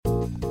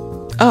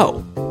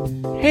Oh,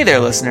 hey there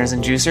listeners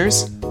and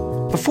juicers.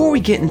 Before we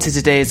get into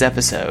today's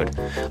episode,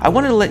 I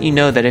wanted to let you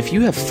know that if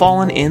you have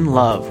fallen in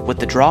love with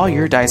the Draw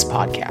Your Dice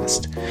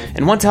podcast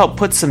and want to help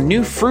put some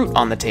new fruit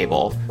on the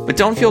table, but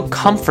don't feel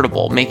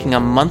comfortable making a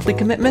monthly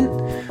commitment,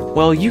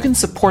 well, you can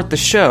support the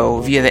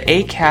show via the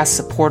Acast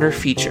supporter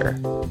feature.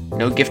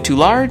 No gift too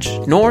large,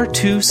 nor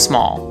too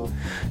small.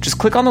 Just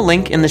click on the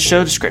link in the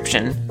show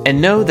description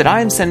and know that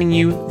I am sending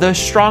you the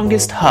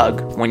strongest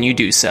hug when you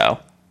do so.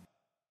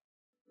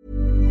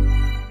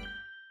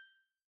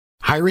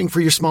 Hiring for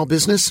your small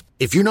business?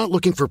 If you're not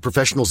looking for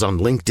professionals on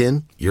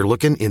LinkedIn, you're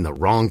looking in the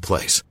wrong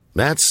place.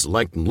 That's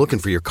like looking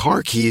for your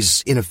car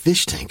keys in a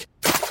fish tank.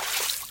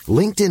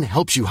 LinkedIn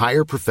helps you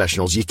hire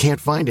professionals you can't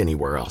find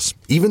anywhere else,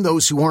 even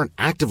those who aren't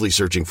actively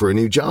searching for a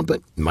new job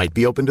but might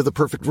be open to the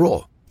perfect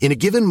role. In a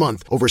given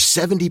month, over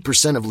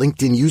 70% of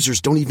LinkedIn users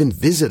don't even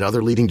visit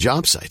other leading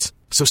job sites.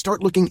 So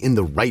start looking in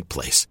the right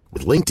place.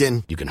 With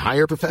LinkedIn, you can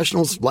hire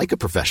professionals like a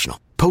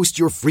professional. Post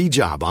your free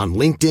job on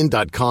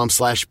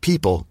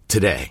linkedin.com/people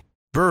today.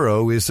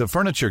 Burrow is a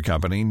furniture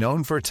company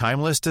known for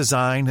timeless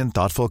design and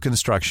thoughtful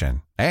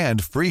construction,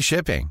 and free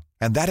shipping,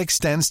 and that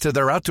extends to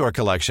their outdoor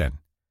collection.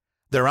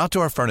 Their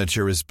outdoor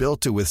furniture is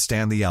built to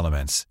withstand the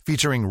elements,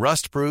 featuring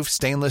rust-proof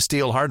stainless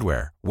steel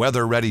hardware,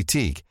 weather-ready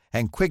teak,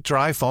 and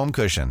quick-dry foam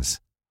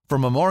cushions. For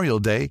Memorial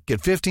Day,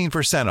 get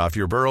 15% off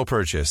your Burrow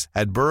purchase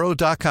at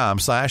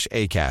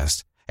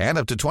burrow.com/ACAST, and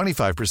up to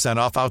 25%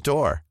 off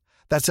outdoor.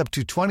 That's up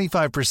to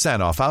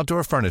 25% off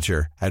outdoor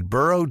furniture at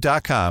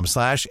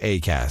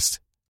burrow.com/ACAST.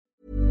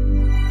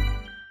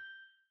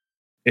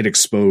 It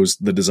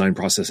exposed the design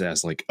process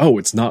as like, oh,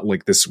 it's not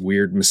like this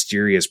weird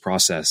mysterious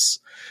process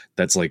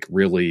that's like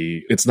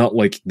really, it's not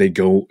like they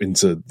go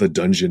into the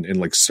dungeon and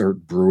like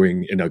start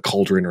brewing in a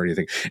cauldron or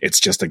anything. It's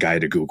just a guy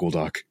at a Google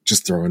Doc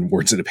just throwing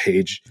words at a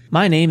page.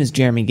 My name is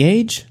Jeremy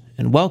Gage,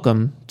 and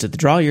welcome to the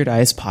Draw Your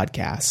Dice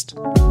podcast.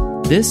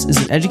 This is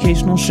an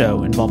educational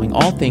show involving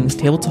all things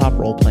tabletop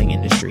role-playing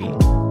industry.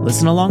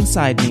 Listen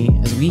alongside me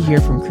as we hear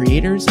from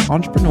creators,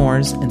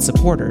 entrepreneurs, and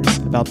supporters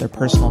about their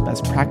personal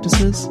best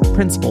practices,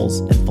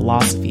 principles, and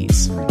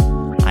philosophies.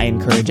 I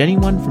encourage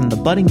anyone from the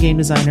budding game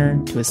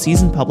designer to a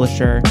seasoned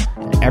publisher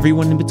and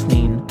everyone in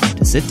between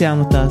to sit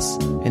down with us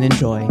and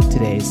enjoy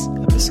today's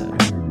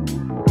episode.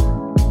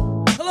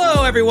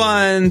 Hello,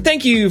 everyone.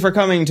 Thank you for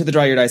coming to the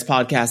Draw Your Dice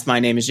podcast. My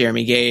name is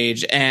Jeremy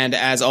Gage, and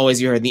as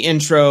always, you heard the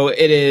intro.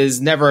 It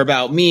is never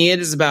about me. It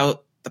is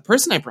about the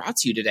person I brought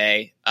to you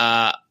today.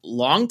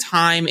 Long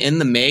time in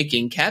the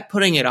making, kept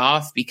putting it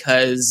off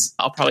because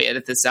I'll probably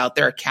edit this out.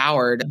 They're a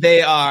coward.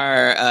 They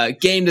are a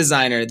game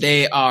designer.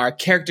 They are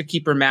character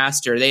keeper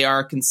master. They are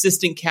a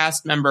consistent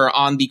cast member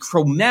on the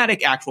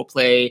Chromatic Actual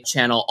Play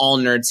channel, All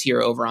Nerds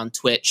here over on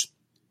Twitch.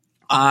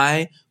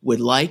 I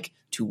would like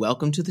to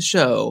welcome to the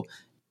show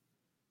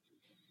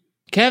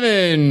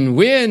Kevin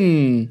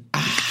Nguyen.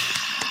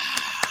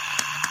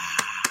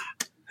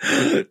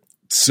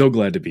 So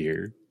glad to be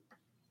here.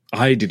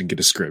 I didn't get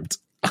a script.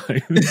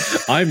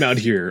 I'm out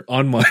here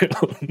on my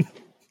own.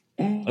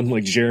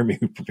 Unlike Jeremy,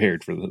 who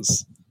prepared for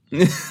this.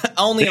 Only Thank a little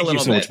bit. Thank you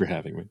so much for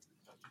having me.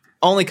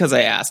 Only because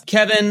I asked.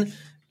 Kevin,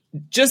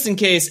 just in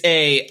case,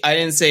 I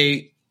didn't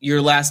say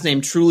your last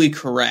name truly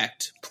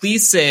correct,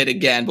 please say it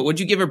again, but would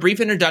you give a brief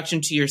introduction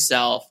to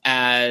yourself,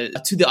 to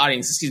the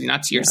audience, excuse me,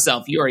 not to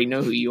yourself. You already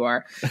know who you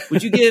are.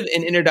 Would you give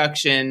an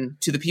introduction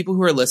to the people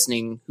who are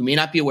listening, who may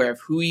not be aware of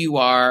who you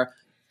are?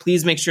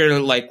 Please make sure to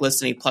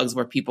list any plugs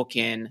where people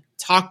can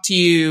talk to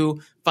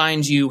you,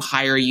 find you,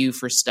 hire you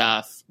for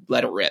stuff.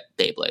 Let it rip,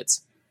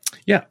 Beyblades.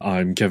 Yeah,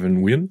 I'm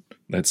Kevin Nguyen.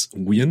 That's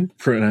Nguyen.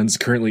 Pronouns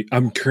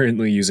I'm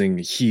currently using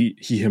he,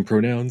 him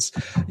pronouns.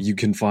 You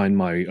can find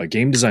my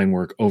game design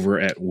work over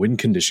at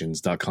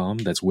winconditions.com.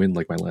 That's Win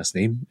like my last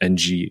name,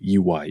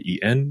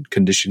 Nguyen,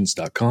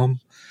 conditions.com.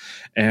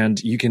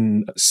 And you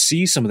can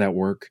see some of that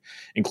work,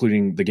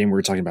 including the game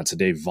we're talking about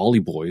today, Volley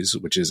Boys,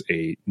 which is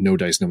a No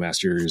Dice, No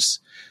Masters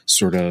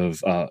sort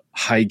of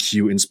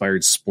high-Q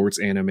inspired sports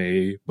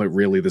anime, but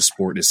really the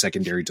sport is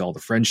secondary to all the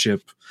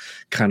friendship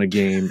kind of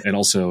game. And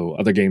also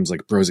other games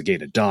like Bros at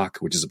Gate Dock,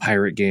 which is a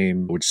pirate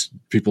game, which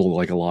people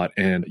like a lot.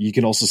 And you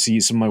can also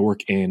see some of my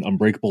work in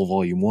Unbreakable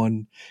Volume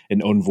 1,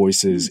 an Own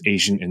Voices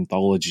Asian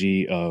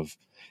anthology of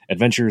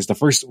adventures. The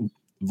first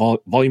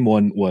Volume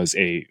 1 was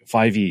a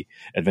 5e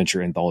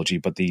adventure anthology,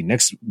 but the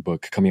next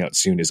book coming out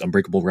soon is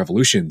Unbreakable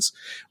Revolutions,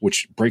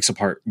 which breaks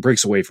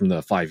away from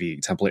the 5e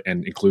template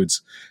and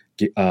includes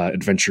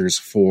adventures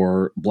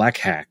for Black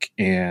Hack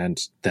and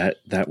that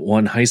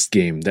one heist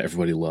game that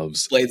everybody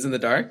loves. Blades in the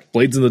Dark?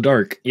 Blades in the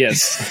Dark,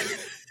 yes.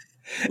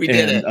 We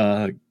did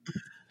it.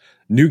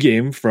 New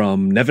game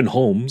from Nevin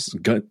Holmes,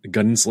 Gun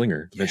and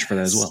Slinger. Adventure for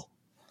that as well.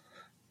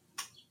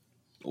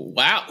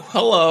 Wow.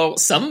 Hello.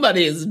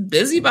 Somebody is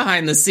busy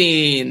behind the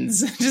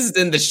scenes, just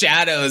in the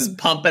shadows,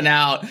 pumping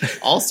out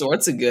all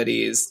sorts of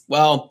goodies.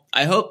 Well,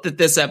 I hope that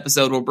this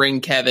episode will bring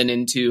Kevin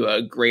into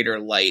a greater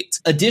light.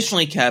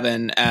 Additionally,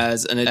 Kevin,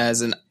 as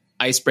an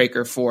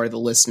icebreaker for the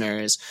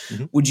listeners,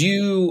 would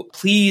you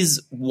please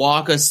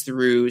walk us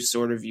through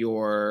sort of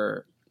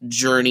your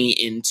journey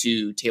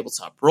into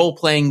tabletop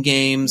role-playing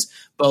games,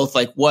 both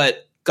like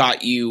what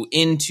got you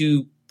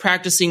into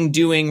practicing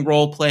doing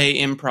role-play,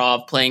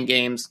 improv, playing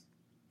games,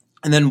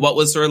 and then what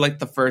was sort of like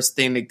the first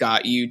thing that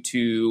got you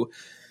to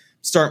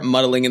start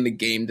muddling in the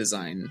game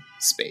design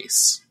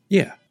space?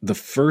 Yeah, the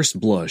first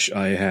blush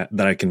I had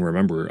that I can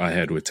remember I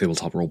had with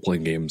tabletop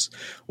role-playing games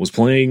was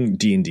playing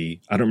D&D.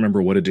 I don't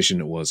remember what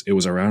edition it was. It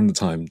was around the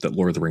time that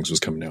Lord of the Rings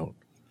was coming out.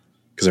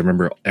 Because I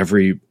remember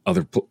every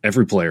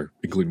player,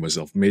 including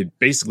myself,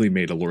 basically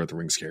made a Lord of the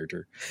Rings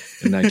character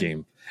in that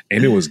game.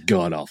 And it was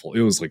god-awful.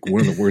 It was like one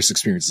of the worst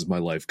experiences of my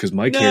life. Because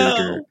my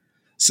character,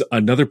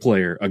 another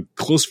player, a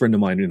close friend of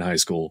mine in high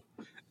school,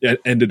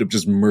 ended up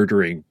just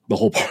murdering the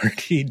whole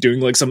party,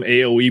 doing like some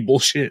AoE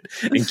bullshit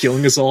and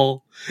killing us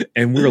all.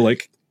 And we were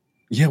like,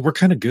 yeah, we're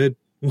kind of good.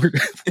 We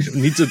don't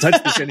need to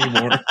touch this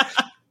anymore.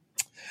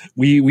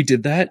 We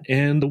did that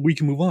and we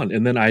can move on.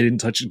 And then I didn't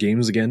touch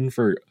games again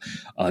for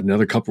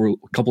another couple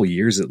of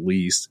years at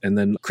least. And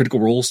then Critical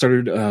Role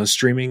started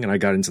streaming and I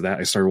got into that.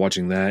 I started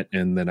watching that.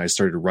 And then I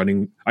started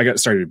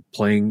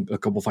playing a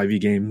couple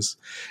 5e games.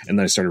 And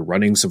then I started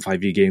running some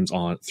 5e games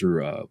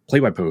through Play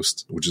by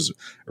Post, which is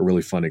a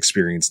really fun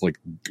experience, like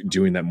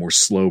doing that more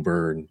slow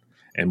burn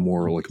and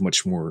more like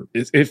much more,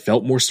 it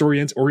felt more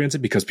story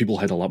oriented because people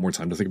had a lot more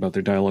time to think about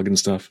their dialogue and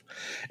stuff.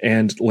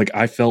 And like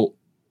I felt,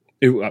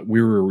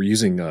 we were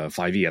using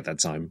 5e at that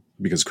time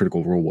because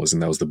Critical Role was,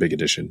 and that was the big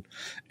edition.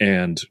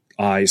 And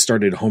I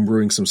started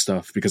homebrewing some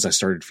stuff because I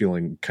started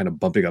feeling kind of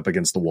bumping up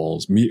against the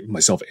walls,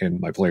 myself and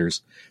my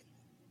players,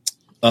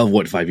 of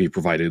what 5e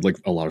provided, like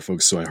a lot of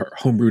folks. So I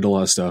homebrewed a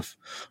lot of stuff,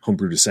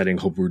 homebrewed a setting,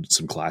 homebrewed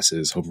some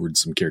classes, homebrewed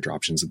some character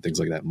options and things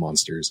like that,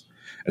 monsters,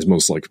 as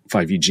most like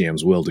 5e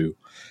GMs will do.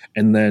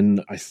 And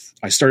then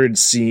I started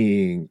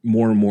seeing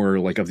more and more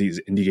like of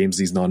these indie games,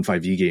 these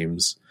non-5e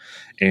games,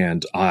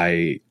 and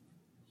I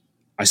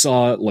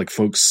saw like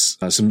folks,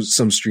 some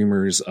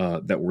streamers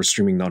that were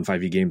streaming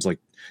non-5e games, like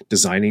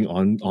designing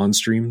on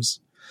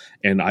streams.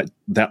 And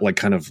that like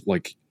kind of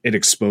like it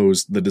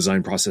exposed the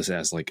design process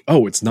as like,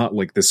 oh, it's not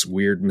like this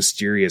weird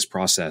mysterious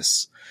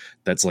process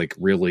that's like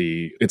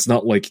really, it's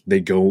not like they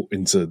go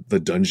into the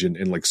dungeon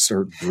and like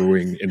start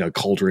brewing in a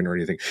cauldron or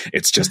anything.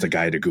 It's just a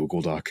guy at a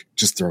Google Doc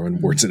just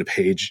throwing words at a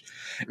page.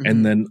 Mm-hmm.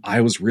 And then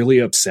I was really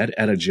upset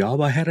at a job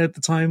I had at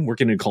the time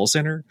working in a call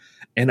center.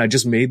 And I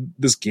just made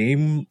this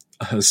game,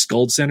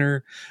 Scald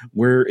Center,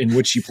 in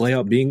which you play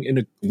out being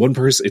in one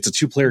person. It's a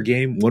 2-player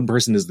game. One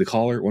person is the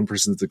caller, one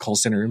person is the call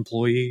center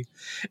employee,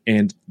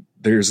 and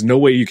there's no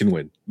way you can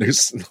win.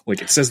 There's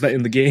like it says that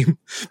in the game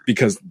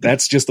because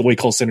that's just the way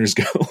call centers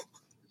go.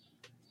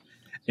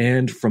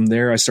 And from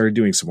there, I started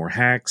doing some more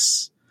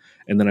hacks,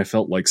 and then I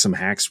felt like some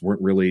hacks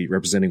weren't really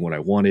representing what I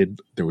wanted.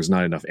 There was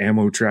not enough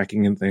ammo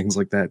tracking and things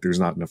like that. There's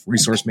not enough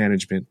resource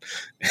management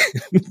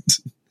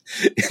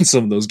in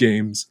some of those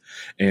games,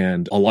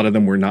 and a lot of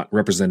them were not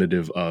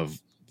representative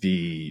of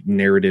the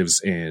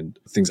narratives and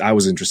things I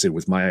was interested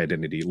with my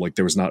identity. Like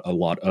there was not a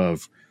lot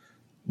of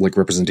like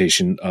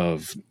representation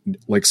of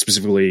like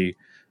specifically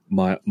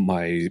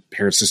my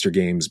parent sister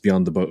games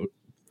Beyond the Boat,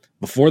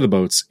 Before the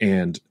Boats,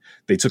 and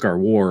They Took Our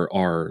War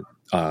are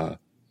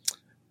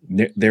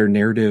their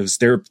narratives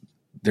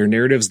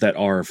that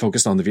are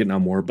focused on the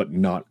Vietnam War but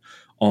not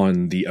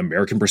on the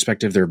American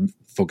perspective. They're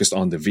focused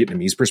on the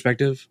Vietnamese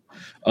perspective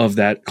of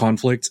that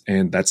conflict,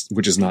 and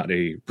which is not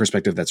a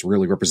perspective that's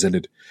really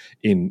represented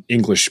in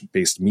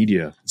English-based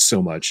media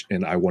so much,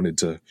 and I wanted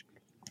to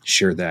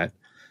share that.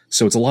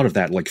 So it's a lot of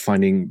that, like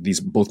finding these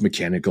both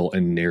mechanical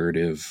and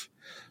narrative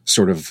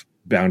sort of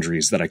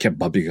boundaries that I kept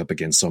bumping up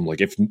against. So I'm like,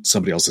 if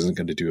somebody else isn't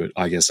going to do it,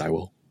 I guess I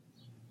will.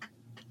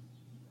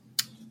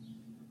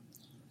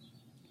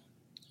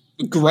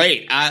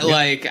 Great.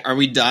 Are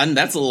we done?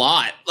 That's a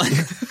lot.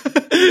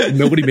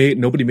 Nobody made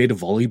a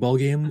volleyball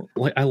game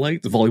like I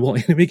liked, the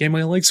volleyball anime game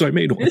I liked, so I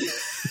made one.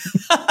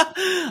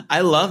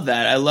 I love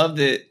that. I loved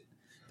it.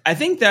 I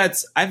think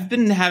I've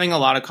been having a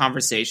lot of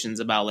conversations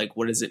about like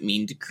what does it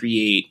mean to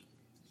create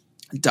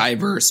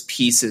diverse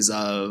pieces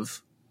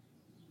of,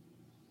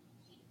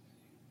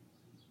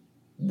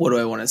 what do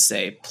I want to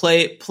say?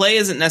 Play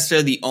isn't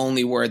necessarily the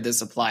only word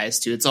this applies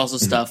to. It's also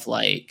stuff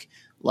like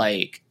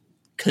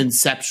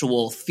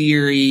conceptual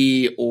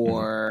theory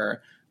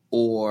or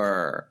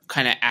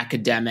kind of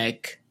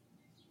academic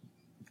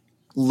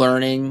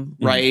learning,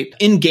 right?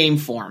 In game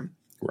form.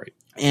 Right.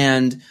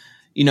 And,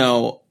 you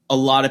know, a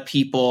lot of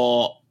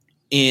people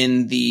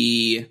in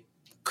the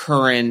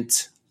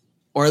current,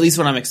 or at least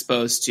what I'm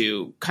exposed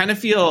to, kind of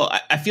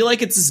I feel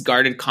like it's this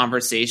guarded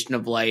conversation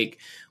of like,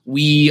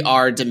 we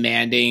are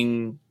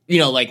demanding, you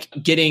know, like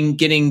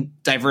getting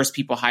diverse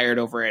people hired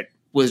over at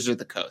Wizards of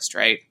the Coast,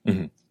 right?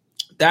 Mm-hmm.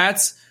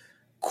 That's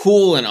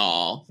cool and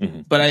all,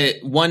 but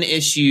one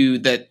issue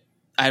that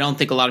I don't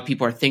think a lot of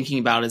people are thinking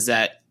about is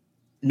that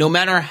no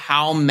matter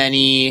how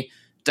many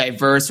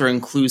diverse or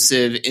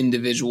inclusive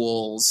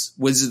individuals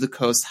Wizards of the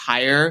Coast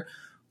hire,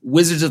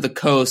 Wizards of the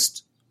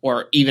Coast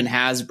or even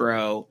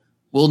Hasbro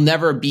will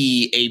never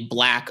be a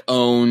black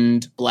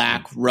owned,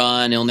 black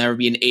run. It'll never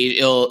be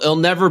it'll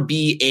never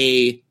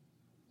be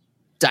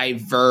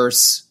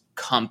diverse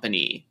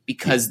company,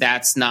 because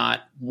that's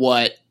not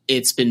what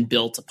it's been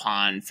built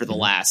upon for the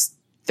last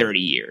 30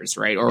 years,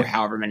 right? Or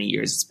however many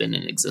years it's been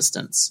in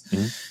existence.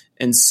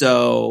 And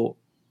so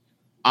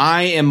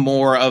I am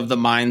more of the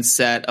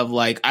mindset of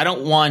like, I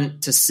don't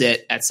want to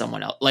sit at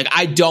someone else. Like,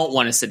 I don't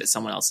want to sit at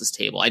someone else's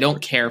table. I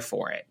don't care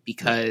for it,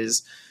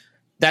 because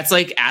that's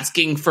like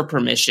asking for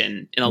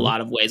permission in a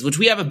lot of ways, which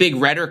we have a big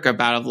rhetoric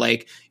about of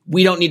like,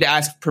 we don't need to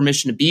ask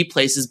permission to be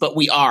places, but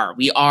we are.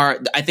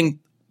 I think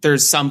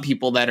there's some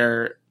people that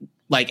are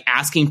like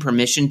asking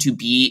permission to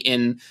be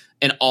in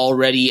an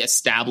already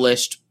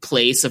established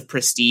place of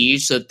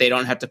prestige so that they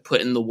don't have to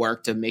put in the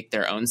work to make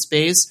their own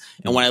space.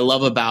 And what I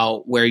love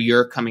about where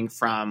you're coming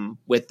from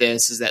with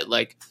this is that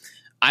like,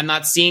 I'm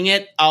not seeing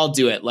it, I'll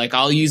do it. Like,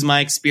 I'll use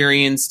my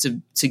experience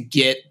to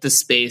get the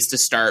space to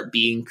start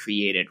being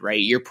created, right?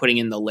 You're putting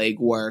in the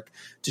legwork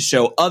to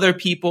show other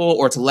people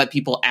or to let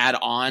people add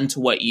on to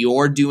what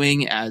you're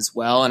doing as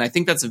well. And I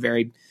think that's a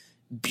very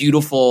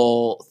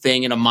beautiful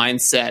thing and a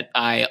mindset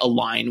I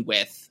align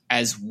with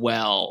as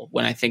well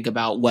when I think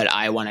about what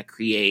I want to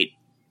create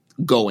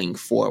going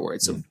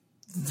forward. So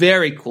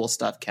very cool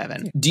stuff,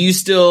 Kevin. Do you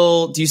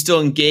still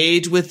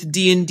engage with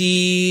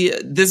D&D?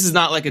 This is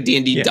not like a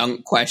D&D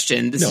dunk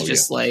question. This is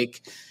just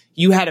like,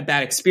 you had a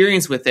bad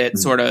experience with it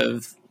sort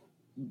of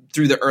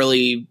through the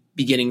early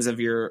beginnings of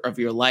your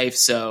life.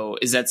 So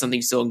is that something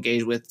you still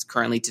engage with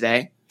currently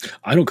today?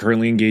 I don't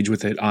currently engage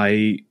with it.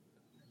 I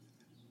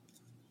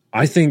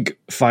think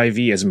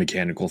 5e as a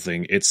mechanical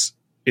thing,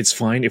 it's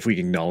fine if we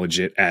acknowledge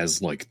it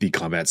as like the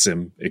combat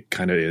sim it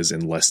kind of is,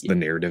 and less the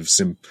narrative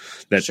sim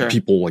that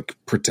people like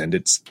pretend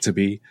it's to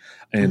be.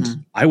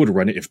 And I would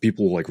run it if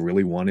people like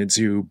really wanted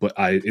to, but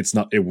it's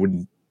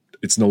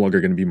no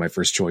longer going to be my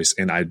first choice.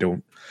 And I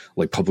don't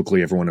like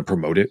publicly ever want to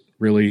promote it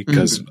really,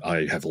 because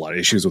I have a lot of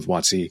issues with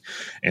WotC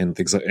and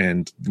things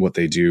and what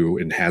they do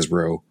in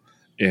Hasbro.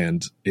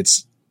 And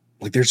it's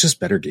like, there's just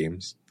better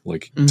games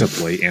like to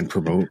play and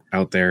promote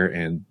out there.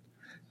 And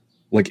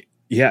like,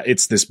 yeah,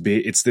 it's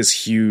this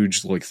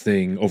huge like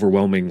thing,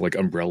 overwhelming like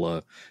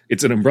umbrella.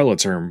 It's an umbrella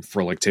term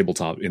for like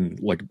tabletop in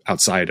like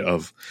outside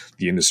of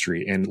the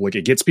industry, and like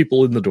it gets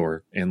people in the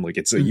door, and like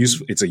it's a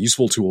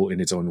useful tool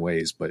in its own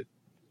ways. But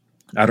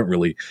I don't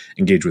really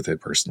engage with it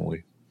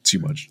personally too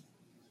much.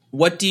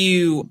 What do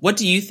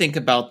you think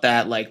about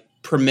that, like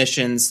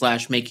permission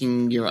 /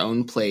 making your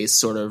own place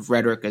sort of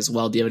rhetoric as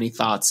well? Do you have any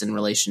thoughts in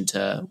relation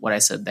to what I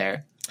said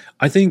there?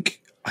 I think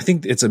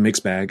it's a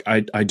mixed bag.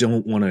 I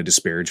don't want to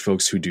disparage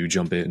folks who do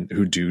jump in,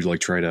 who do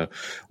like try to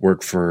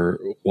work for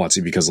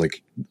WotC, because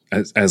like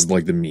as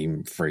like the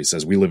meme phrase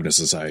says, we live in a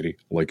society.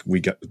 Like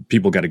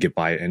people got to get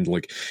by it. And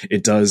like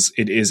it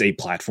is a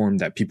platform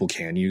that people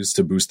can use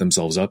to boost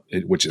themselves up,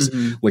 which is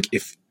like,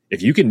 if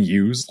you can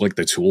use like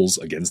the tools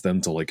against them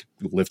to like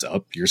lift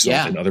up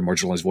yourself and other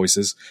marginalized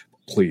voices,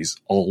 please,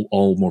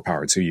 all more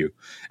power to you.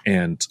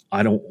 And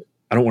I don't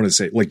want to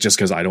say like, just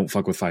because I don't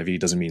fuck with 5e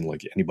doesn't mean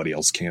like anybody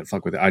else can't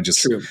fuck with it. I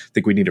just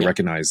think we need to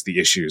recognize the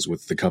issues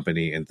with the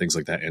company and things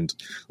like that, and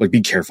like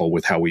be careful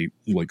with how we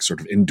like sort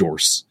of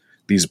endorse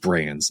these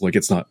brands. Like,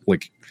 it's not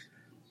like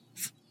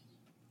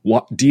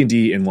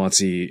D&D and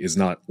WotC is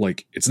not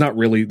like, it's not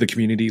really the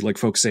community like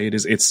folks say it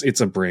is.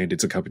 It's a brand,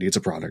 it's a company, it's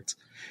a product,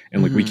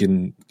 and like we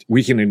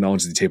can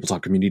acknowledge the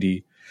tabletop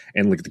community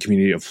and like the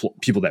community of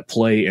people that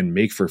play and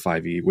make for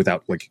 5e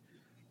without like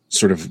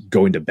sort of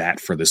going to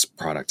bat for this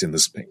product in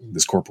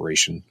this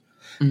corporation.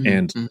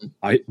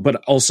 But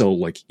also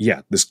like,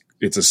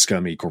 it's a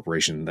scummy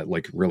corporation that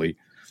like really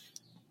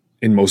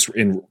in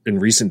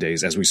recent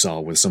days, as we saw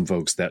with some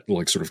folks that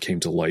like sort of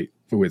came to light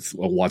with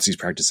WotC's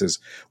practices,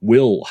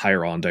 will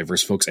hire on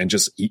diverse folks and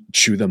just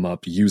chew them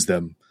up, use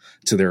them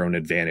to their own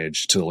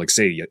advantage to like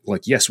say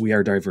like, yes, we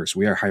are diverse.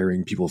 We are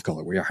hiring people of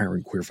color. We are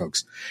hiring queer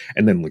folks,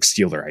 and then like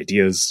steal their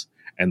ideas,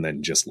 and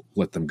then just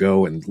let them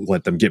go and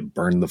let them get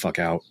burned the fuck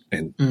out.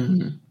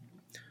 And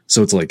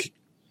so it's like,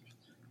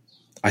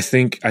 I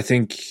think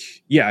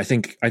D&D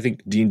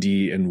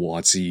and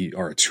WotC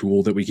are a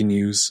tool that we can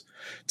use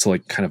to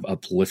like kind of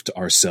uplift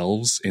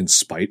ourselves in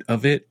spite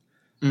of it,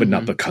 but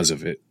not because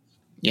of it.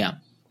 Yeah.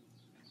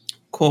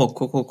 Cool.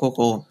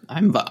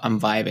 I'm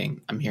vibing.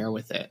 I'm here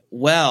with it.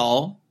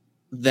 Well,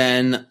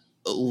 then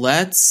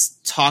let's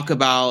talk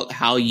about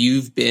how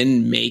you've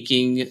been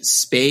making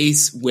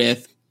space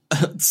with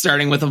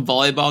starting with a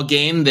volleyball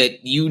game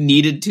that you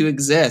needed to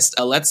exist.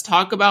 Let's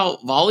talk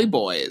about Volley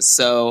Boys.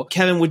 So,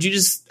 Kevin, would you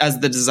just, as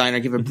the designer,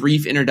 give a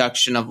brief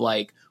introduction of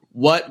like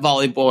what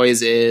Volley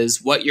Boys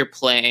is, what you're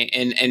playing,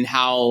 and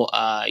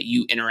how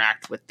you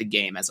interact with the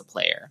game as a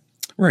player?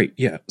 Right.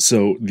 Yeah.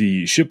 So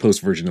the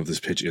shitpost version of this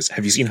pitch is,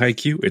 have you seen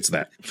Haikyuu? It's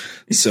that.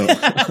 So,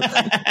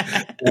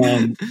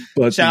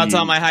 but shout out to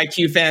all my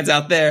Haikyuu fans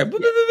out there.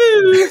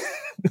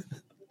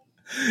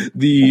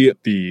 The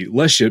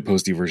less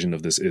shitposty version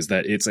of this is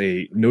that it's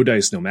a no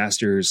dice, no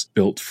masters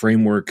built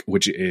framework,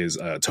 which is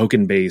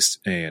token based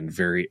and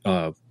very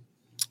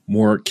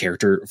more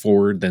character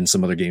forward than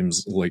some other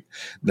games like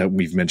that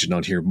we've mentioned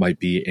on here might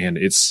be. And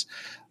it's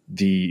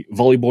the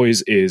Volley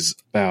Boys is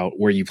about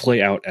where you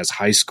play out as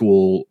high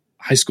school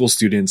high school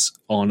students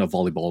on a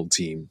volleyball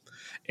team.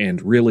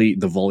 And really,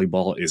 the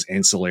volleyball is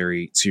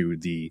ancillary to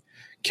the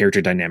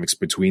character dynamics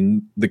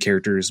between the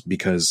characters,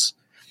 because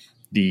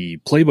the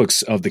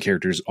playbooks of the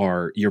characters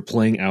are, you're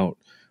playing out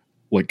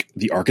like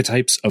the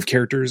archetypes of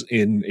characters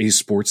in a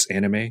sports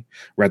anime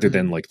rather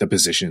than like the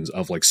positions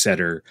of like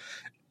setter,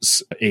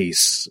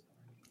 ace,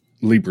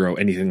 libero,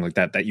 anything like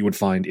that you would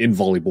find in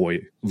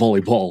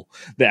volleyball,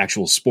 the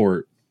actual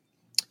sport.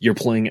 You're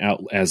playing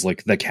out as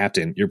like the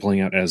captain, you're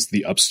playing out as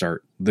the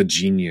upstart, the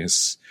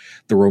genius,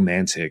 the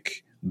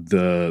romantic,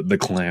 the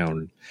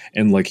clown.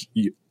 And like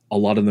a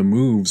lot of the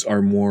moves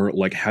are more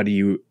like how do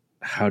you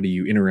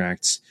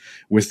interact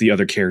with the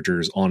other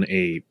characters on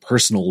a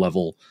personal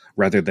level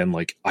rather than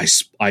like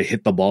I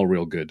hit the ball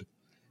real good,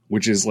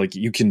 which is like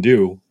you can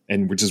do,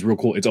 and which is real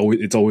cool.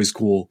 It's always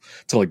cool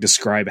to like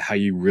describe how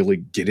you really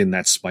get in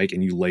that spike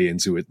and you lay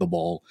into it the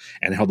ball,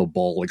 and how the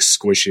ball like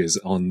squishes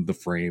on the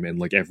frame and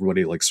like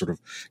everybody like sort of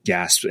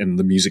gasps and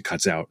the music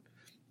cuts out.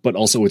 But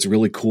also it's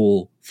really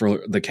cool for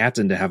the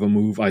captain to have a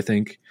move, I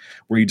think,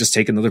 where you just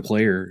take another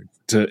player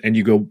and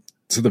you go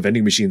to the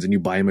vending machines and you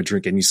buy him a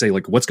drink and you say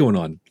like, what's going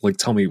on? Like,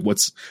 tell me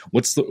what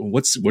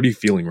are you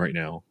feeling right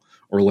now?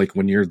 Or like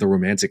when you're the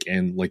romantic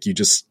and like you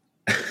just,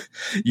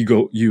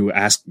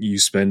 you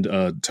spend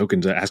a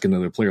token to ask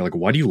another player, like,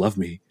 why do you love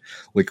me?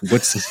 Like,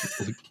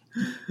 what's,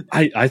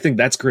 like, I think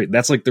that's great.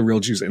 That's like the real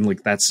juice. And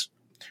like, that's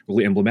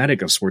really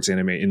emblematic of sports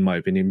anime, in my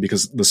opinion,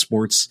 because the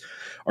sports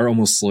are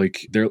almost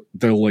like,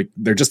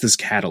 they're just this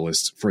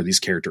catalyst for these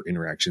character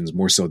interactions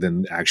more so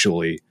than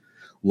actually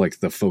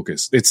like the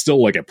focus. It's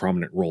still like a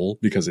prominent role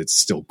because it's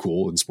still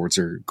cool and sports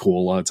are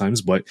cool a lot of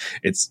times, but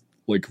it's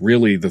like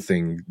really the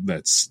thing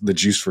that's the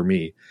juice for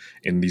me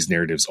in these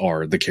narratives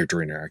are the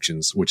character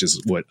interactions, which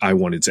is what I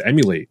wanted to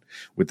emulate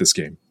with this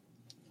game.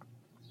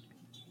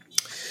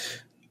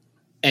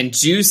 And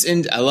juice,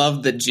 and I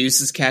love that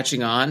juice is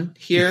catching on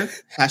here.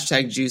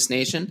 Hashtag Juice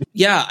Nation.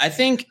 Yeah, I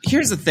think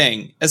here's the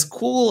thing. As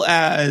cool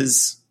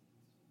as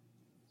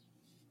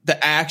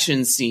the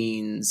action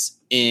scenes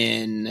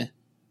in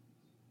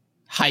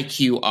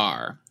Haikyuu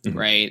are,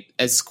 right?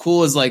 As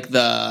cool as like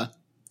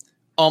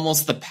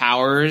almost the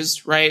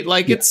powers, right?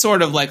 Like it's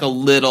sort of like a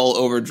little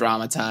over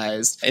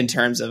dramatized in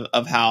terms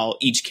of how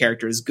each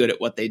character is good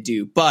at what they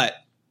do. But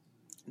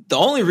the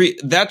only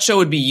that show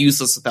would be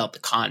useless without the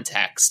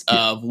context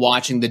of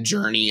watching the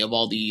journey of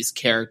all these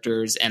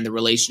characters and the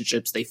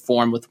relationships they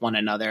form with one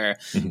another.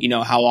 You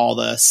know, how all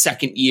the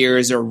second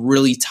years are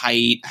really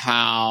tight,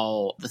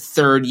 how the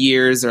third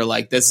years are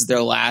like, this is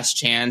their last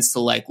chance to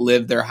like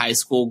live their high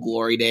school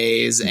glory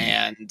days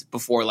and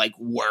before like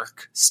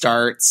work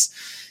starts,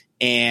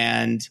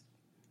 and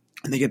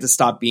they get to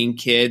stop being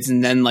kids.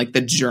 And then like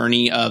the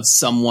journey of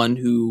someone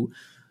who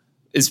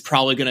is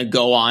probably going to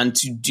go on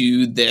to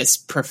do this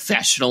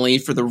professionally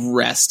for the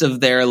rest of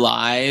their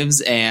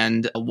lives,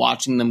 and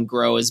watching them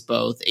grow as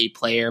both a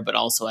player, but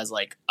also as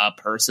like a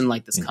person,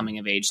 like this coming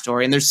of age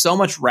story. And there's so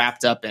much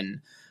wrapped up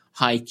in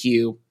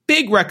Haikyuu.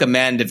 Big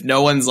recommend if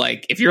no one's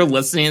like, if you're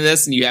listening to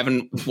this and you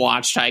haven't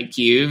watched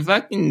Haikyuu,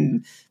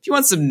 if you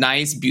want some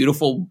nice,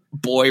 beautiful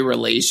boy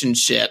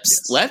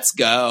relationships, let's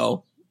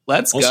go.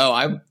 Let's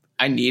go.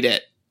 I need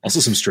it.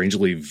 Also some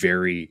strangely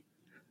very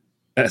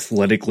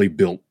athletically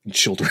built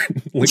children,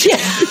 like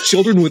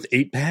children with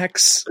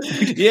 8-packs.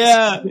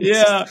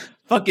 Yeah.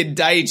 Fucking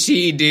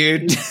Daichi,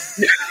 dude.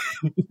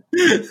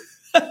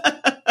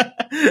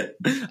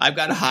 I've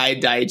got high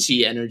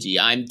Daichi energy.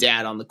 I'm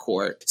dad on the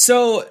court.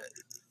 So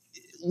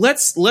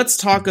let's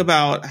talk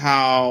about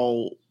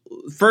how,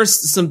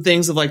 first, some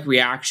things of like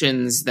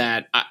reactions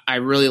that I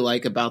really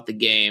like about the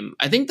game.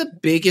 I think the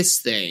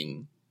biggest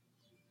thing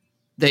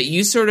that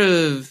you sort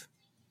of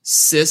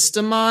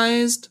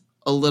systemized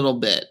a little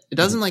bit, it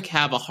doesn't like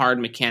have a hard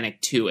mechanic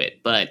to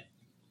it, but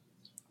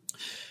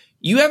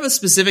you have a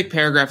specific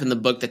paragraph in the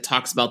book that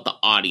talks about the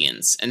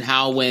audience and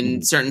how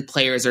when certain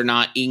players are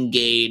not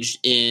engaged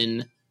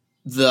in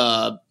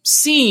the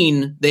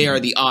scene, they are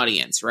the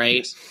audience,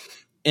 right? Yes.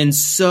 And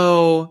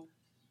so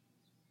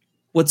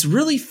what's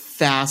really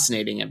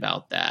fascinating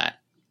about that,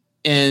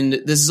 and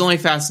this is only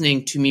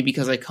fascinating to me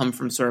because I come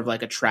from sort of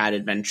like a trad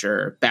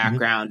adventure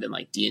background and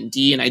like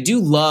D&D, and I do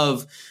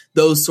love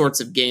those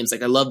sorts of games.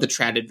 Like I love the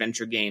trad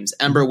adventure games,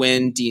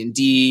 Emberwind,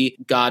 D&D,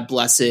 God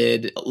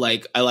Blessed.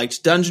 Like I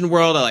liked Dungeon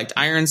World, I liked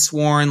Iron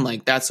Sworn,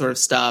 like that sort of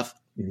stuff.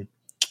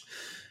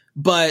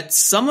 But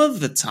some of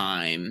the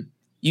time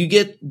you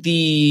get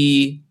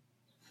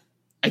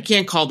I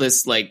can't call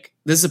this like,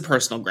 this is a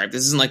personal gripe.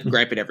 This isn't like a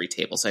gripe at every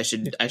table, so I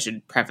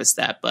should preface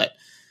that. But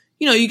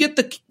you know, you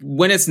get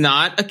when it's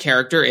not a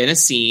character in a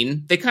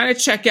scene, they kind of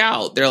check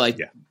out. They're like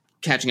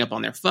catching up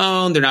on their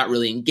phone. They're not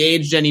really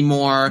engaged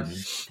anymore.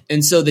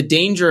 And so the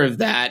danger of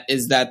that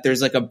is that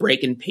there's like a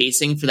break in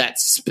pacing for that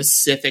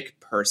specific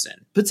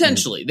person.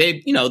 Potentially.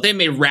 They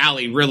may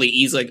rally really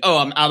easily. Like, oh,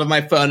 I'm out of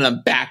my phone and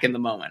I'm back in the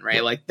moment,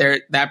 right? Like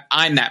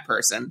I'm that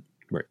person.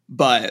 Right.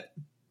 But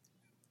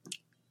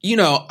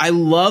I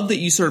love that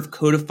you sort of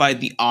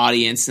codified the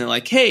audience and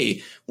like,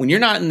 hey, when you're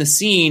not in the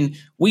scene,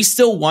 we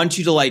still want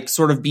you to like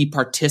sort of be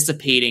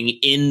participating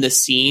in the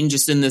scene,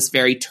 just in this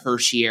very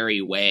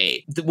tertiary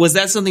way. Was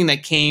that something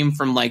that came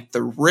from like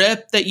the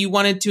rip that you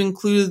wanted to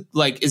include?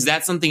 Like, is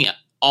that something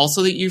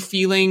also that you're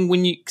feeling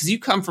because you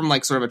come from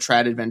like sort of a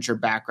trad adventure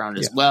background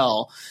as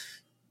well?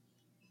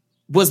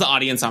 Was the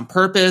audience on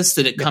purpose?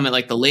 Did it come at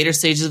like the later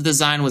stages of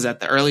design? Was that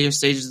the earlier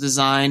stages of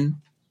design?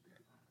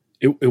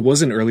 It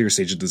was an earlier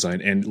stage of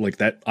design, and like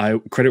that, I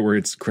credit where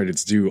it's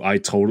credit's due.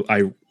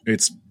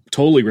 It's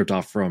totally ripped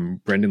off from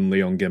Brendan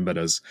Leon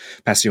Gambetta's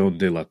Passion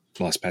de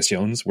las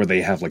Passions, where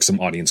they have like some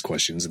audience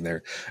questions in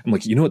there. I'm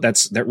like, you know what?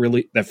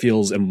 That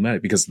feels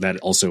emblematic, because that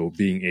also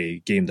being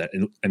a game that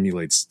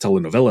emulates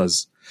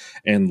telenovelas,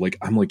 and like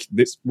I'm like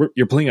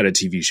you're playing at a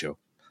TV show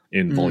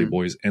in Volley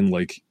Boys, and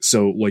like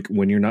so like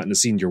when you're not in the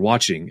scene, you're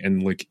watching,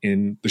 and like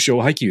in the show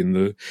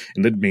Haikyuu,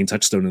 in the main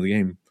touchstone of the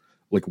game.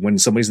 Like when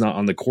somebody's not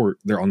on the court,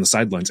 they're on the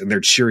sidelines and they're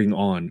cheering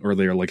on, or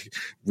they're like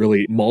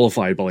really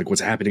mollified by like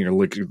what's happening, or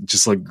like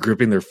just like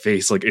gripping their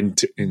face like in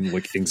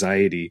like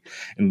anxiety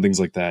and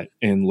things like that.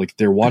 And like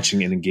they're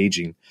watching and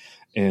engaging.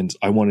 And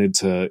I wanted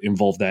to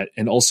involve that.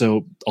 And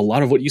also a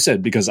lot of what you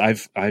said, because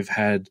I've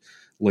had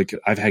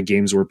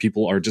games where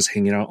people are just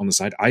hanging out on the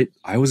side.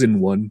 I was in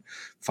one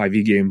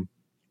 5e game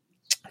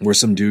where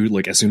some dude,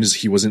 like as soon as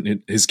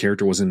his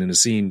character wasn't in a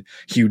scene,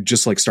 he would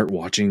just like start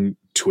watching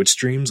Twitch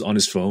streams on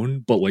his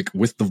phone, but like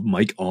with the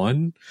mic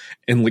on,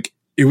 and like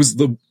it was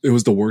the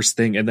worst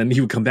thing. And then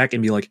he would come back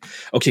and be like,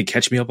 okay,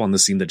 catch me up on the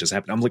scene that just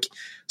happened. I'm like,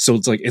 so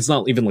it's like, it's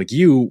not even like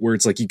you, where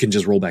it's like you can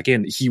just roll back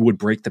in. He would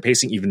break the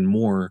pacing even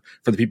more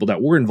for the people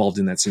that were involved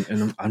in that scene.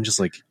 And I'm just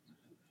like,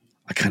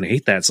 I kind of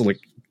hate that.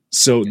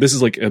 So this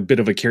is like a bit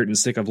of a carrot and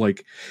stick of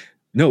like,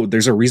 no,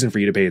 there's a reason for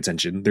you to pay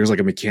attention. There's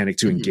like a mechanic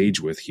to engage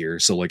with here.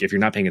 So like if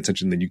you're not paying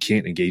attention, then you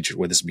can't engage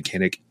with this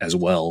mechanic as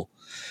well.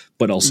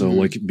 But also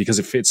like because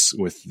it fits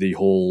with the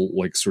whole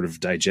like sort of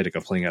diegetic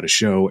of playing out a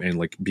show, and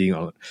like being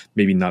on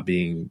maybe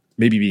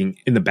being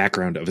in the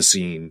background of a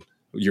scene.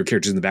 Your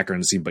character's in the background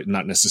of the scene, but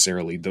not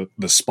necessarily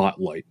the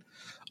spotlight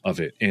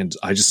of it. And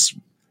I just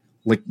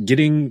like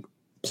getting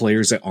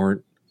players that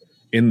aren't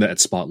in that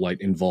spotlight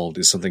involved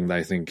is something that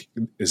I think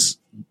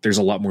there's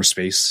a lot more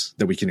space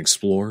that we can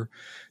explore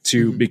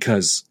too,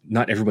 because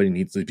not everybody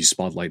needs to be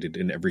spotlighted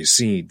in every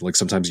scene. Like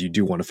sometimes you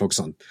do want to focus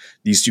on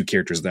these two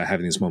characters that are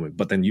having this moment,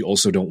 but then you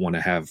also don't want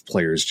to have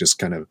players just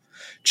kind of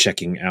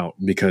checking out,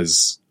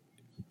 because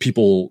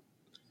people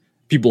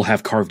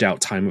have carved out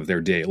time of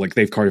their day. Like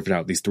they've carved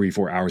out these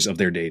 3-4 hours of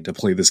their day to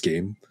play this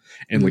game.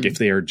 And like if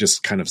they are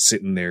just kind of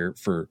sitting there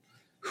for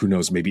who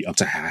knows, maybe up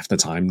to half the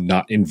time,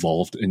 not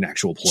involved in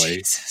actual play,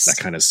 that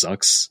kind of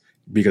sucks,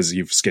 because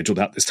you've scheduled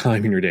out this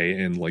time in your day,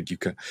 and like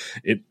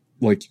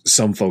like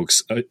some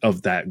folks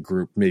of that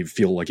group may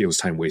feel like it was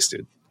time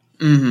wasted.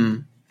 Yeah.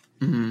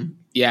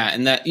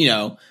 And that,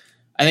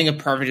 I think a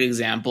perfect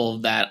example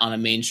of that on a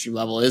mainstream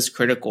level is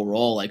Critical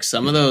Role. Like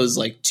some of those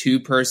like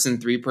 2-person,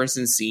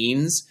 3-person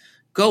scenes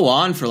go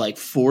on for like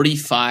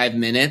 45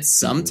 minutes,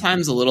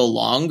 sometimes a little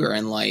longer.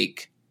 And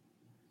like,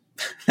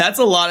 that's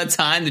a lot of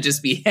time to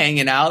just be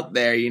hanging out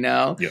there,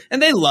 Yep. And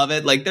they love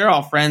it. Like they're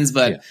all friends,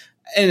 but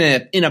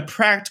in a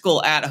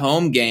practical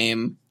at-home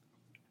game,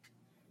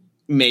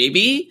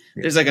 maybe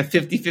there's like a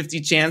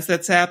 50-50 chance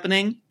that's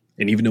happening.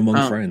 And even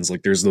among friends,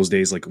 like there's those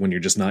days like when you're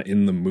just not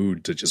in the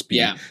mood to just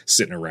be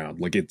sitting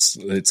around. Like it's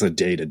a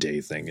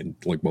day-to-day thing, and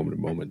like moment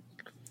to moment.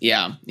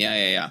 Yeah.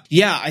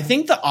 I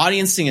think the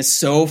audience thing is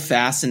so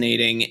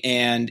fascinating,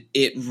 and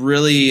it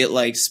really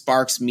like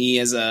sparks me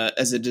as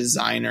a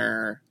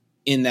designer,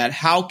 in that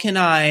how can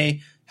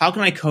I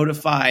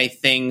codify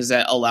things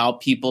that allow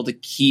people to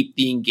keep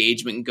the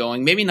engagement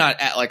going? Maybe not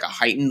at like a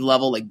heightened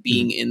level, like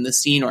being in the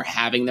scene or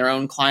having their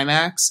own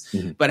climax,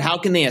 but how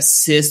can they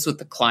assist with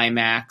the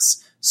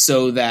climax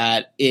so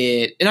that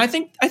and I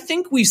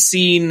think we've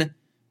seen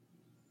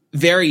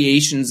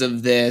variations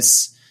of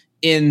this,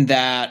 in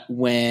that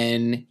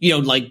when,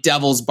 like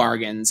Devil's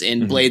Bargains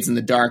in Blades in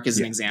the Dark is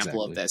an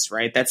example of this,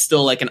 right? That's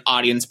still like an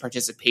audience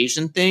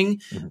participation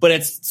thing, but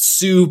it's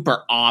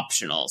super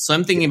optional. So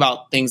I'm thinking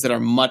about things that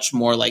are much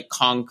more like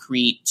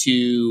concrete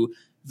to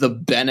the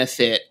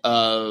benefit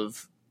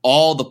of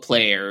all the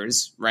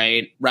players,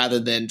 right? Rather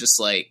than just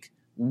like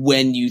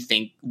when you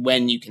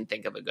can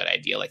think of a good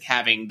idea, like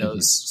having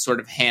those sort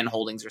of hand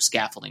holdings or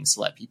scaffoldings to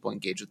let people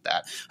engage with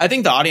that. I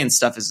think the audience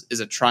stuff is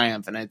a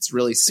triumph, and it's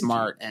really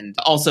smart. And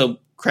also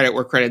credit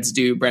where credit's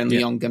due. Brendan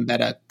Leon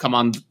Gambetta, come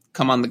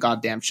on the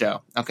goddamn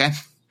show. Okay.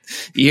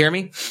 You hear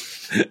me?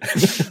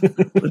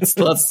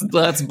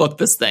 let's book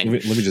this thing.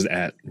 Let me just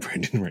add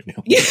Brendan right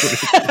now.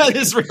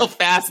 Just real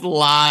fast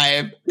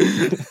live.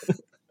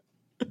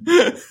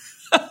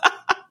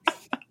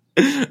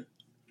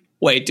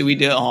 Wait, do we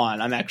do it? Hold on.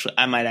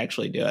 I might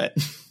actually do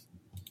it.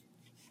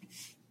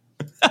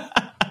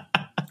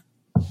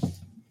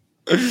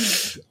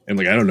 And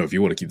like, I don't know if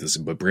you want to keep this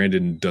in, but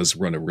Brandon does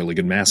run a really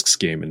good Masks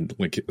game, and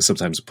like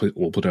sometimes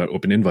we'll put out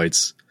open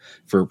invites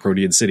for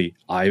Protean City.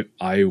 I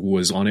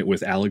was on it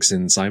with Alex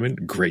and Simon.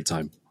 Great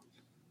time.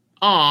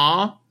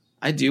 Aw,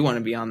 I do want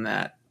to be on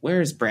that. Where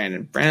is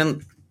Brandon?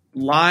 Brandon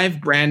Leon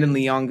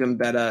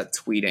Gambetta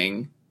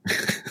tweeting.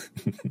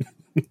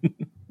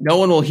 No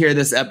one will hear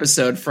this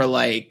episode for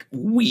like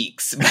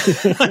weeks.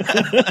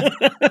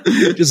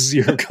 Just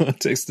zero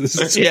context. This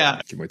is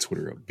Yeah. Get my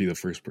Twitter up. Be the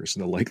first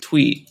person to like.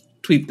 Tweet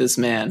this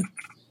man.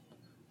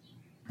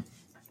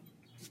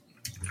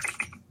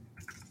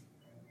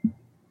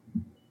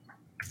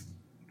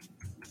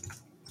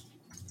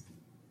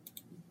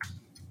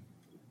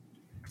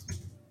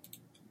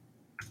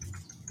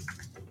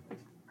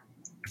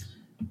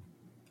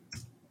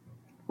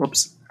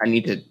 Whoops. I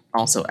need to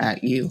also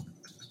at you.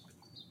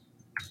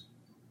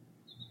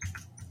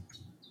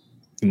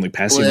 And like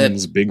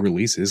Passion's big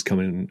release is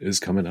coming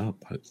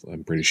up.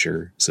 I'm pretty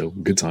sure. So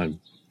good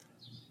time.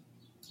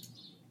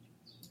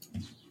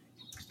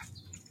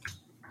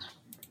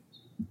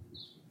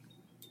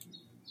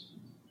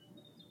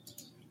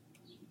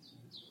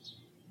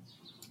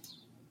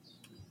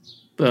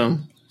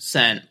 Boom.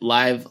 Send.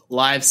 Live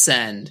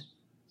send.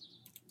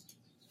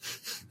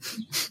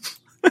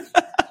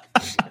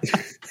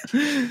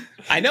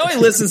 I know he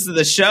listens to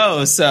the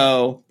show,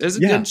 so there's a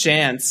good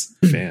chance.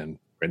 Fan.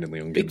 Brandon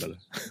Leon Gambetta.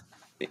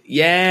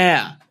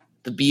 Yeah.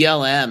 The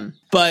BLM.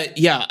 But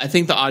yeah, I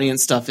think the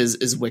audience stuff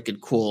is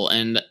wicked cool.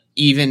 And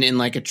even in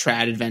like a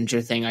trad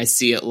adventure thing, I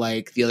see it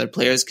like the other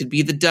players could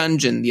be the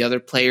dungeon. The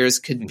other players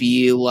could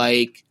be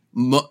like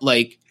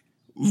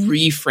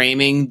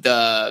reframing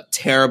the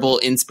terrible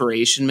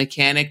inspiration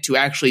mechanic to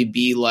actually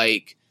be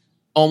like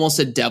almost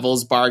a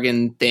devil's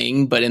bargain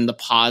thing, but in the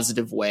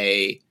positive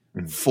way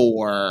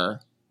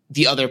for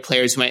the other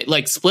players who might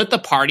like split the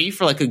party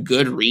for like a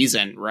good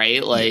reason,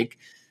 right? Like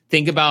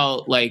think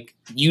about like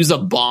use a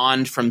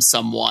bond from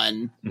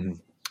someone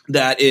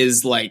that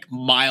is like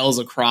miles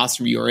across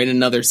from you or in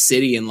another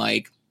city. And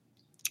like,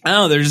 I don't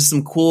know, there's just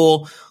some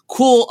cool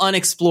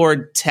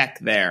unexplored tech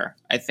there.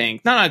 I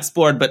think not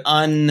unexplored, but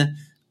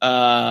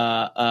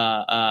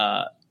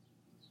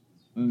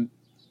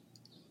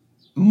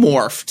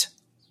morphed,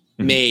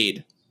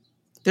 made.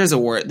 There's a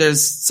word.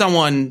 There's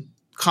someone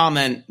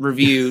comment,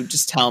 review.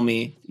 Just tell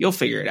me. You'll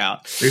figure it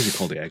out. There's a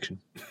call to action.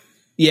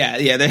 Yeah.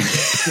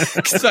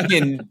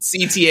 Fucking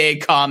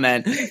CTA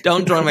comment.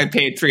 Don't join my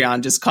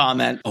Patreon. Just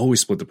comment.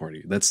 Always split the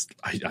party. I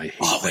hate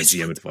that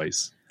GM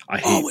advice. I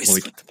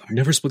hate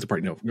never split the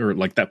party. No, or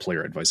like that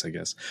player advice, I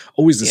guess.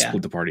 Always just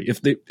split the party.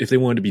 If they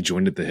wanted to be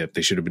joined at the hip,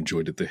 they should have been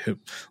joined at the hip.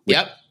 Like,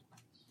 yep.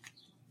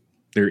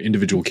 They're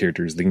individual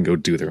characters. They can go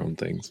do their own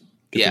things.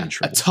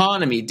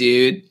 Autonomy,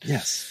 dude.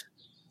 Yes.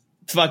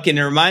 Fucking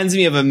it reminds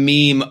me of a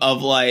meme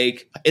of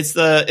like it's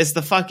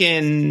the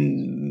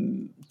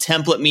fucking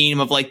template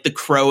meme of like the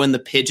crow and the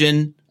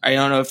pigeon. I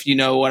don't know if you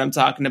know what I'm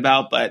talking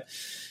about, but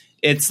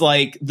it's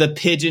like the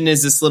pigeon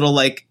is this little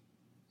like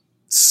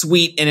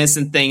sweet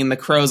innocent thing and the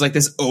crow is like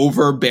this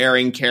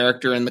overbearing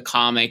character in the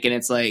comic, and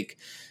it's like,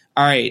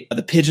 all right,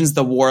 the pigeon's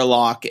the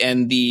warlock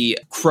and the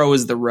crow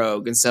is the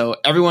rogue. And so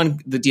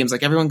the DM's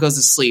like, everyone goes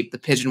to sleep. The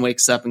pigeon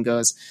wakes up and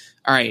goes,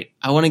 all right,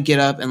 I want to get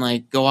up and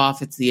like go off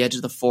to the edge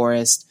of the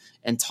forest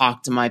and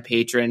talk to my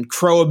patron.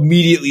 Crow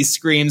immediately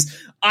screams,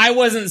 I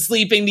wasn't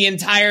sleeping the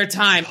entire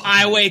time.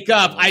 I wake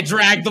up. I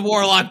drag the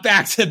warlock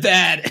back to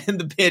bed. And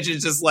the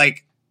pigeon's just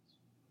like,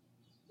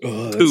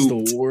 oh, that's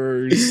the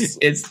worst.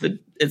 It's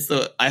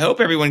the, I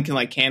hope everyone can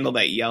like handle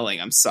that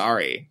yelling. I'm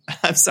sorry.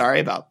 I'm sorry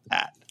about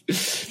that.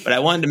 But I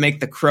wanted to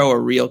make the crow a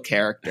real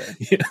character.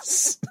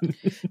 Yes.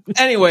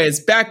 Anyways,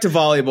 back to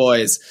Volley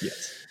Boys.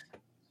 Yes.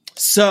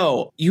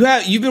 So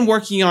you've been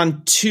working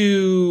on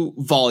 2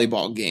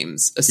 volleyball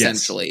games,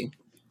 essentially. Yes.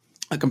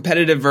 A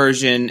competitive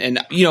version, and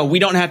we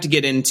don't have to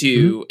get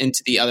into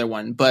the other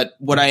one. But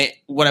what I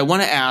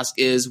want to ask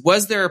is,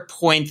 was there a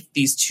point that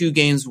these 2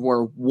 games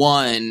were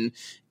won,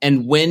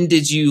 and when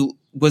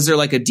was there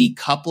like a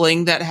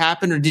decoupling that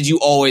happened, or did you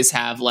always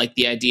have like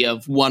the idea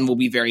of one will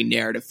be very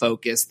narrative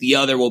focused, the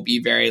other will be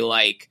very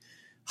like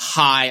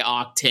high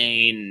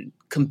octane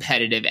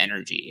competitive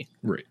energy?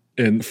 Right.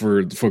 And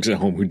for the folks at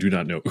home who do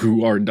not know,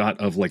 who are not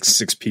of like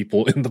 6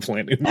 people in the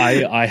planet,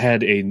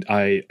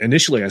 I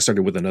initially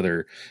started with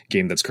another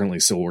game that's currently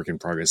still a work in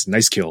progress,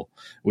 Nice Kill,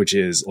 which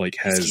is like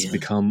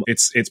become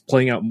it's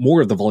playing out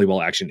more of the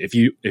volleyball action. If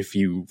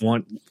you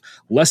want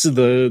less of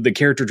the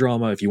character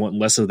drama, if you want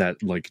less of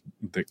that like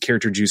the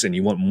character juice, and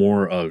you want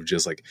more of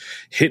just like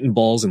hitting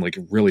balls and like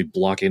really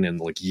blocking and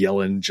like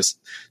yelling, just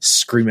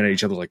screaming at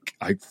each other like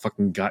I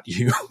fucking got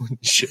you,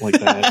 shit like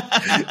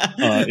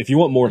that. If you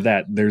want more of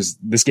that,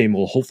 this game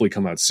will hopefully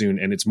come out soon,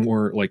 and it's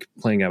more like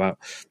playing about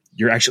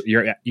you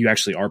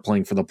actually are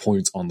playing for the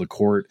points on the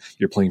court.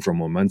 You're playing for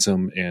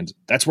momentum, and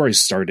that's where I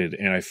started.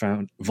 And I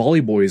found Volley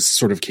Boys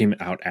sort of came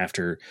out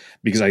after,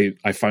 because I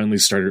finally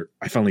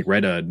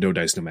read a No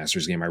Dice No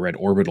Masters game. I read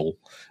Orbital,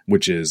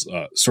 which is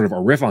sort of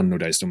a riff on No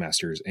Dice No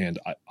Masters, and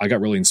I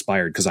got really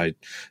inspired because I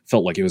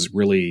felt like it was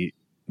really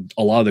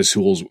a lot of the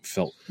tools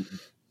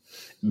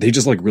they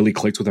just like really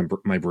clicked with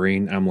my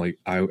brain. I'm like,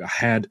 I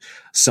had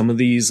some of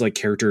these like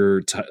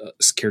character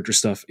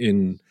stuff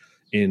in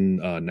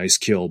Nice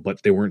Kill,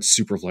 but they weren't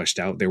super fleshed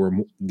out.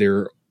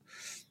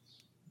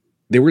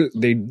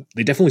 they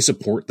definitely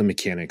support the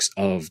mechanics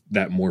of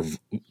that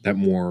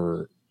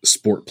more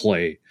sport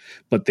play,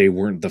 but they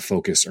weren't the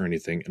focus or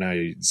anything. And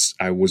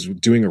I was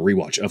doing a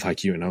rewatch of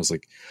Haikyuu, and I was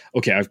like,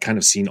 okay, I've kind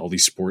of seen all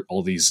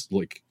these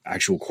like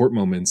actual court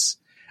moments,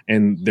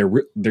 and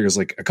there's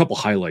like a couple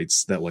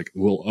highlights that like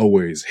will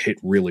always hit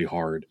really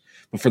hard.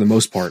 But for the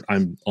most part,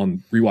 I'm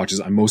on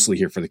rewatches. I'm mostly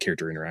here for the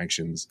character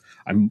interactions.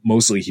 I'm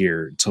mostly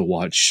here to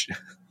watch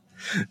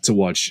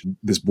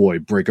this boy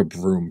break a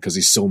broom because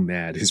he's so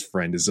mad his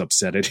friend is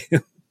upset at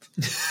him.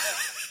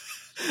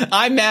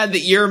 I'm mad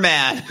that you're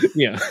mad.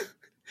 Yeah.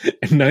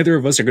 And neither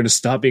of us are going to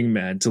stop being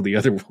mad till the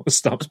other one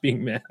stops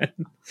being mad.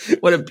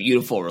 What a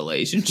beautiful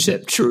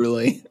relationship,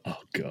 truly.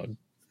 Oh, God.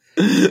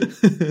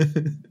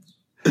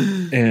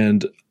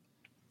 And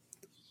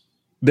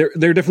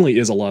there definitely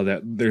is a lot of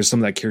that. There's some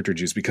of that character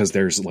juice because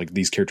there's like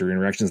these character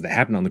interactions that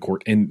happen on the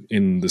court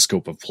in the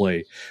scope of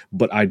play.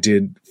 But I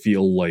did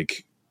feel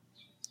like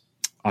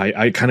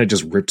I kind of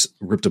just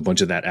ripped a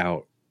bunch of that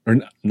out. Or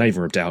not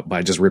even ripped out, but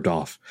I just ripped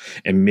off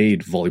and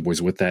made Volley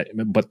Boys with that.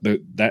 But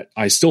that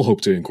I still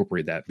hope to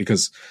incorporate that,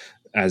 because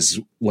as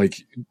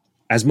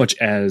much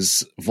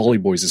as Volley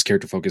Boys is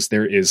character focused,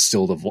 there is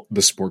still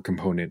the sport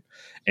component,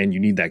 and you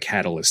need that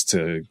catalyst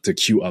to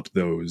cue up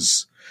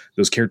those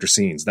character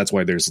scenes. That's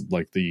why there's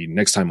like the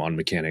next time on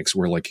mechanics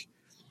where like,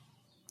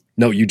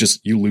 no, you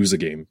lose a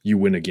game, you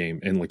win a game,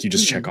 and like you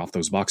just check off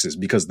those boxes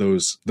because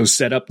those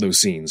set up those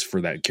scenes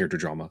for that character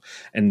drama.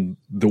 And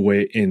the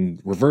way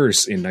in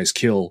reverse in Nice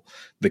Kill,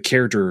 the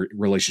character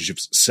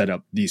relationships set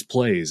up these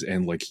plays.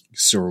 And like,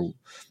 so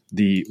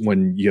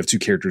when you have two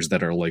characters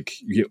that are like,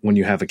 when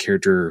you have a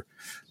character,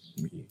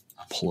 let me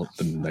pull up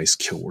the Nice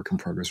Kill work in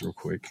progress real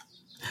quick.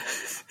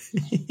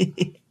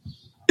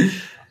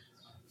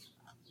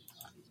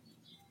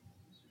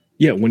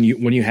 Yeah, when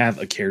you have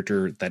a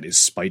character that is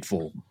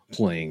spiteful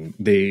playing,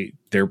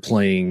 they're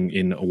playing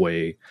in a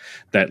way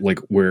that like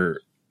where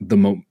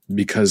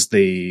because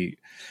they're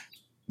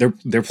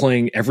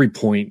playing every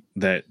point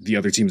that the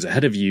other team's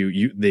ahead of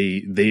you,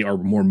 they are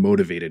more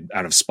motivated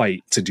out of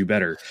spite to do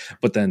better.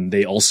 But then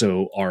they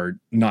also are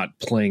not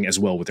playing as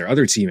well with their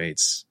other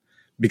teammates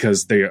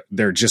because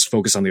they're just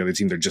focused on the other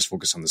team. They're just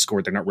focused on the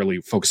score. They're not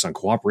really focused on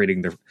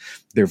cooperating.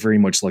 They're very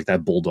much like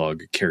that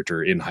bulldog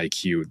character in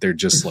Haikyuu. They're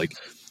just like,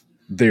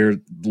 they're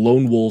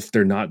lone wolf.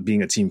 They're not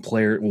being a team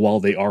player while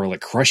they are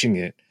like crushing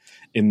it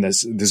in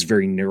this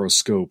very narrow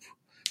scope.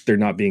 They're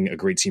not being a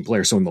great team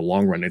player. So in the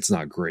long run, it's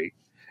not great.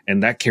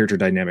 And that character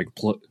dynamic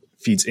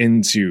feeds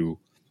into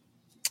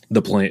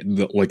the play,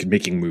 like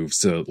making moves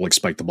to like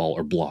spike the ball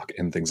or block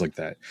and things like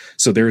that.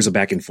 So there is a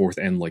back and forth.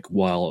 And like,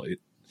 while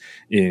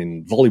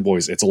in Volley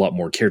Boys, it's a lot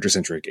more character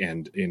centric,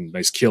 and in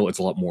Nice Kill, it's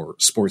a lot more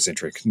sport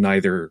centric.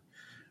 Neither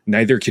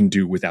can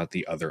do without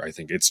the other. I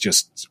think it's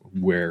just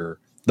where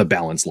the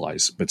balance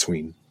lies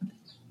between.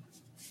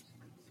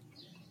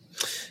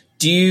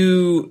 Do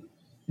you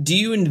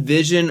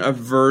envision a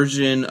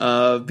version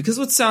of, because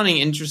what's sounding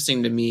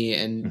interesting to me,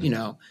 and you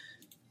know,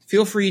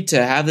 feel free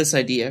to have this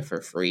idea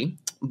for free,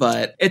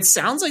 but it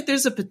sounds like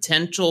there's a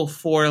potential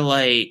for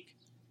like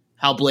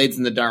how Blades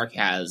in the Dark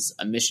has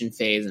a mission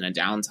phase and a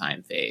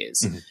downtime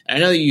phase. And I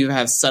know that you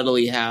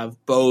subtly have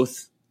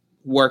both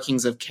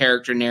workings of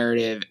character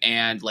narrative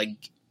and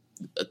like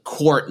a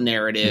court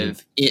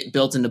narrative it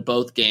built into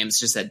both games,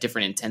 just at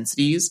different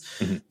intensities.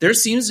 There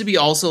seems to be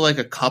also like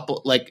a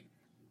couple, like,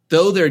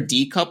 though they're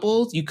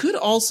decoupled, you could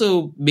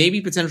also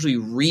maybe potentially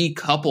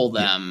recouple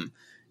them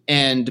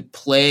and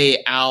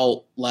play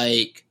out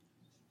like,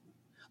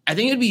 I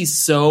think it'd be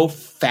so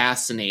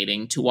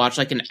fascinating to watch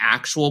like an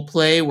actual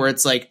play where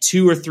it's like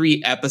 2 or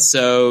 3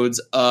 episodes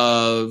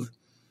of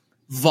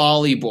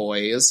Volley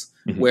Boys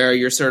where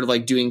you're sort of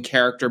like doing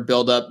character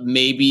buildup.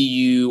 Maybe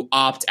you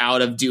opt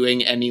out of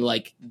doing any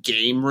like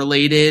game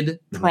related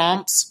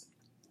prompts.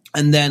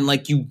 And then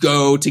like you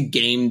go to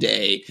game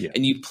day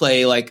and you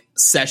play like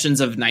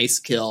sessions of Nice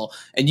Kill.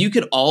 And you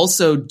could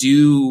also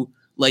do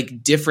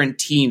like different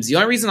teams. The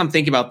only reason I'm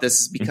thinking about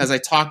this is because I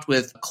talked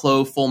with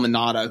Chloe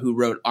Fulminata, who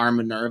wrote Our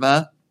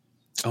Minerva.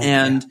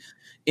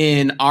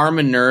 In Our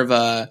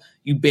Minerva,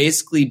 you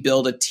basically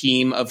build a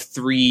team of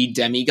 3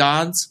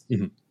 demigods.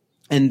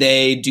 And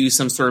they do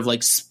some sort of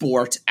like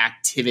sport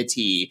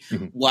activity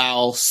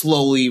while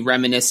slowly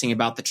reminiscing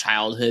about the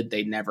childhood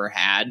they never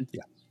had.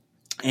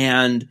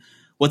 And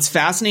what's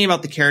fascinating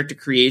about the character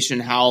creation,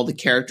 how the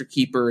character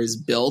keeper is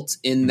built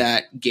in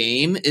that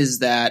game, is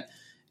that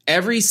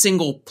every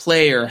single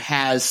player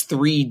has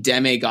 3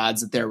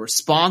 demigods that they're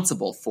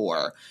responsible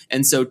for.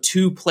 And so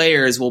 2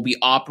 players will be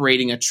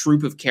operating a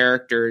troupe of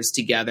characters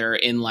together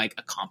in like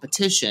a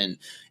competition.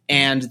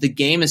 And the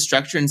game is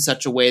structured in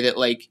such a way that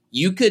like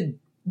you could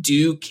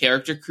do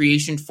character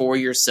creation for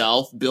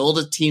yourself, build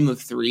a team of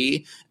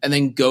 3, and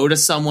then go to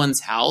someone's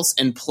house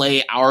and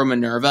play Our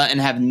Minerva and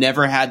have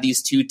never had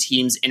these 2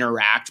 teams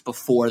interact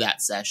before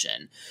that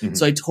session.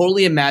 So I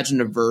totally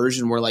imagine a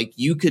version where like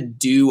you could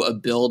do a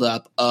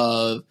buildup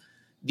of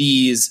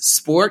these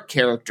sport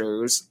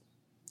characters,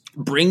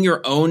 bring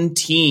your own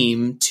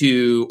team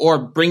to, or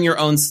bring your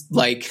own,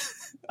 like,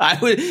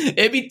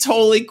 It'd be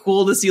totally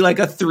cool to see like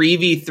a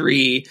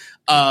 3v3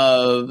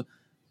 of,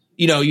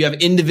 you have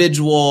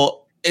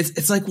individual.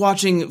 It's like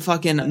watching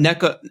fucking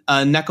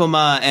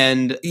Nekoma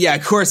and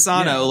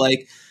Corsano,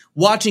 like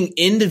watching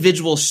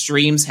individual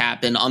streams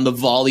happen on the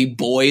Volley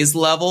Boys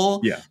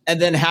level, and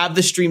then have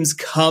the streams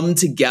come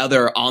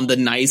together on the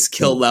Nice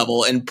Kill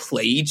level and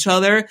play each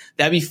other.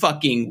 That'd be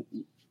fucking.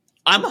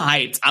 I'm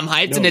hyped.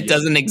 And it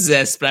doesn't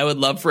exist, but I would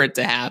love for it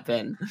to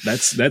happen.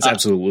 That's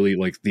absolutely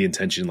like the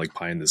intention, like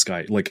pie in the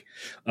sky. Like,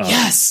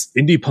 yes,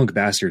 indie punk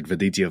bastard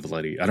Viditya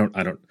Valetti. I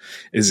don't.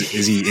 Is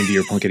he indie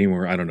or punk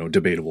anymore? I don't know.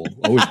 Debatable.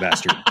 Always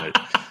bastard. But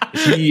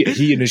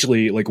he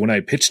initially, like when I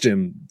pitched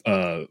him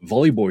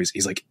Volley Boys,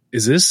 he's like,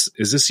 is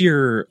this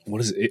your,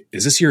 what is it?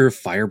 Is this your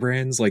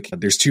firebrands? Like,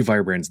 there's two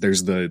firebrands.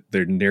 There's their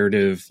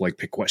narrative, like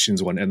pick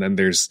questions one, and then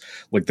there's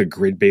like the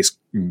grid based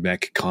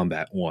mech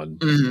combat one.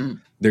 Mm-hmm.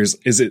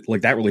 Is it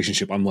like that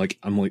relationship? I'm like,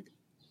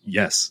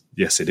 yes,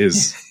 it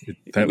is.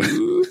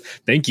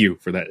 Thank you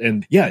for that.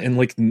 And and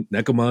like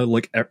Nekoma,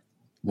 like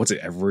what's it?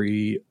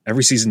 Every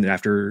season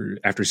after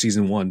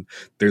season one,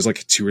 there's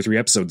like 2 or 3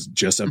 episodes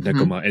just of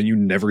Nekoma, and you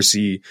never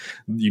see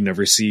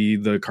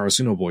the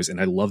Karasuno boys, and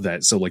I love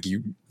that. So like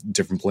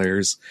different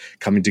players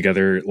coming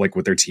together like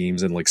with their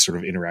teams and like sort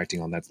of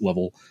interacting on that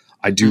level.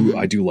 I do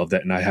love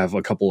that, and I have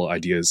a couple of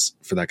ideas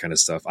for that kind of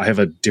stuff. I have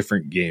a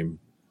different game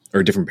or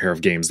a different pair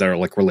of games that are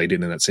like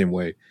related in that same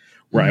way,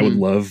 where I would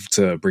love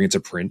to bring it to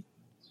print,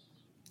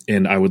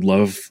 and I would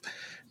love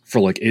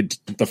for like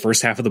the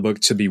first half of the book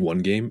to be one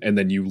game, and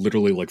then you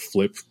literally like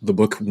flip the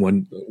book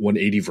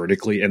 180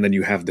 vertically, and then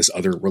you have this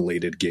other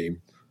related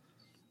game.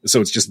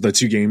 So it's just the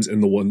 2 games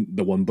and the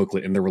one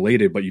booklet, and they're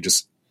related, but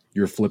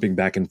you're flipping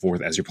back and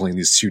forth as you're playing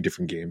these 2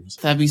 different games.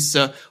 That'd be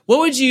so. What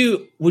would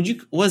you?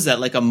 Was that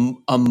like a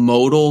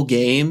modal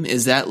game?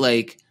 Is that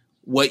like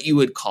what you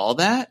would call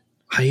that?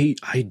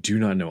 I do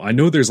not know. I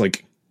know there's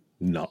like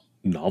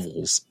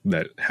novels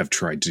that have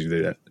tried to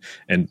do that,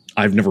 and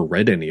I've never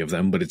read any of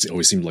them, but it's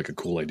always seemed like a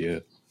cool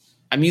idea.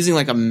 I'm using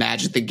like a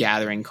Magic the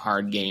Gathering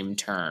card game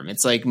term.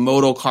 It's like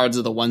modal cards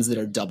are the ones that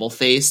are double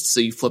faced, so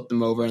you flip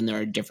them over and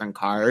they're a different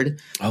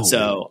card. Oh,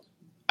 so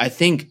I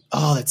think,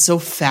 that's so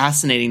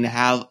fascinating to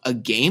have a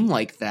game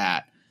like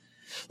that.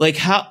 Like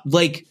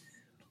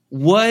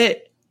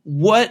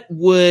what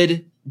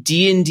would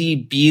D&D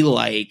be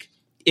like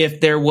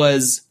if there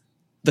was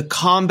the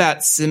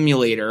combat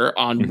simulator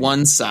on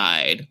one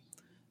side,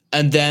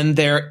 and then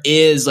there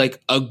is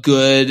like a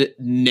good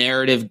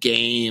narrative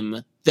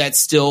game that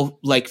still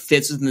like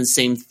fits within the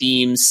same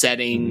theme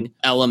setting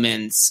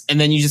elements.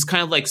 And then you just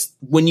kind of like,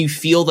 when you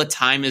feel the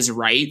time is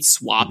right,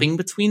 swapping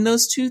between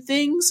those two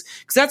things.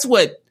 Cause that's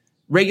what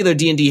regular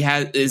D&D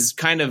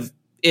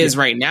is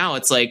right now.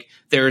 It's like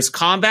there's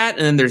combat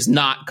and then there's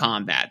not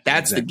combat.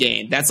 That's the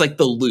game. That's like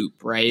the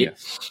loop, right? Yeah.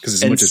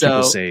 Because as much as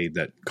people say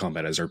that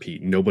combat is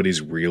RP,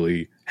 nobody's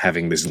really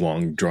having these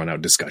long drawn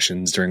out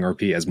discussions during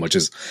RP as much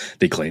as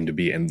they claim to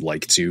be and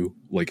like to.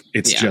 Like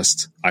it's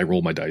just I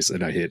roll my dice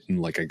and I hit and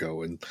like I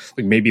go, and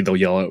like maybe they'll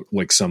yell out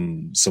like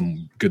some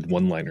good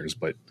one-liners,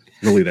 but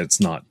really that's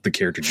not the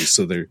character juice.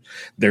 So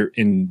they're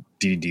in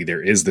D&D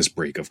there is this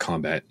break of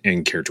combat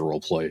and character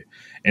role play,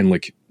 and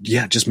like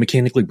just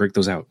mechanically break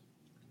those out.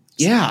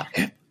 Yeah.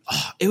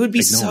 It would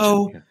be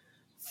so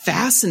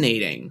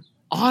fascinating,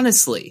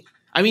 honestly.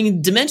 I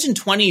mean, Dimension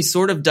 20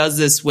 sort of does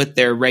this with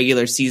their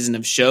regular season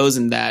of shows,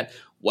 in that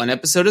one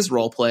episode is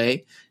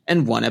roleplay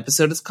and one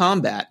episode is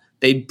combat.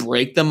 They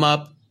break them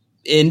up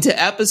into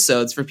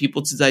episodes for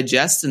people to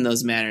digest in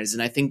those manners.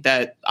 And I think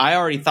that I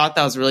already thought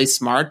that was really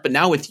smart. But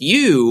now with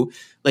you,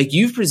 like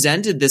you've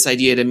presented this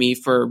idea to me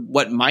for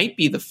what might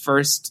be the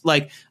first,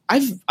 like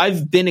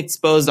I've been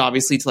exposed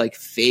obviously to like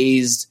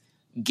phased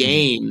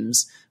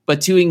games,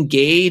 but to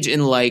engage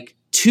in like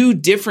 2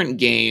 different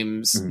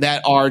games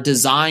that are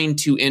designed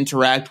to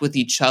interact with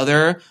each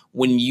other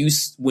when you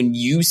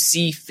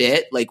see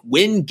fit, like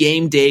when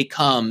game day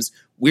comes,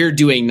 we're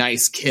doing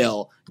Nice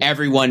Kill.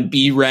 Everyone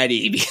be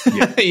ready.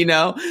 You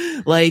know,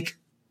 like,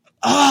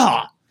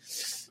 because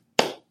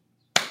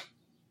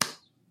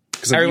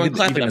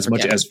even as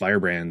much as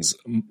Firebrands,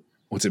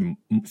 what's it?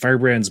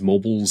 Firebrands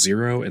Mobile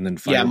 0, and then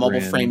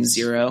Mobile Frame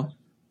 0,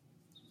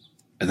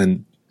 and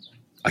then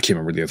I can't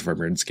remember the other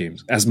Firebrands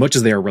games. As much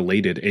as they are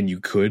related, and you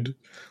could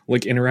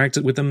like interact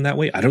with them that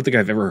way, I don't think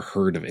I've ever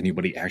heard of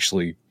anybody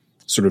actually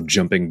sort of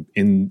jumping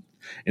in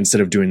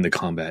instead of doing the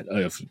combat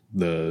of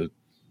the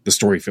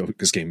story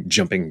focused game,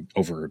 jumping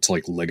over to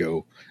like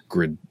Lego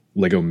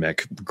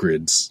mech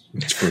grids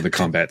for the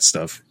combat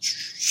stuff,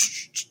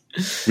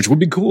 which would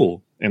be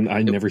cool. And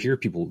I never hear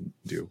people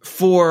do.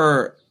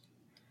 For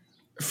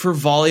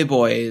Volley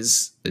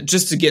Boys,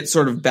 just to get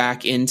sort of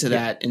back into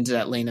that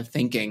lane of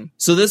thinking.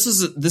 So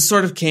this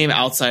sort of came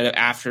outside of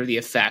after the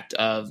effect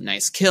of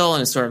Nice Kill,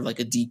 and it's sort of like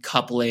a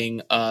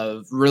decoupling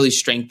of really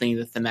strengthening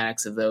the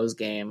thematics of those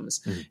games.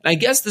 And I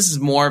guess this is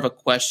more of a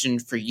question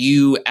for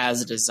you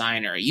as a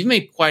designer. You've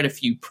made quite a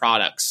few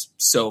products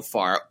so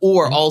far,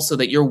 or also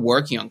that you're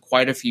working on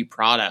quite a few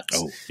products.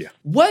 Oh, yeah.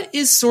 What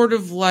is sort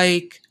of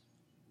like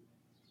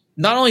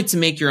not only to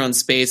make your own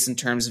space in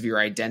terms of your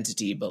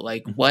identity, but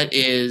like what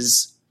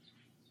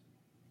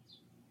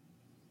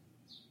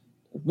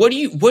do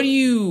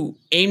you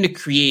aim to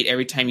create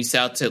every time you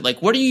set out to,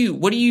 like, what do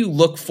you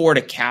look for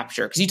to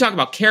capture? Because you talk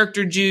about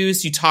character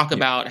juice, you talk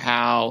about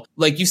how,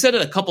 like, you said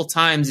it a couple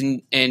times,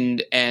 and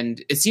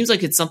it seems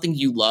like it's something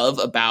you love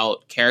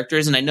about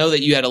characters. And I know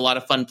that you had a lot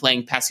of fun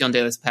playing Pasión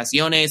de las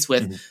Pasiones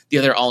with the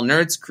other All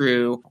Nerds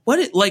crew.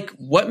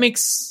 What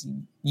makes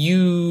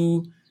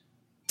you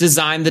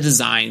design the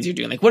designs you're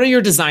doing? Like, what are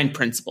your design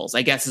principles,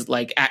 I guess, is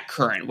like at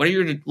current? What are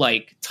your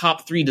like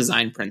top 3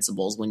 design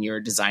principles when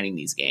you're designing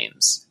these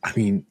games? I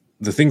mean,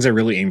 the things I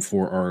really aim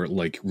for are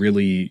like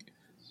really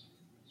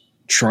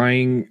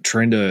trying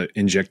to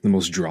inject the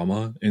most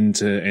drama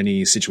into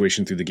any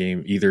situation through the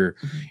game, either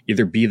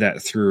be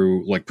that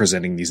through like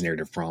presenting these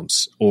narrative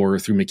prompts or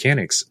through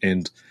mechanics.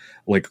 And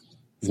like,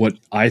 what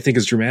I think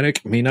is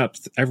dramatic may not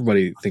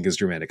everybody think is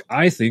dramatic.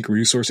 I think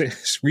resource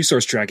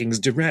tracking is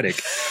dramatic.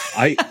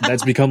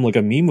 That's become like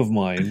a meme of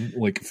mine,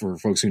 like for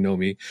folks who know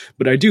me.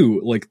 But I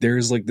do, like,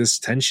 there's like this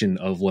tension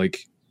of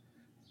like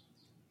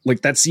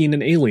that scene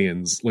in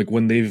Aliens, like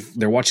when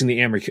they're watching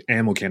the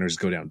ammo cannons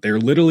go down. They're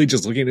literally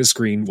just looking at a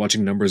screen,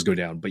 watching numbers go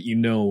down. But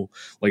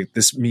like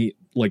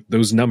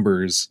those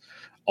numbers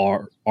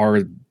are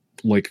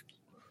like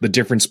the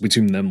difference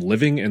between them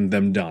living and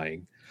them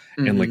dying.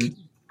 And like,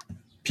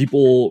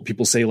 people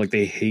say like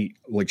they hate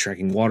like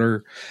tracking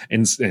water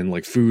and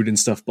like food and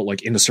stuff, but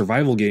like in a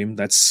survival game,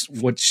 that's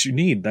what you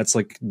need. That's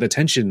like the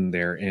tension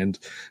there, and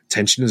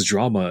tension is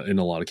drama in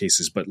a lot of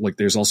cases. But like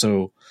I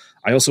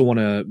also want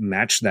to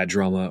match that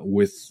drama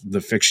with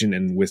the fiction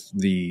and with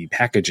the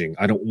packaging.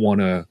 I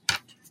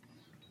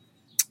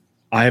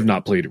have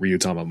not played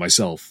Ryutama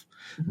myself,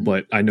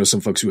 but I know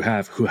some folks who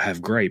have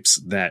gripes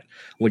that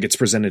like it's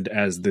presented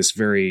as this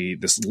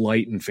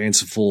light and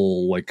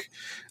fanciful like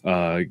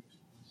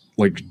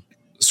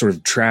sort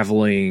of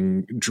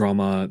traveling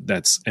drama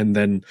and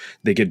then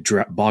they get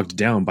bogged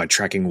down by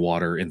tracking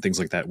water and things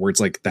like that, where it's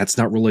like that's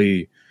not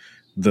really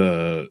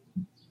the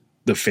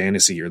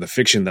fantasy or the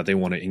fiction that they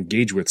want to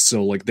engage with.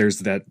 So like there's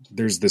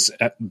this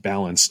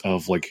balance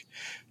of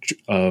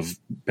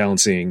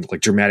balancing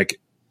like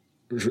dramatic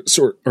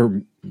sort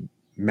or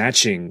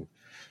matching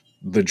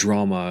the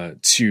drama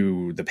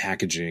to the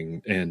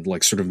packaging, and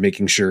like sort of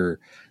making sure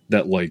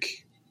that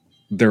like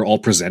they're all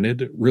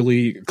presented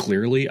really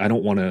clearly. I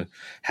don't want to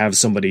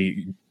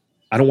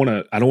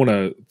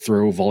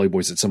throw volley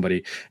boys at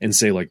somebody and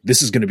say like,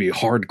 this is going to be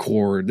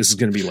hardcore. This is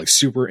going to be like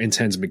super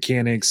intense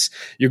mechanics.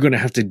 You're going to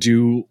have to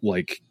do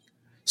like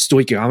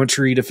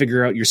stoichiometry to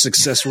figure out your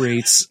success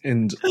rates.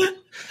 And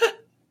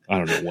I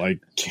don't know why.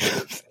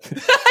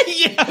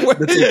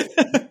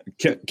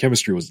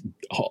 Chemistry was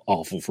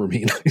awful for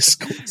me in high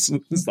school. So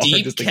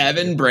deep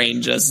Kevin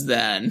brain just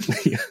then.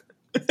 Yeah.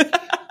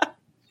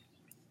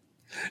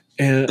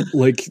 And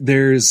like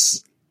I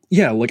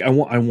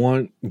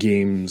want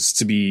games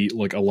to be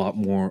like a lot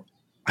more,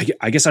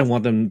 I guess I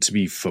want them to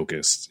be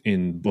focused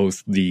in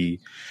both the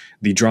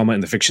drama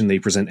and the fiction they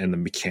present and the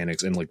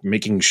mechanics, and like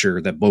making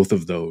sure that both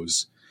of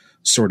those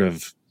sort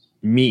of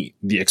meet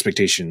the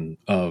expectation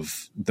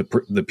of the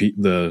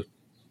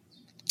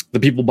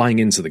people buying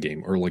into the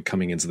game or like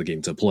coming into the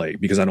game to play.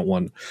 Because I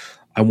want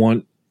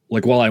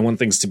while I want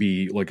things to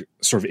be like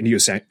sort of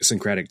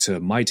idiosyncratic to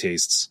my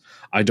tastes,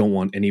 I don't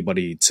want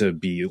anybody to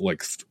be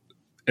like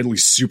at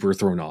least super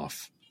thrown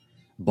off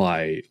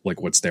by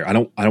like what's there. I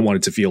don't want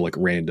it to feel like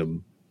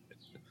random.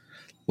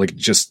 Like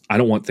just, I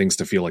don't want things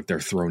to feel like they're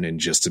thrown in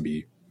just to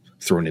be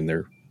thrown in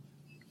there.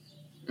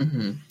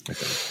 Mm-hmm.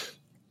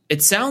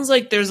 It sounds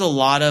like there's a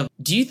lot of,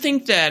 do you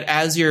think that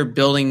as you're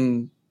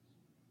building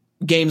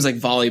games like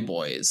Volley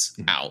Boys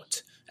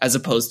out, as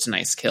opposed to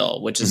Nice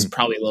Kill, which is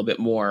probably a little bit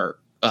more,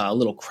 a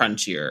little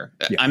crunchier.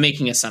 Yeah. I'm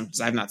making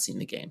assumptions. I've not seen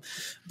the game,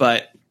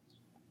 but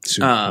did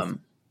you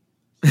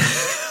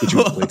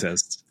play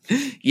tests?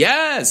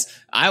 Yes,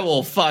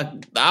 I'll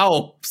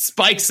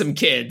spike some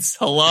kids.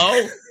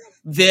 Hello,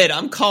 Vid,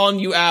 I'm calling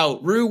you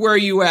out. Rue, where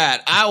you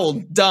at? I will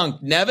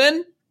dunk.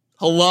 Nevin,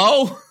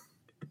 hello.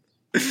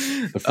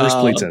 The first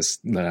playtest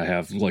that I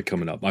have like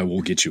coming up, I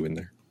will get you in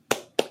there.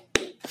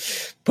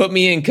 Put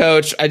me in,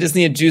 coach. I just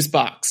need a juice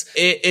box.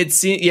 It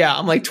seems, yeah,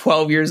 I'm like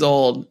 12 years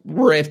old,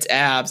 ripped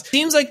abs.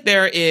 Seems like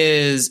there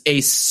is a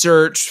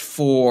search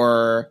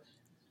for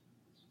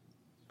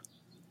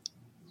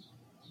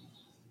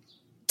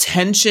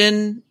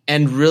tension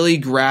and really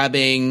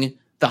grabbing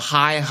the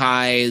high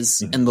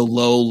highs and the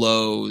low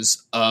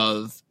lows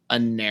of a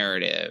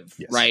narrative,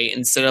 yes. Right?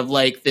 Instead of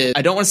like the,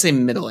 I don't want to say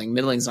middling.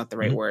 Middling is not the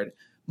right word.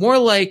 More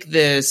like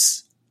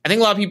this. I think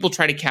a lot of people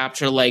try to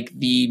capture like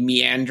the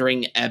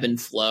meandering ebb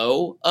and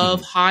flow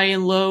of high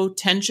and low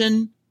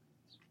tension,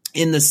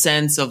 in the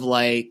sense of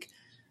like,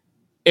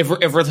 if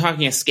we're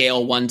talking a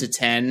scale 1 to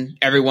 10,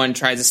 everyone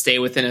tries to stay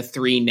within a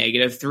 3,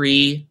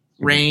 -3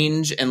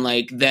 range. And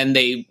like, then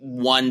they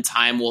one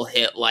time will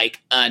hit like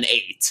an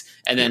 8,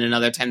 and then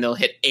another time they'll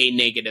hit a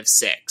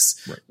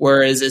 -6. Right.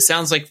 Whereas it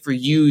sounds like for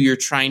you, you're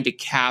trying to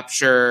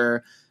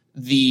capture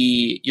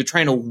you're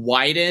trying to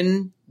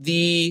widen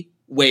the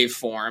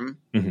waveform,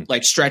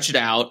 like stretch it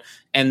out.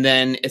 And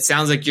then it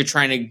sounds like you're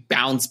trying to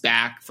bounce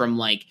back from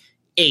like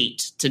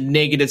 8 to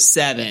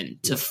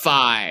 -7 to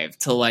 5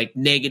 to like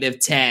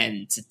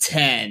 -10 to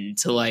 10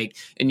 to like,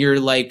 and you're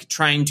like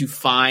trying to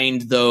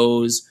find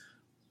those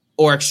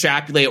or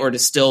extrapolate or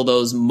distill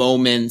those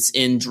moments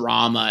in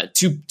drama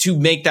to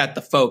make that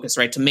the focus,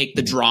 right? To make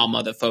the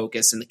drama the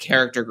focus and the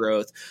character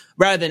growth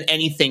rather than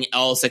anything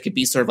else that could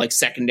be sort of like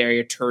secondary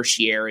or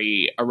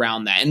tertiary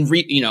around that. And,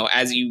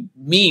 as you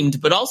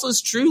memed, but also it's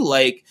true,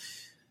 like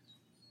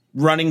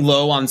running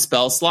low on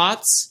spell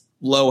slots,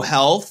 low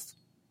health,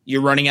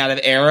 you're running out of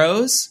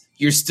arrows,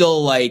 you're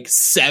still like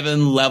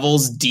 7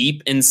 levels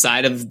deep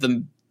inside of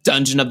the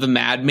Dungeon of the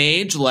Mad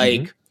Mage,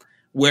 like,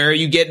 where are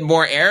you getting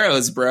more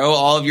arrows, bro?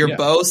 All of your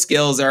bow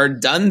skills are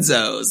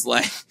dunzos.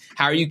 Like,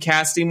 how are you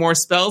casting more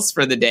spells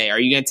for the day? Are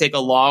you going to take a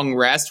long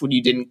rest when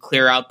you didn't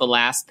clear out the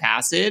last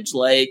passage?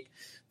 Like,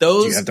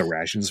 those. Do you have the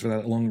rations for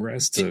that long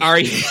rest? Are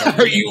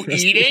you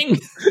eating?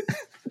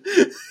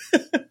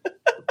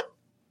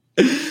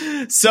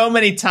 So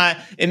many times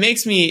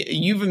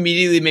you've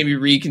immediately maybe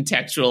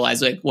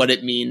recontextualized like what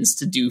it means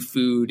to do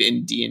food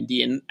in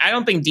D&D. And I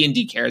don't think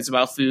D&D cares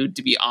about food,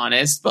 to be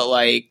honest, but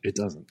like it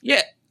doesn't.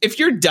 Yeah. If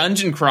you're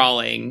dungeon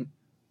crawling,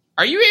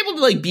 are you able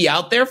to like be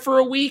out there for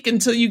a week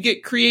until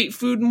you create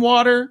food and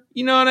water?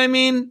 You know what I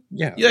mean?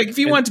 Yeah. Like if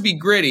you want to be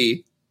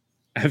gritty.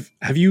 Have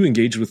you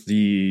engaged with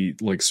the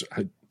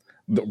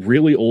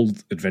really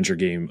old adventure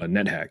game, a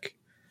NetHack?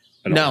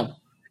 No.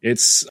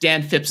 It's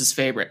Dan Phipps'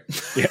 favorite.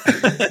 Yeah.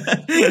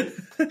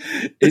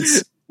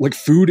 It's like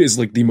food is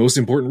like the most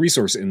important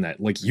resource in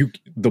that. Like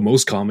the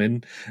most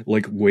common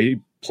like way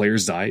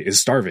players die is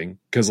starving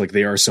because like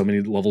they are so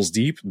many levels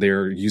deep.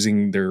 They're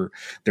using their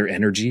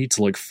energy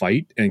to like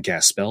fight and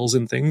cast spells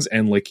and things.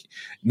 And like,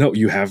 no,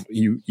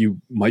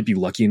 you might be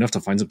lucky enough to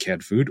find some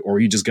canned food,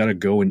 or you just gotta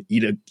go and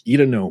eat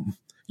a gnome.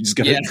 You just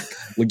gotta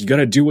like you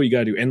gotta do what you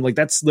gotta do. And like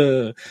that's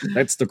the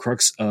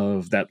crux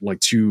of that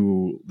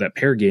that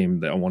pair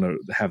game that I want to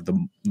have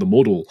the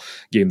Modal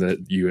game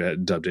that you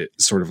had dubbed it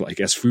sort of like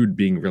as food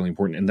being really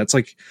important. And that's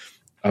like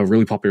a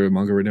really popular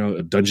manga right now,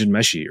 Dungeon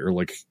Meshi, or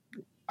like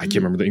I can't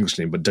remember the English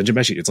name, but Dungeon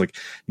Meshi. It's like,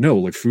 no,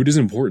 like food is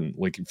important.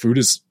 Like food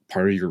is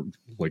part of your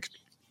like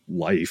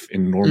life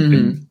in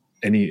in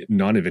any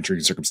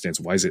non-adventuring circumstance.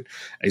 Why is it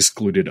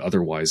excluded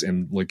otherwise?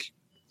 And like,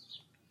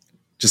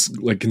 just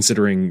like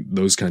considering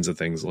those kinds of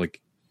things,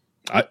 like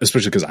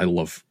especially because I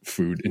love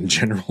food in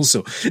general.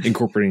 So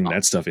incorporating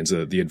that stuff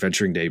into the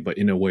adventuring day, but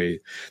in a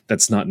way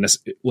that's not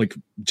like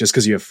just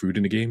because you have food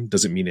in a game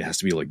doesn't mean it has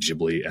to be like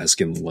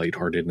Ghibli-esque and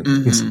lighthearted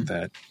and things like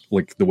that.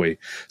 Like the way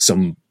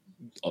some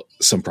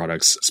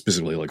products,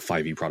 specifically like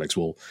 5e products,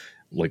 will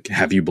like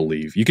have you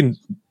believe you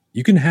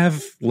can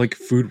have like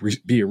food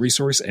be a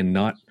resource and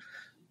not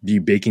be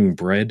baking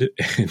bread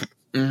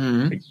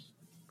and like,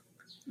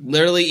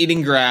 literally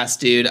eating grass,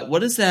 dude.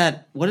 What is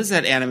that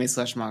anime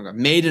 / manga?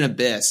 Made in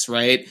Abyss,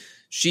 right?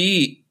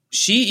 She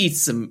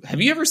eats some.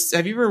 Have you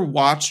ever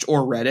watched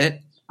or read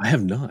it? I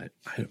have not.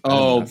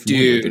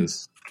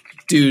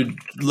 Dude,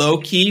 low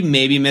key,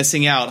 maybe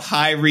missing out.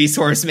 High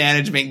resource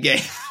management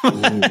game.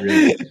 Oh,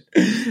 really?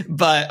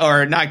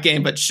 Or not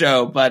game, but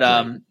show.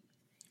 But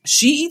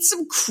she eats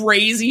some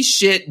crazy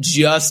shit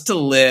just to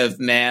live,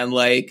 man.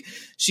 Like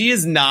she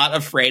is not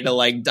afraid to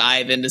like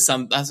dive into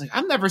some. I was like,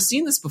 I've never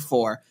seen this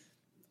before.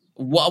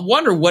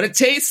 Wonder what it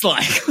tastes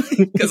like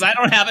because I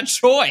don't have a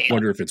choice.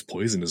 Wonder if it's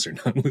poisonous or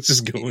not. Let's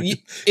just go in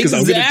because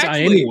I'm gonna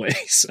die anyway.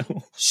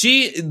 So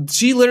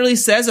she literally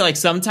says it. Like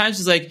sometimes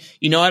she's like,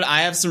 you know what?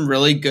 I have some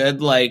really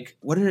good like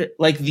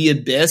the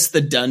abyss,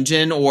 the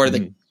dungeon, or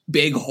the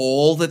big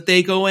hole that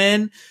they go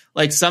in.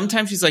 Like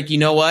sometimes she's like, you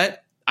know what?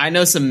 I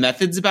know some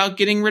methods about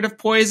getting rid of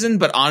poison,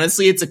 but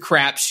honestly, it's a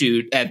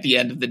crapshoot at the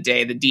end of the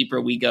day, the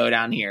deeper we go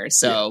down here.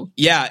 So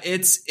yeah,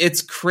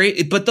 it's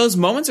crazy. But those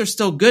moments are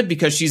still good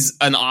because she's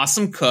an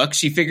awesome cook.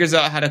 She figures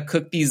out how to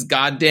cook these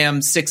goddamn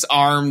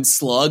 6-armed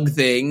slug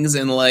things.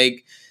 And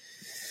like,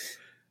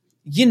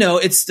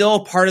 it's still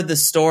a part of the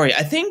story.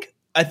 I think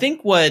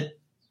what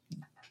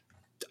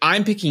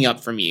I'm picking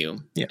up from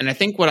you, and I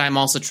think what I'm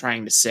also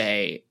trying to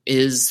say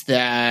is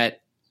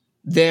that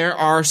there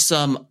are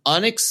some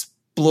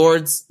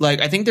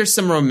I think there's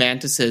some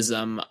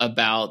romanticism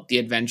about the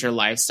adventure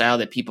lifestyle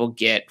that people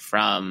get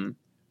from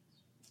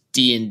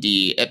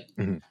D&D.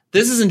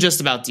 This isn't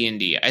just about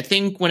D&D. I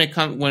think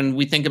when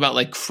we think about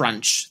like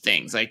crunch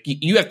things, like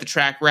you have to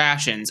track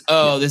rations.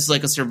 Oh, this is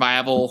like a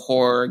survival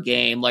horror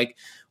game. Like,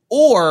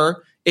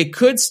 or it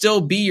could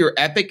still be your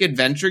epic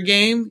adventure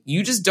game.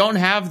 You just don't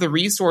have the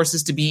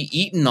resources to be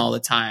eaten all the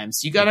time.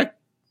 So you got to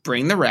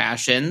bring the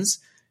rations.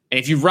 And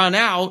if you run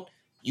out,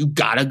 you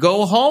gotta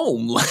go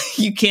home. Like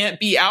you can't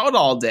be out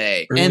all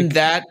day. Or and like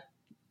that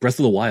Breath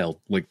of the Wild,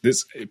 like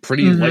this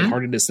pretty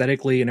lighthearted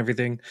aesthetically and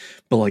everything.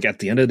 But like at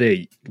the end of the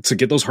day, to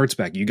get those hearts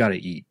back, you gotta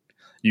eat.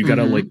 You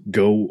gotta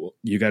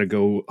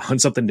go hunt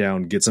something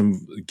down, get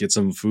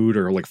some food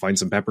or like find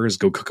some peppers,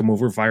 go cook them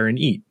over fire and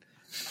eat.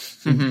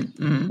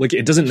 Like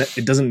it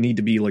doesn't need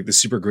to be like the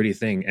super gritty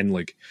thing, and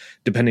like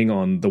depending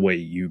on the way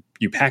you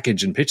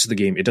package and pitch the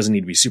game, it doesn't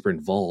need to be super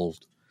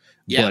involved.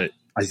 But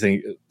I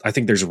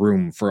think there's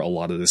room for a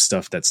lot of this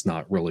stuff that's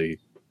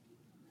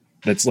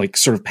like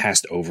sort of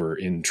passed over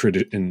in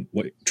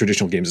like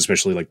traditional games,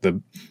 especially like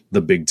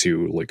the big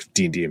two, like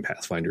D&D and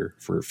Pathfinder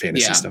for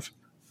fantasy stuff.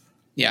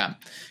 Yeah.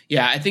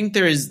 I think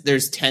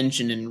there's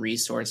tension and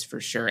resource for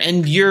sure.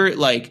 And you're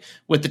like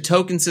with the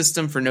token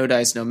system for No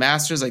Dice, No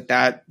Masters, like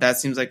that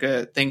seems like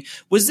a thing.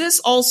 Was this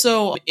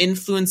also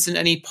influenced in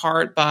any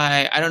part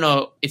by, I don't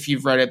know if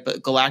you've read it,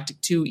 but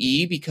Galactic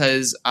 2E?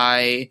 Because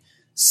I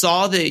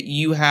saw that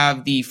you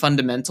have the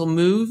fundamental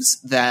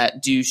moves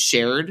that do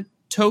shared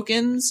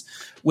tokens,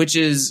 which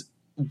is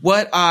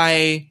what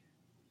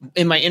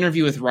in my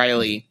interview with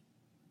Riley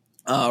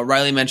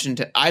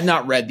mentioned, I've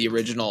not read the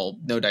original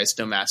No Dice,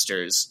 No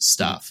Masters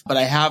stuff, but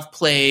I have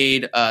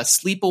played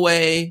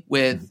Sleepaway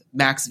with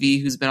Max V,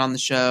 who's been on the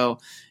show.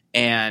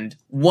 And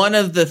one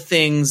of the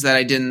things that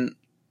I didn't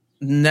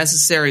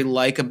necessarily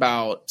like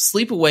about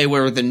Sleepaway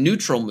were the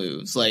neutral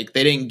moves. Like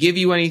they didn't give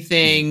you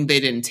anything,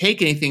 they didn't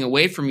take anything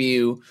away from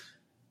you.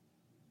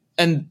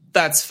 And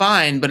that's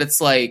fine, but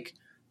it's like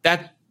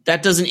that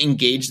doesn't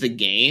engage the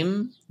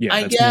game. Yeah,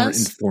 I that's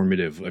guess. more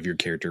informative of your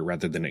character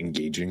rather than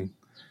engaging.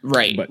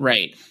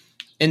 Right.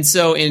 And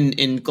so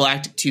in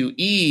Galactic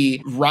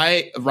 2E,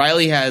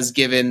 Riley has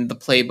given the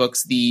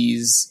playbooks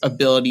these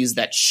abilities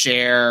that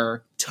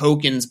share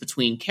tokens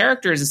between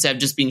characters instead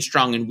of just being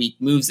strong and weak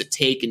moves that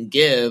take and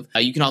give.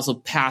 You can also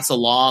pass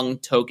along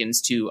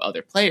tokens to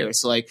other players.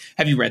 So like,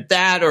 have you read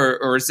that?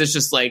 Or is this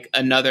just like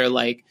another,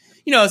 like,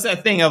 it's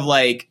that thing of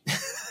like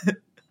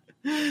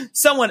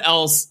someone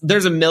else,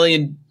 there's a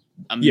million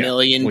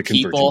like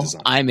people.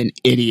 I'm an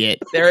idiot.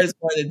 There is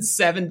more than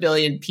 7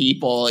 billion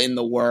people in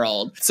the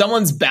world.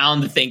 Someone's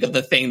bound to think of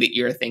the thing that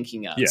you're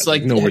thinking of. Yeah, so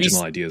like no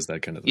original ideas,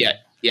 that kind of thing.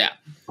 Yeah.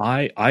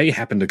 I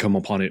happened to come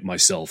upon it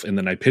myself, and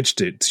then I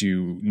pitched it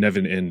to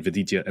Nevin and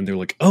Viditya, and they're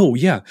like, "Oh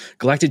yeah,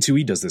 Galactic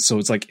 2E does this." So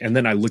it's like, and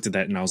then I looked at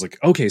that and I was like,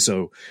 "Okay,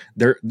 so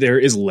there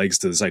is legs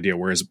to this idea."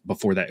 Whereas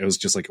before that, it was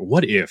just like,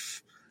 "What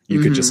if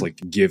you could just like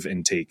give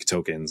and take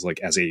tokens like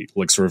as a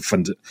like sort of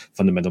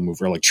fundamental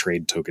move, or like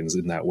trade tokens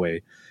in that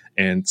way?"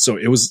 And so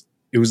it was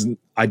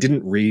I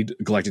didn't read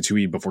Galactic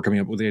 2E before coming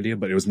up with the idea,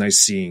 but it was nice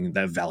seeing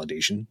that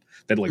validation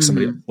that like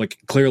somebody like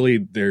clearly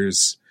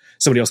there's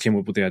somebody else came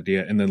up with the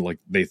idea, and then like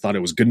they thought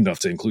it was good enough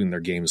to include in their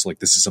games. Like,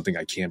 this is something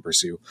I can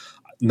pursue.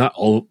 Not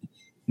all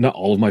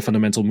of my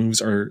fundamental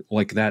moves are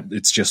like that.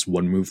 It's just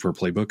one move per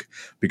playbook,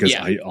 because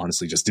I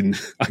honestly just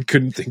I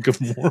couldn't think of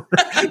more.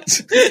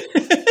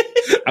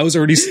 I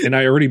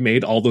already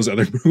made all those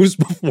other moves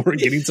before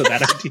getting to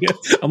that idea.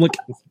 I'm like,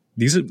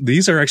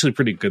 these are actually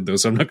pretty good though,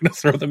 so I'm not going to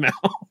throw them out.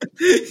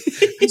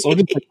 So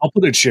I'll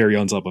put a cherry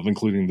on top of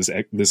including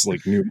this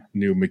like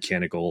new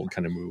mechanical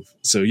kind of move.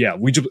 So yeah,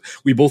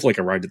 we both like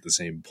arrived at the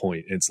same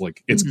point. It's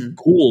like it's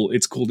cool.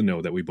 It's cool to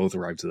know that we both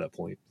arrived to that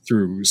point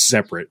through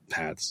separate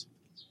paths.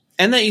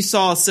 And that you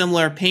saw a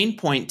similar pain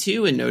point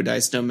too in No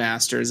Dice, No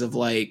Masters of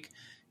like,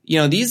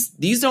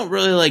 these don't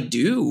really like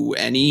do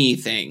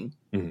anything.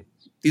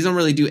 These don't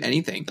really do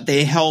anything.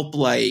 They help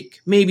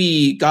like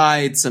maybe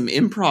guide some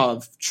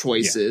improv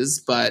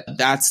choices, but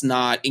that's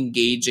not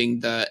engaging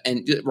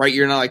right.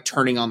 You're not like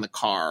turning on the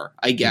car,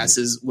 I guess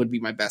would be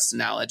my best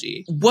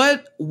analogy.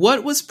 What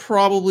was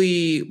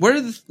probably,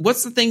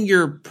 what's the thing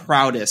you're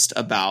proudest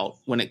about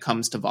when it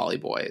comes to Volley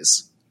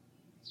Boys?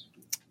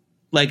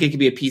 Like it could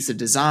be a piece of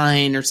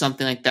design or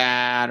something like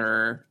that,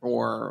 or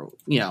how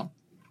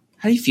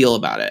do you feel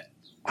about it?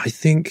 I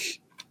think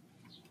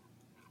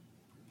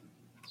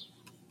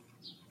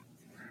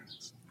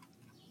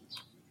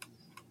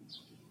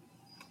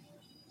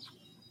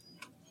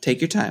take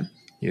your time.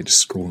 Yeah,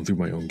 just scrolling through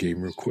my own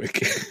game real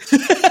quick.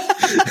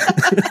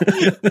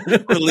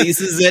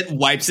 Releases it,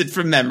 wipes it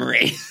from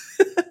memory.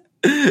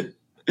 I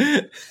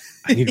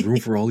need room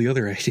for all the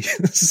other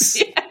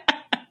ideas. Yeah.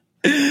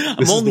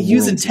 I'm only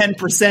using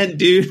 10%,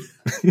 dude.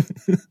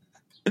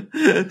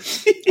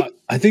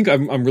 I think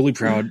I'm really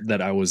proud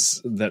that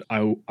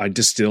I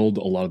distilled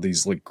a lot of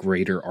these like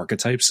greater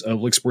archetypes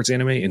of like sports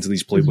anime into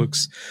these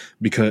playbooks,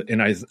 because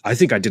I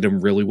think I did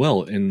them really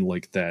well in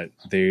like that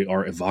they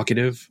are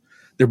evocative.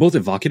 They're both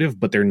evocative,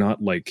 but they're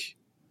not like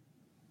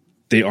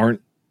they aren't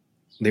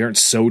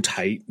so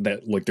tight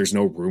that like there's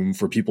no room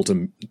for people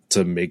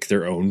to make it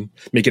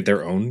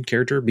their own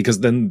character,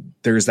 because then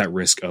there's that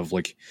risk of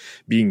like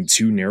being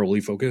too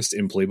narrowly focused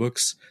in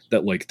playbooks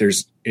that like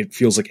it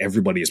feels like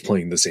everybody is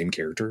playing the same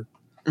character.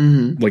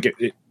 Like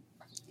it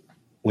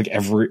like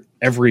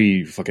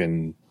every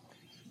fucking,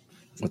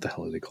 what the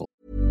hell are they called?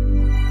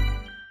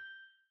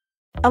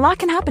 A lot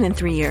can happen in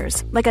 3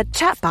 years, like a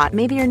chatbot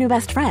may be your new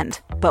best friend.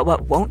 But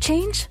what won't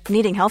change?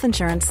 Needing health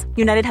insurance.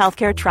 United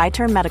Healthcare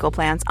Tri-Term Medical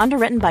Plans,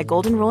 underwritten by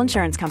Golden Rule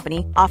Insurance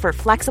Company, offer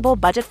flexible,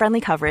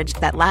 budget-friendly coverage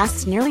that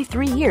lasts nearly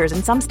 3 years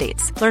in some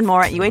states. Learn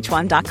more at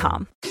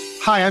uh1.com.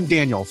 Hi, I'm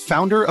Daniel,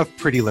 founder of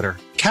Pretty Litter.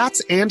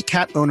 Cats and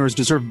cat owners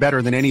deserve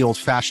better than any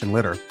old-fashioned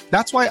litter.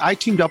 That's why I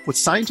teamed up with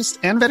scientists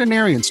and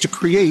veterinarians to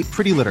create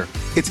Pretty Litter.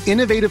 Its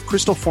innovative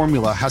crystal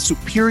formula has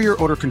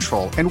superior odor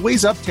control and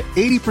weighs up to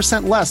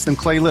 80% less than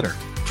clay litter.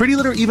 Pretty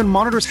Litter even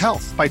monitors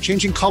health by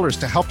changing colors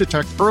to help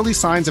detect early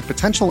signs of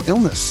potential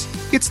illness.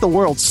 It's the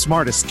world's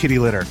smartest kitty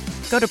litter.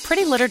 Go to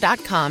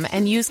prettylitter.com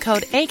and use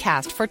code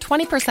ACAST for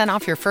 20%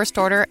 off your first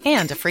order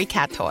and a free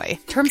cat toy.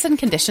 Terms and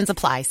conditions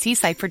apply. See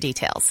site for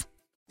details.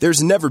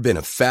 There's never been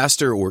a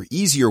faster or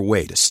easier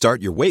way to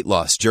start your weight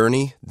loss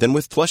journey than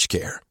with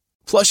PlushCare.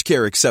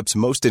 PlushCare accepts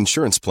most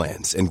insurance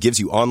plans and gives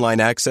you online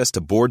access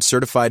to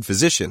board-certified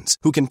physicians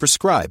who can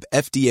prescribe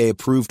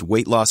FDA-approved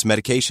weight loss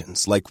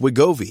medications like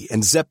Wegovy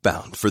and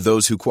Zepbound for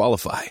those who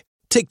qualify.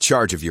 Take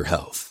charge of your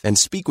health and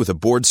speak with a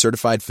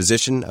board-certified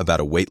physician about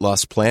a weight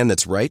loss plan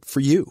that's right for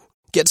you.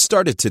 Get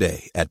started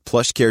today at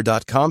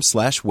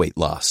plushcare.com/weight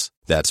loss.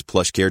 That's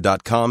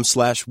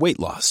plushcare.com/weight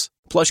loss.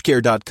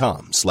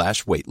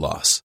 plushcare.com/weight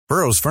loss.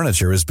 Burrow's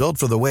furniture is built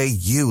for the way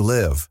you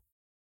live.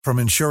 From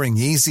ensuring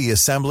easy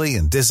assembly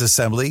and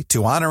disassembly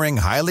to honoring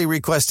highly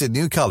requested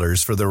new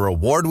colors for their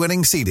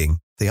award-winning seating,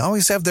 they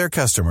always have their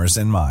customers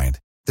in mind.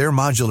 Their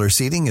modular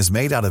seating is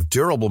made out of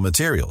durable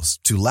materials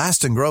to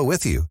last and grow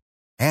with you.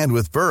 And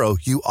with Burrow,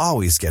 you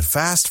always get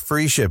fast,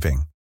 free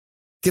shipping.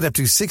 Get up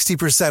to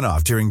 60%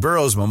 off during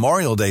Burrow's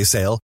Memorial Day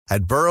sale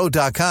at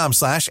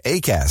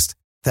burrow.com/ACAST.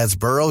 That's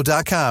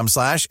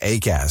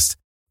burrow.com/ACAST.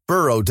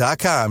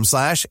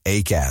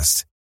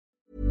 burrow.com/ACAST.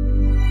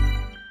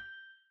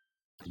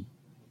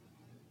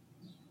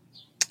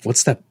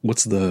 What's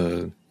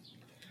the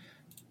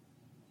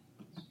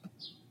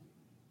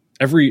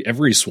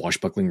every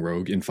swashbuckling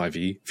rogue in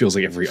 5e feels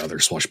like every other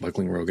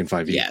swashbuckling rogue in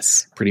 5e.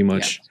 Yes. Pretty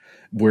much. Yeah.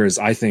 Whereas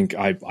I think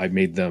I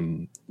made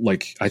them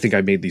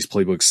I made these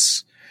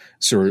playbooks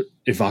sort of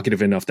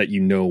evocative enough that you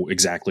know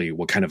exactly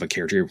what kind of a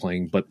character you're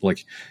playing. But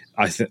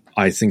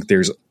I think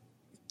there's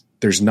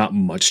not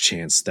much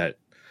chance that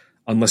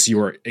unless you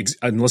are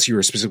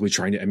specifically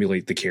trying to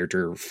emulate the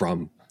character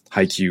from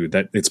Haikyuu,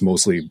 that it's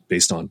mostly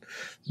based on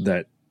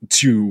that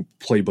two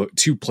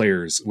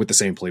players with the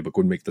same playbook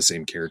would make the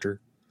same character.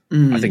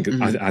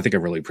 Mm-hmm. I think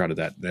I'm really proud of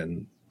that.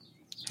 Then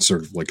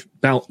sort of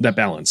that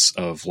balance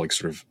of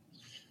sort of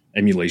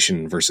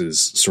emulation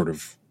versus sort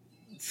of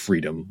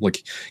freedom,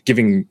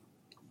 giving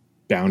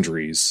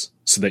boundaries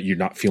so that you're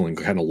not feeling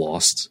kind of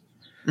lost,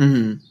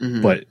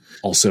 but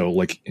also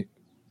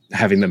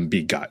having them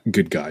be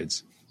good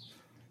guides.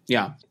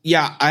 Yeah,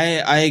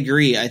 I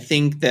agree. I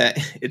think that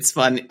it's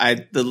fun.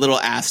 The little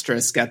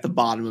asterisk at the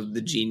bottom of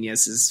the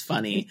genius is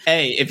funny.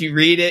 Hey, if you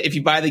read it, if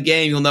you buy the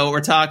game, you'll know what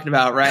we're talking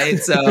about,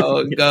 right?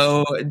 So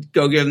go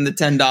give them the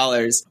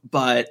 $10.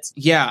 But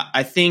yeah,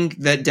 I think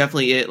that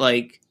definitely it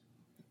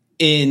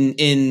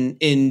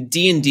in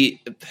D&D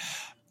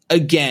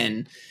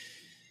again.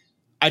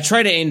 I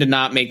try to aim to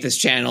not make this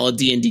channel a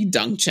D&D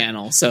dunk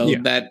channel, so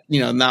that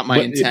not my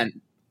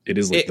intent. It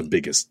is the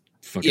biggest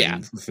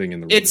fucking thing in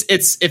the room.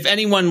 It's if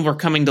anyone were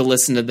coming to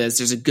listen to this,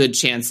 there's a good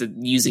chance that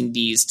using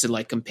these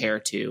to compare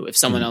to if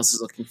someone else is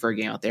looking for a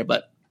game out there.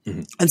 But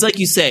it's like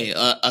you say,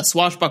 a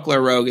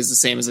swashbuckler rogue is the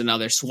same as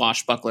another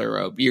swashbuckler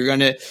rogue. You're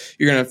gonna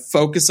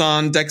focus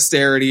on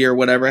dexterity or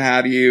whatever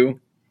have you.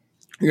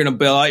 You're gonna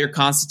build out your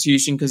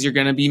constitution because you're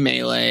gonna be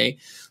melee.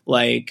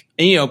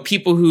 And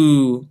people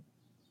who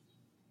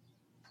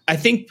I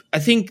think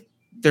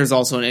there's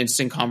also an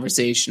interesting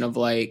conversation of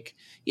I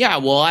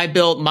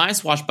built my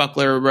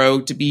swashbuckler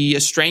rogue to be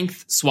a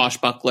strength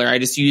swashbuckler. I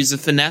just use a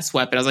finesse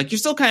weapon. I was you're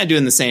still kind of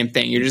doing the same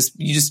thing. You're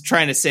just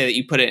trying to say that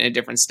you put it in a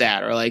different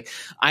stat. Or I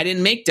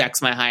didn't make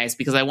dex my highest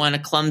because I want a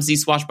clumsy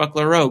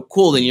swashbuckler rogue.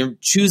 Cool. Then you're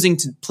choosing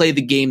to play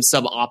the game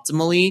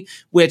suboptimally,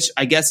 which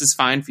I guess is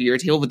fine for your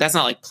table, but that's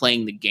not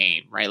playing the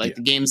game, right?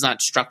 The game's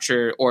not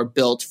structured or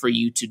built for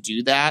you to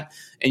do that.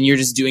 And you're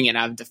just doing it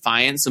out of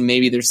defiance. So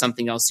maybe there's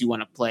something else you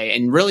want to play.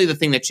 And really the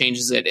thing that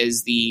changes it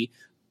is the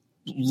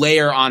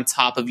layer on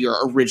top of your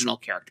original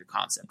character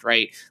concept,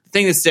 right? The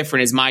thing that's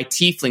different is my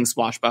tiefling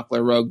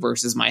swashbuckler rogue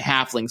versus my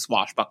halfling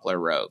swashbuckler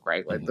rogue,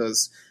 right?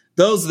 Those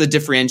are the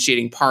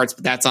differentiating parts,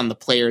 but that's on the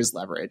player's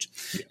leverage.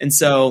 Yeah. And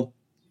so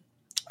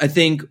I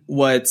think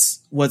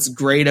what's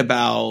great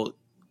about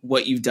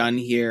what you've done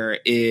here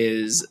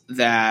is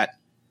that,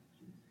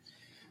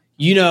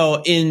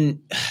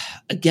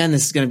 again,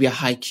 this is going to be a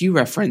Haikyuu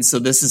reference, so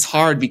this is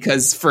hard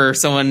because for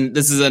someone,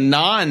 this is a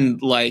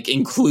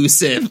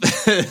inclusive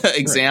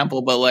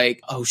example, but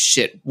oh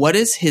shit, what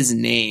is his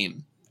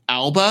name?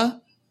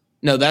 Alba?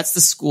 No, that's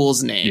the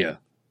school's name. Yeah.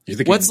 You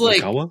think what's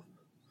Mikawa?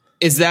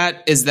 Is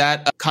that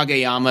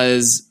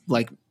Kageyama's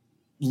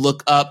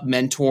look up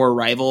mentor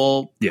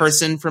rival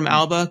person from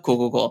Alba?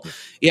 Cool.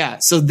 Yeah.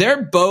 So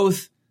they're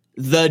both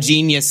the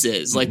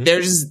geniuses. Like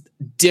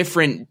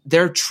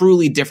they're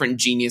truly different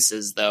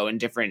geniuses though, in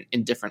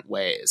different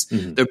ways.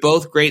 They're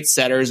both great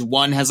setters.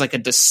 One has like a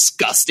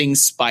disgusting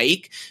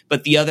spike,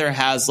 but the other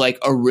has like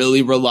a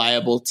really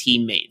reliable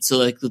teammate. So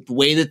like the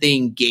way that they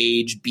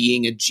engage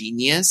being a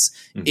genius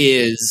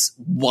is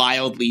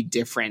wildly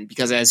different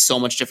because it has so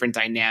much different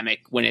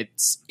dynamic when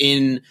it's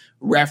in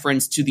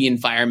reference to the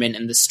environment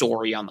and the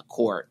story on the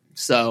court.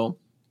 So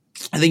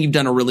I think you've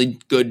done a really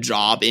good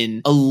job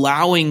in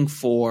allowing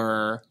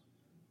for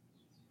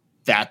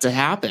that to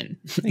happen.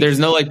 There's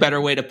no like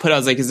better way to put it. I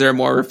was like, is there a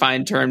more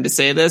refined term to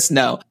say this?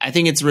 No, I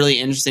think it's really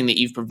interesting that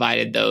you've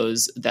provided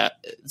that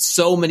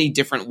so many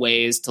different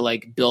ways to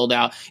like build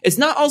out. It's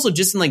not also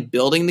just in like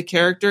building the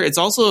character. It's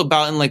also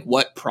about in like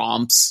what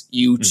prompts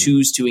you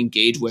choose to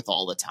engage with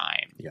all the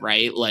time.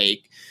 Right.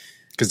 Like,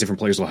 because different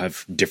players will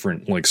have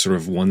different like sort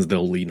of ones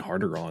they'll lean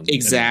harder on.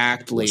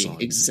 Exactly.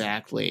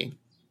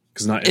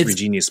 Because not every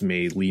genius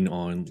may lean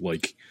on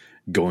like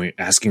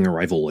asking a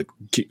rival, like,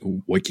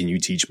 what can you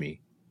teach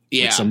me?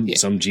 Yeah, like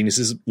some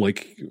geniuses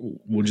like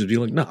will just be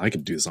like, no, I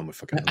can do this on my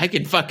fucking own. I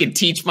can fucking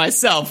teach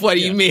myself. What do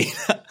you mean?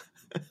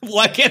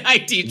 What can I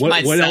teach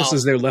myself? What else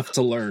is there left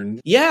to learn?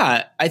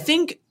 Yeah, I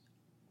think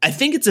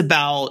it's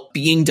about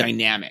being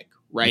dynamic,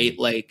 right?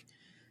 Like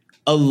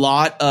a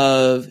lot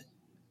of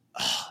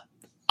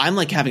I'm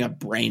like having a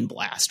brain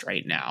blast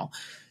right now.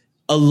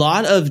 A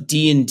lot of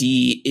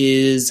D&D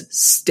is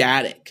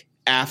static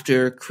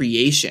after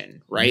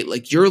creation, right?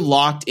 Like you're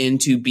locked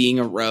into being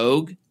a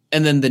rogue.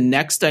 And then the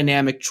next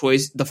dynamic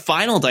choice, the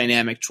final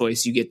dynamic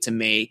choice you get to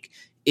make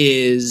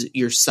is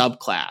your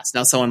subclass.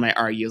 Now, someone might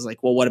argue is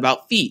like, well, what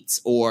about feats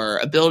or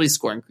ability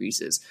score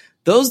increases?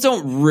 Those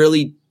don't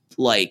really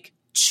like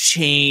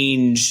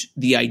change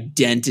the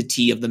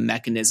identity of the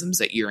mechanisms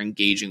that you're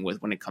engaging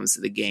with when it comes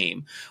to the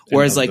game.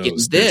 Whereas like in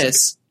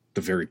this,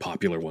 the very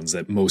popular ones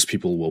that most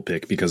people will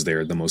pick because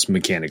they're the most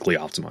mechanically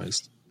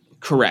optimized.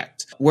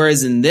 Correct.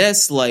 Whereas in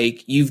this,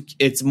 like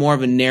it's more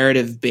of a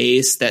narrative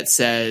base that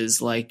says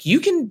like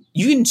you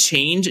can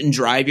change and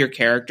drive your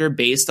character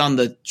based on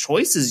the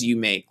choices you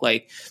make.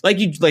 Like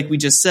we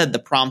just said, the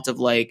prompt of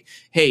like,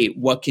 hey,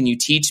 what can you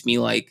teach me?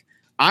 Like,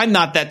 I'm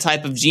not that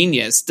type of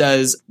genius.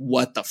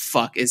 What the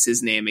fuck is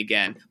his name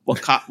again?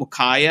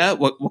 Wakayu?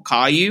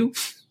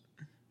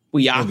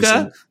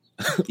 Uyaka?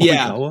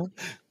 Yeah.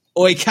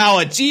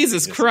 Oikawa,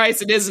 Jesus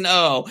Christ, it is an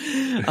O.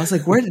 I was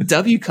like, where did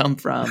W come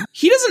from?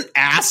 He doesn't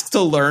ask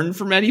to learn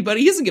from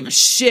anybody. He doesn't give a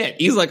shit.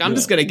 He's like, I'm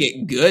just going to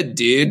get good,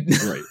 dude.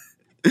 Right.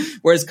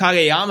 Whereas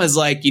Kageyama's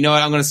like, you know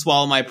what, I'm going to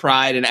swallow my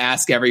pride and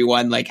ask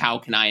everyone, like, how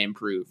can I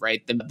improve,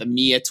 right? The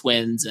Mia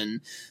twins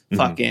and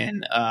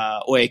fucking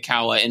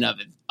Oikawa in of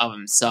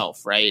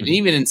himself, right? And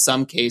even in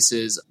some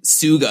cases,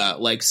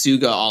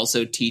 Suga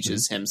also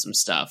teaches him some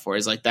stuff,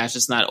 whereas like that's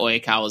just not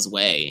Oikawa's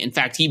way. In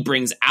fact, he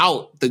brings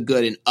out the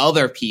good in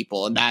other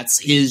people, and that's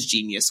his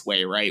genius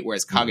way, right?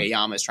 Whereas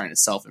Kageyama is trying to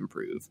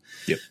self-improve.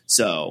 Yep.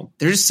 So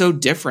they're just so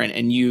different,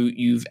 and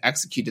you've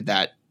executed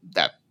that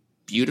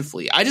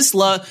beautifully. I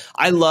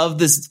love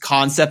this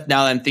concept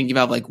now that I'm thinking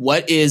about, like,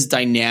 what is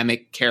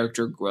dynamic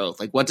character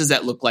growth? Like, what does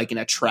that look like in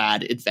a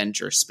trad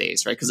adventure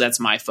space, right? Because that's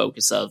my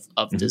focus of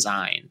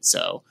design.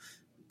 So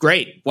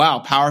great. Wow.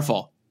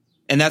 Powerful.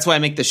 And that's why I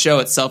make the show.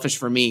 It's selfish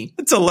for me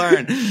to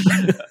learn.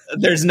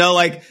 There's no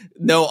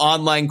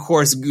online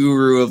course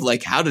guru of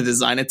like how to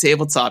design a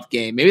tabletop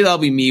game. Maybe that'll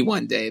be me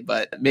one day,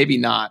 but maybe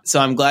not.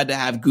 So I'm glad to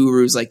have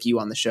gurus like you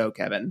on the show,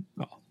 Kevin.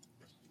 Oh.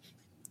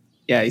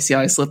 Yeah, you see how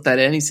I slipped that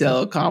in? You see that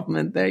little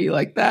compliment there? You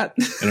like that?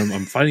 And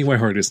I'm finding my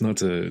hardest not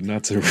to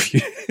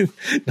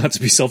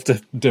be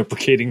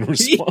self-deprecating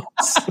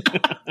response.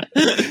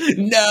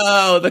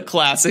 No, the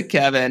classic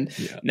Kevin.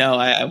 Yeah. No,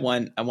 I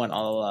want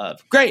all the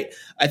love. Great.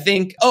 I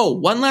think. Oh,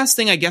 one last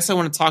thing. I guess I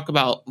want to talk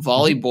about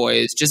Volley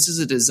Boys just as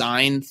a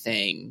design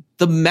thing.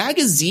 The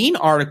magazine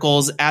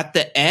articles at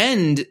the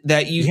end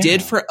that you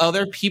did for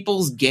other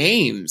people's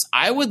games.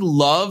 I would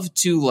love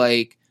to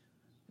like.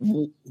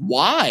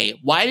 Why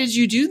did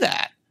you do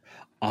that?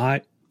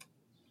 I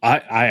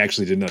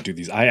actually did not do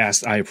these. I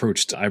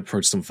approached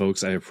some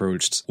folks.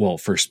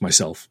 First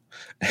myself.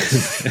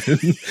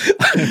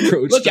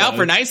 Look out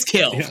for nice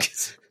kill. Yeah.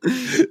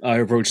 I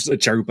approached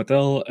Charu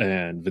Patel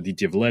and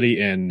Viditya Valetti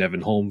and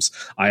Nevin Holmes.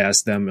 I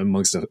asked them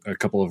amongst a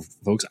couple of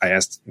folks. I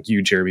asked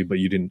you, Jeremy, but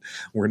you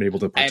weren't able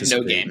to participate. I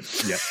have no game.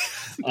 Yeah.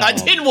 I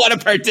didn't want to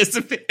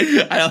participate.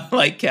 I don't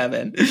like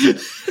Kevin.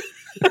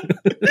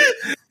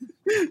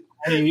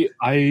 I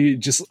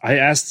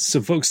asked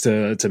some folks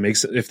to make,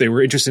 if they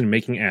were interested in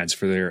making ads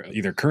for their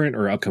either current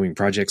or upcoming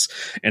projects,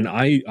 and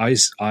I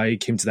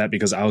came to that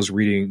because I was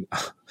reading,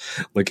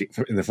 like,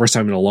 the first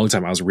time in a long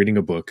time, I was reading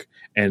a book,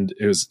 and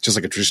it was just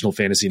like a traditional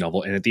fantasy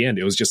novel, and at the end,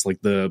 it was just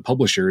like the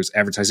publishers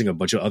advertising a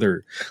bunch of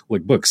other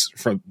like books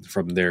from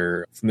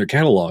their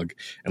catalog,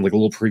 and like a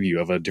little preview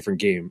of a different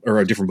game or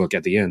a different book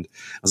at the end.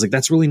 I was like,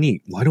 that's really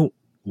neat. Why don't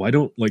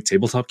like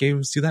tabletop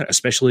games do that,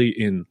 especially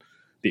in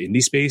the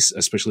indie space,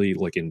 especially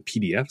like in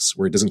PDFs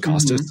where it doesn't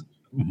cost us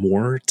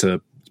more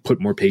to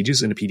put more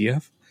pages in a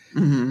PDF.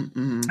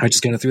 I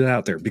just kind of threw that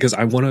out there because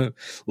I want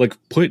to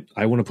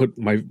put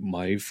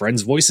my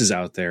friends' voices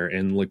out there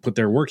and like put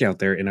their work out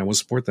there, and I want to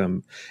support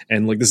them.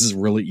 And like this is a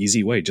really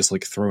easy way, just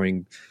like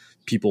throwing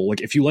people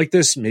like, if you like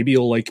this, maybe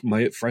you'll like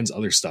my friend's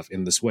other stuff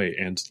in this way.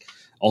 And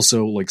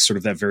also like sort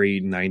of that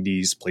very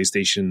 90s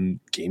PlayStation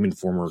Game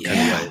Informer kind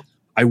of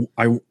way.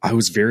 I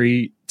was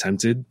very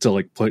tempted to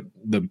like put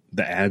the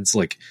ads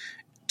like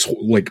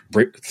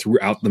right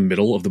throughout the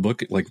middle of the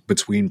book, like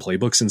between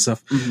playbooks and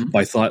stuff. But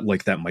I thought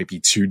like that might be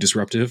too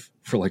disruptive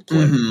for like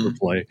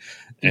play.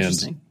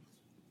 And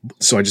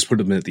so I just put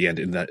them at the end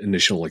in that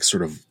initial like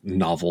sort of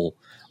novel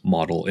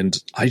model. And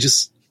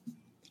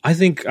I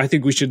think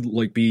we should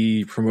like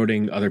be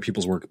promoting other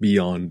people's work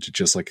beyond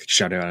just like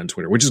shout out on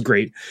Twitter, which is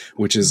great,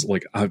 which is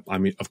like, I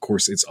mean, of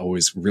course it's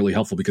always really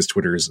helpful because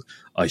Twitter is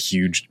a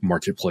huge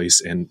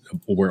marketplace and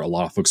where a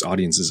lot of folks'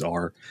 audiences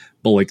are.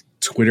 But like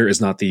Twitter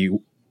is not the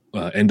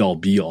end all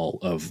be all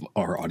of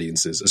our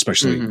audiences,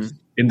 especially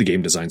in the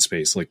game design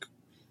space. Like,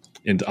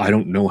 and I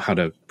don't know how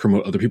to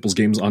promote other people's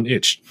games on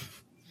itch.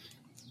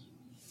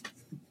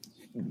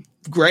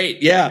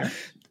 Great. Yeah.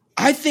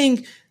 I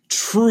think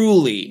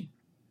truly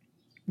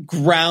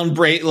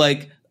groundbreak,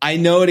 like I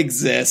know it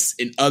exists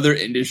in other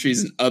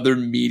industries and other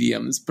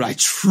mediums, but I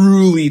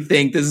truly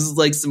think this is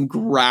like some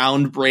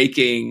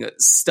groundbreaking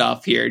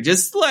stuff here.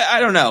 Just like,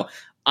 I don't know.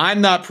 I'm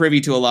not privy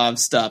to a lot of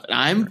stuff.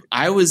 And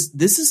I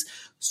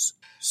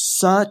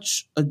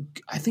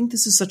think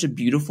this is such a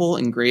beautiful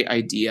and great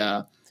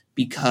idea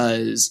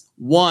because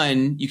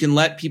one, you can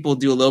let people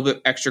do a little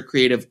bit extra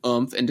creative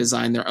oomph and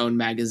design their own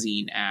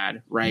magazine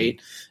ad, right?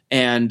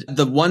 And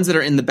the ones that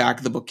are in the back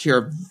of the book here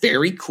are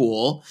very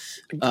cool.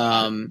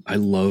 I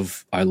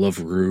love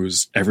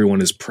Rue's Everyone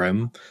is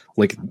Prem.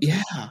 Like,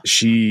 yeah,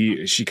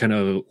 she kind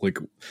of like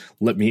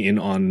let me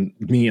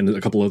and a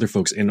couple other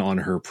folks in on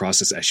her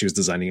process as she was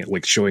designing it,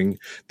 like showing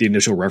the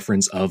initial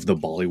reference of the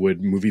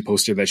Bollywood movie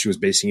poster that she was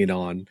basing it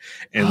on,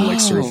 and like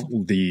sort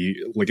of the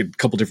like a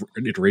couple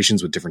different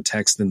iterations with different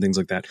text and things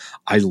like that.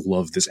 I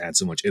love this ad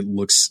so much. It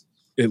looks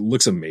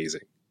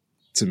amazing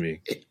to me.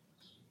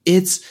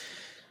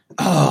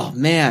 Oh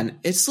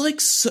man, it's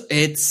like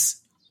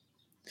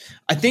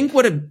I think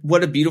what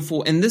a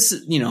beautiful, and this,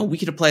 you know, we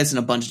could apply this in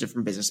a bunch of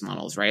different business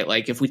models, right?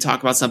 Like if we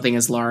talk about something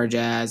as large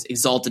as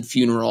Exalted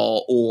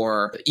Funeral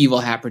or Evil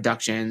Hat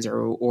Productions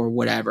or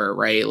whatever,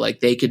 right? Like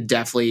they could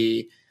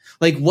definitely,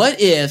 like, what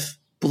if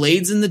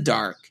Blades in the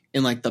Dark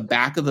in like the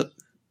back of the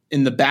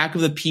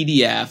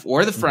PDF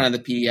or the front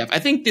of the PDF? I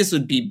think this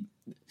would be,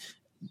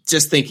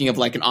 just thinking of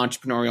like an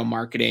entrepreneurial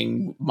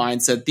marketing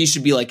mindset, these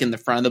should be like in the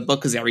front of the book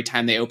because every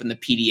time they open the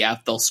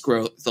PDF,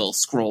 they'll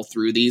scroll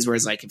through these.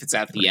 Whereas like if it's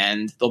at the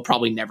end, they'll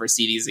probably never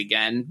see these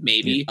again,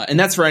 maybe. And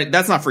that's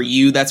not for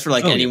you. That's for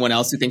like anyone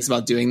else who thinks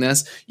about doing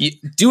this. You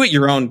do it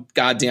your own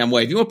goddamn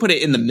way. If you want to put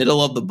it in the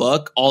middle of the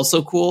book,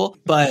 also cool.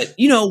 But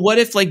you know, what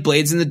if like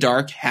Blades in the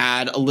Dark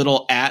had a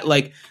little ad,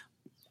 like,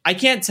 I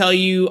can't tell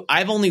you,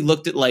 I've only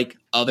looked at like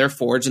other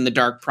Forge in the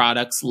Dark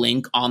products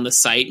link on the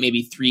site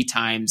maybe 3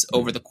 times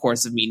over the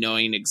course of me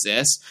knowing it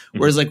exists.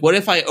 Whereas like, what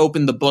if I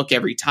opened the book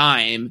every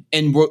time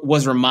and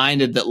was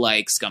reminded that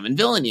like Scum and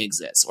Villainy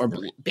exists or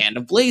Band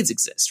of Blades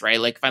exists, right?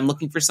 Like if I'm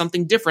looking for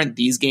something different,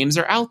 these games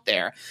are out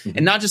there.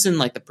 And not just in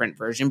like the print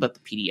version, but the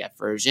PDF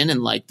version.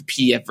 And like the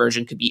PDF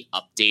version could be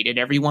updated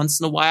every once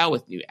in a while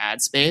with new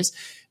ad space.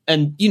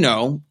 And, you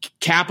know,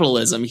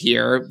 capitalism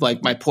here,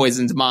 like my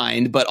poisoned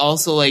mind, but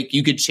also like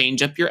you could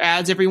change up your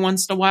ads every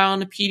once in a while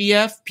on a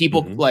PDF.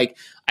 People like,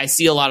 I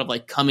see a lot of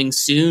like coming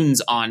soons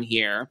on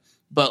here,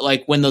 but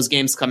like when those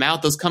games come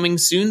out, those coming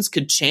soons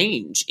could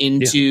change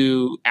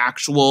into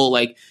actual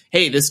like,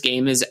 hey, this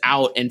game is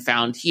out and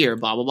found here,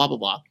 blah, blah, blah, blah,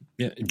 blah.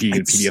 Yeah.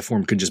 PDF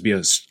form could just be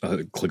a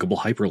clickable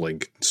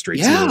hyperlink straight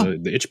to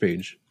the itch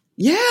page.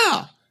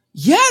 Yeah.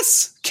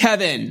 Yes,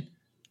 Kevin.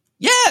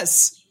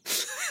 Yes.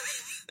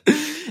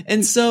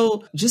 And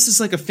so just as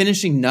like a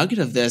finishing nugget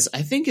of this,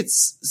 I think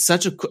it's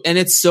and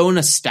it's so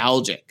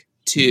nostalgic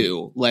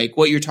too. Like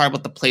what you're talking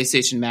about, the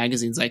PlayStation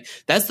magazines, like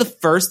that's the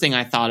first thing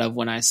I thought of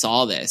when I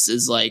saw this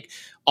is like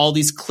all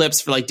these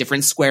clips for like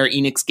different Square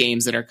Enix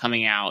games that are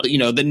coming out. You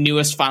know, the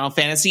newest Final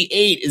Fantasy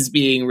VIII is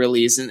being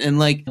released and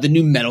like the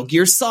new Metal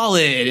Gear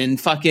Solid and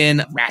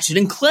fucking Ratchet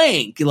and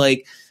Clank,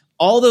 like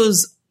all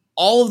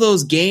of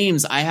those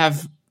games I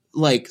have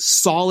like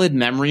solid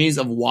memories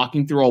of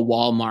walking through a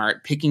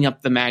Walmart, picking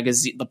up the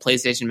magazine, the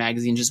PlayStation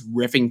magazine, just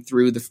riffing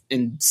through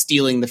and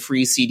stealing the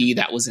free CD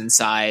that was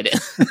inside.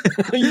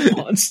 You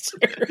monster.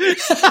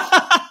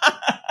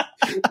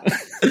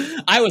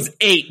 I was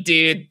 8,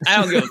 dude.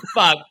 I don't give a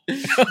fuck.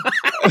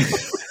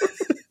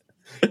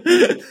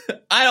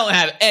 I don't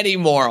have any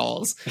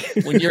morals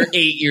when you're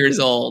 8 years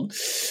old.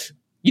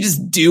 You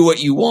just do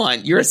what you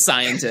want. You're a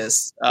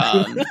scientist.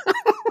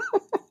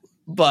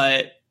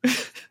 But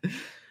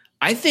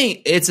I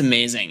think it's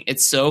amazing.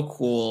 It's so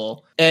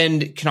cool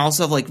and can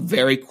also have like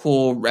very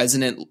cool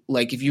resonant,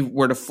 like if you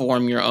were to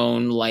form your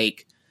own,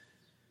 like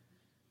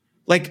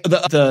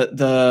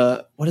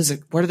the what is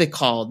it? What are they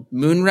called?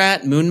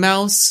 Moonrat,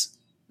 Moonmouse,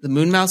 the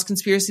Moonmouse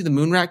conspiracy, the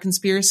Moonrat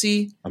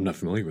conspiracy. I'm not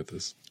familiar with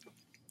this.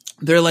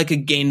 they're like a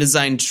game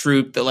design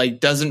troupe that like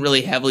doesn't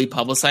really heavily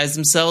publicize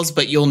themselves,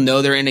 but you'll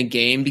know they're in a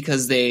game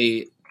because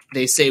they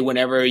say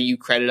whenever you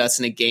credit us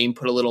in a game,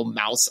 put a little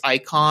mouse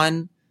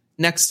icon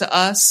next to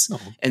us. Oh.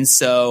 And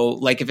so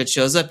like if it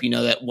shows up, you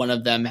know that one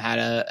of them had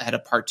a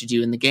part to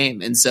do in the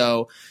game. And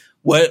so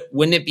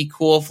wouldn't it be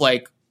cool if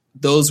like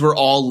those were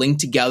all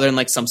linked together and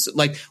like some,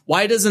 like,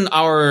 why doesn't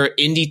our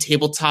indie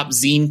tabletop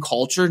zine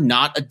culture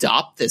not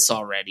adopt this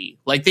already?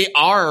 Like they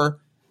are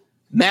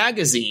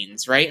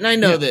magazines, right? And I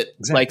know that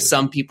exactly. Like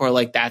some people are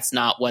like, that's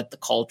not what the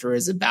culture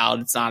is about.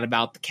 It's not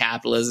about the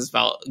capitalism. It's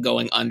about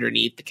going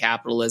underneath the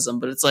capitalism.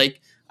 But it's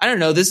like, I don't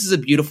know. This is a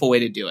beautiful way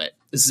to do it.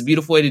 This is a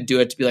beautiful way to do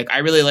it, to be like, I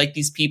really like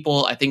these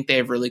people. I think they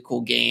have really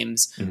cool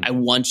games. Mm-hmm. I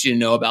want you to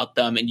know about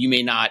them. And you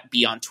may not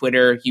be on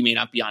Twitter. You may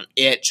not be on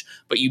Itch,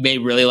 but you may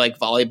really like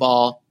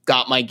volleyball.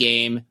 Got my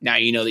game. Now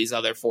you know these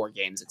other 4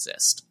 games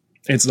exist.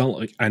 It's not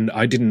like, and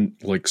I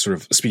didn't like sort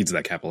of speak to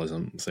that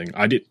capitalism thing.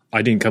 I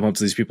didn't come up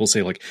to these people and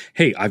say like,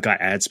 hey, I've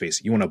got ad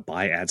space. You want to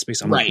buy ad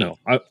space? I'm right. Like,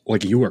 no,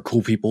 like you are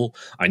cool people.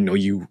 I know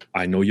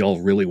y'all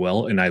really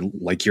well. And I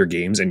like your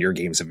games and your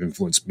games have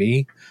influenced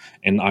me.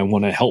 And I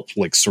want to help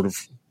like sort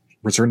of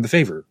return the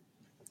favor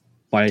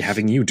by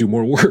having you do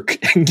more work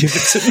and give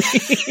it to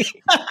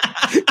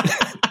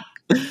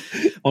me.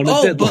 On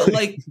a deadline. But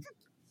like,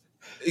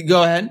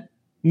 go ahead.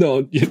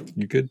 No,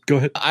 you could go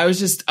ahead. I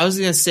was going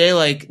to say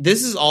like,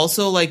 this is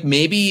also like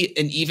maybe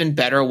an even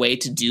better way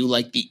to do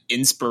like the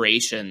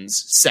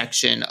inspirations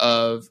section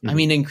of, I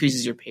mean, it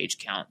increases your page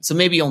count. So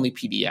maybe only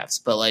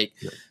PDFs, but like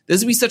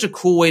this would be such a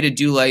cool way to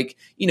do like,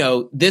 you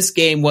know, this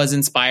game was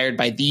inspired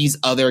by these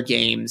other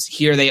games.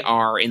 Here they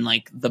are in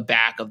like the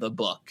back of the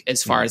book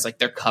as far as like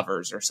their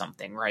covers or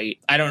something, right?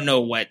 I don't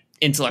know what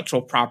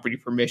intellectual property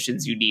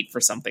permissions you need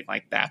for something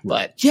like that.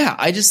 But yeah,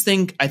 I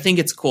think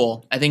it's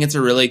cool. I think it's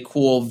a really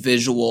cool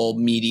visual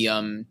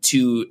medium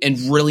and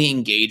really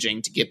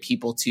engaging to get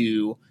people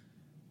to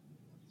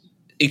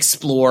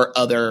explore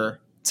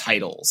other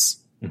titles.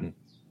 Mm-hmm.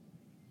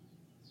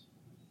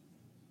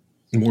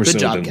 More Good so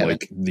job, than Kevin.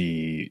 Like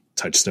the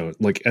touchstone,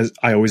 like as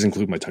I always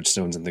include my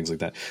touchstones and things like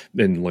that,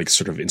 and like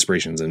sort of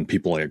inspirations and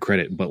people I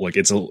credit, but like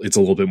it's a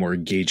little bit more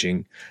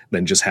engaging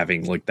than just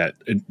having like that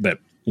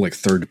like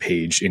third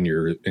page in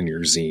your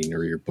zine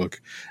or your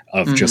book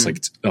of just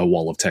like a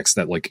wall of text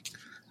that like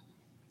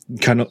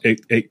kind of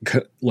it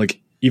like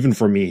even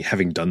for me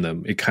having done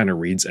them, it kind of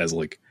reads as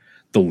like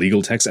the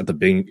legal text at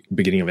the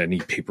beginning of any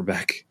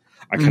paperback.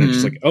 I kind of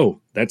just like,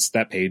 oh, that's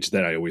that page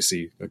that I always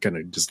see. I kind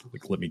of just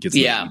like, let me get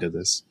into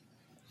this.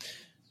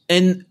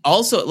 And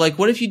also, like,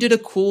 what if you did a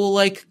cool,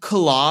 like,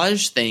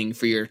 collage thing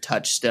for your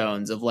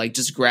touchstones of, like,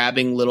 just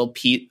grabbing little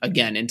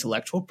again,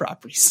 intellectual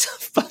property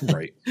stuff. But,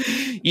 right.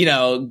 You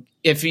know,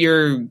 if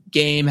your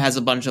game has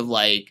a bunch of,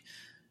 like,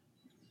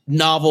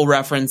 novel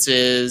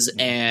references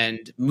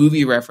and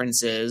movie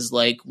references,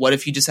 like, what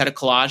if you just had a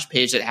collage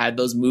page that had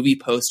those movie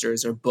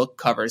posters or book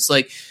covers?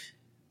 Like,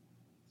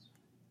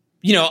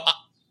 you know,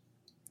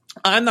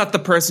 I'm not the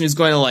person who's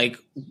going to like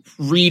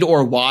read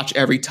or watch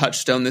every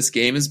touchstone this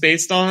game is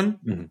based on.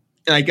 Mm-hmm.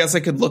 And I guess I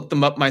could look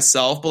them up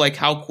myself, but like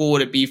how cool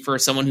would it be for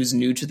someone who's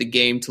new to the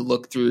game to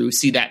look through,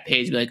 see that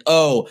page and be like,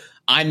 oh,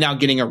 I'm now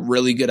getting a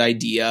really good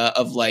idea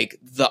of like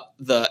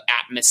the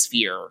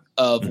atmosphere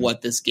of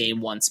what this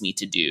game wants me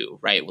to do,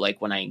 right?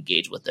 Like when I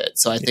engage with it.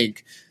 So I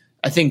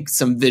think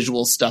some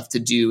visual stuff to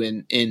do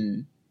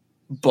in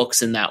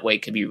books in that way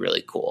could be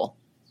really cool.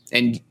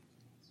 And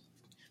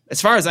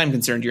as far as I'm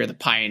concerned, you're the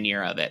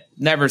pioneer of it.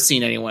 Never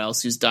seen anyone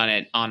else who's done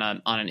it on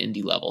an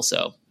indie level.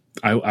 So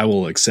I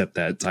will accept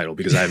that title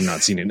because I have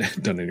not seen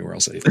it done anywhere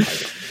else either.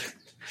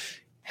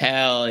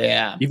 Hell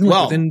yeah! Even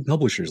within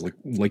publishers,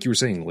 like you were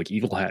saying, like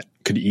Eagle Hat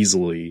could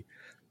easily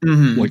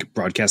like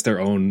broadcast their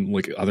own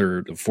like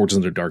other Fortunes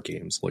of the Dark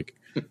games. Like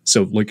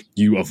so, like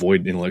you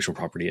avoid intellectual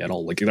property at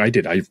all. Like I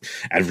did. I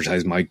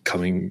advertised my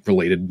coming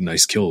related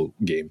Nice Kill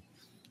game.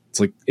 It's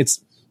like it's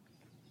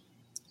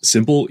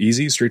simple,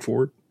 easy,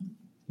 straightforward.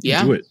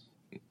 Yeah. Do it.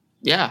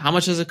 Yeah. How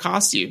much does it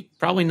cost you?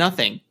 Probably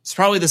nothing. It's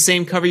probably the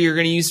same cover you're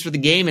going to use for the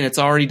game and it's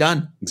already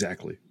done.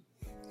 Exactly.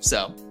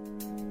 So.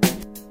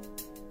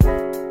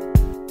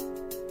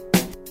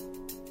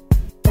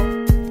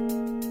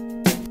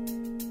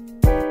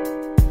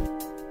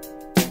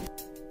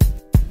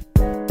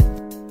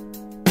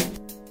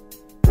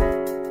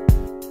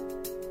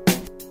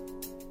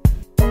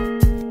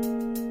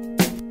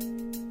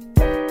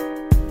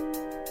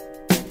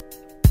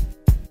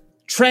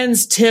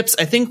 Trends, tips.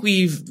 I think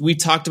we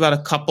talked about a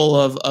couple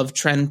of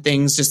trend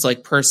things just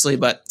like personally,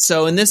 but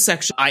so in this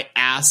section, I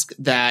ask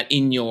that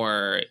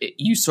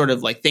you sort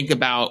of like think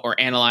about or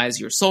analyze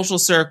your social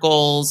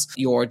circles,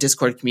 your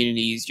Discord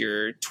communities,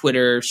 your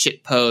Twitter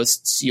shit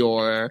posts,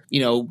 your,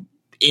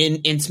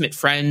 intimate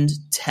friend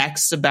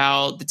texts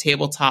about the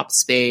tabletop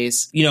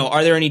space.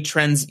 Are there any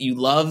trends that you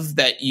love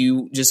that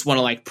you just want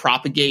to like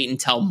propagate and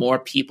tell more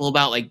people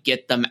about, like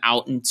get them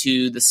out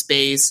into the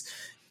space?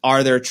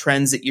 Are there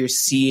trends that you're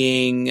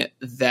seeing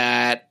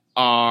that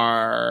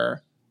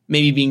are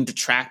maybe being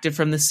detracted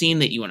from the scene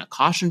that you want to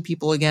caution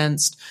people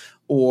against?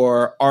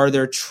 Or are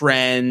there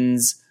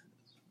trends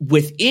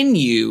within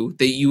you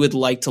that you would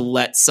like to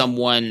let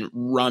someone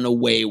run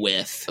away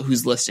with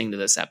who's listening to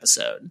this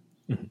episode?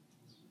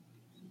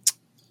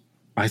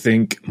 I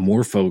think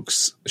more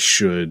folks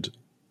should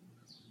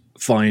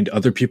find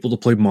other people to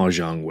play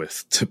Mahjong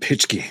with to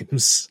pitch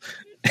games.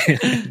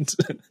 And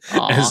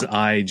as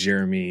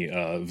Jeremy,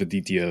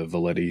 Viditya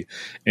Valetti,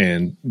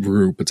 and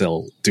Ruru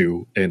Patel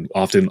do, and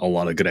often a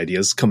lot of good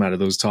ideas come out of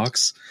those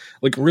talks,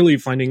 like really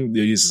finding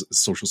these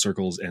social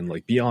circles and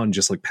like beyond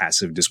just like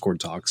passive Discord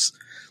talks,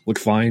 like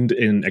find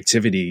an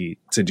activity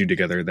to do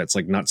together that's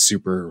like not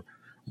super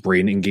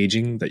brain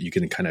engaging that you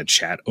can kind of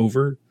chat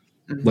over.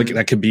 Like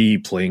that could be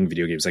playing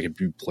video games. I could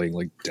be playing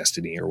like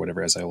Destiny or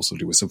whatever, as I also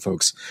do with some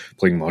folks,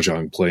 playing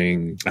Mahjong,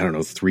 playing, I don't know,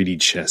 3D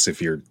chess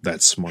if you're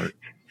that smart.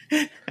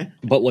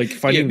 But like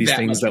finding these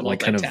things that like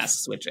kind of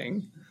task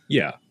switching.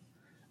 Yeah.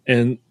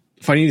 And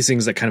finding these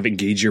things that kind of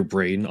engage your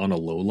brain on a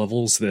low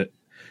level so that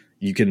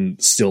you can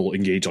still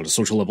engage on a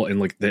social level and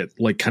like that,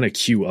 like kind of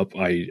queue up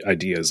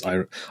ideas.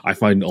 I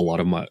find a lot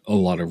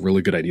of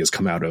really good ideas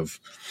come out of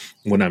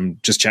when I'm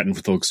just chatting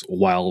with folks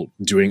while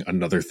doing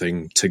another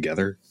thing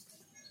together,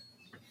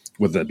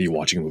 whether that be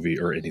watching a movie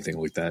or anything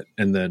like that.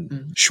 And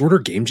then shorter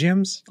game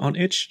jams on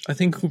itch, I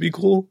think would be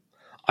cool.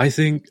 I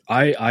think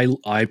I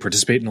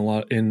participate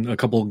in a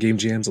couple of game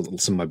jams.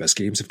 Some of my best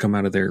games have come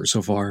out of there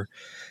so far.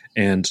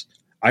 And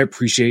I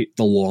appreciate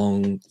the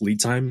long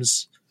lead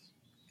times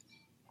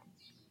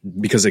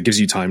because it gives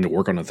you time to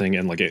work on a thing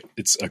and like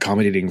it's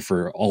accommodating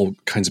for all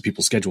kinds of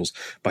people's schedules.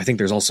 But I think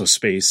there's also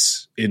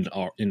space in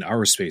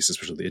our space,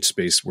 especially the itch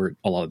space, where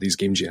a lot of these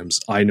game jams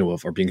I know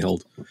of are being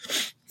held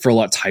for a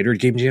lot tighter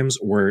game jams,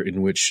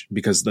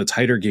 because the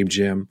tighter game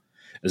jam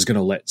is going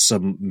to let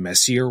some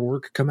messier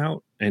work come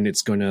out, and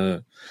it's going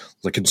to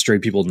like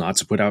constrain people not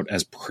to put out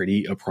as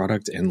pretty a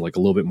product and like a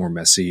little bit more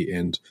messy.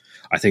 And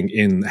I think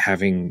in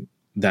having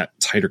that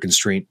tighter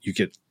constraint, you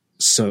get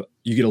a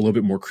little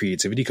bit more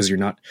creativity if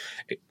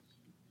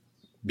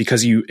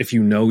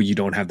you know you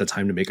don't have the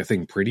time to make a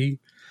thing pretty,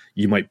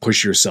 you might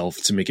push yourself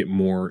to make it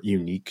more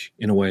unique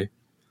in a way.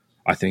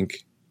 I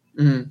think.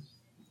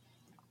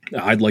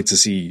 I'd like to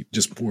see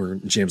just more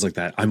jams like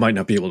that. I might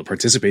not be able to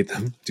participate in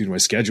them due to my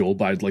schedule,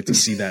 but I'd like to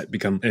see that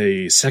become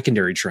a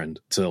secondary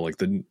trend to like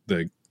the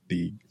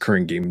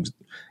current game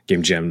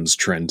jams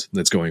trend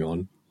that's going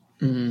on.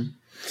 Mm-hmm.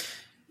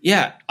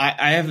 Yeah,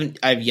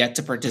 I've yet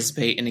to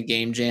participate in a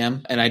game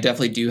jam, and I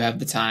definitely do have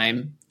the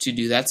time to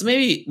do that. So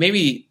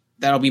maybe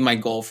that'll be my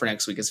goal for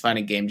next week, is find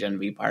a game jam to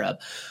be part of.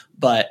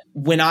 But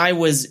when I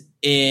was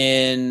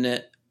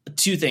in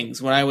two things,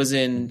 when I was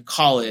in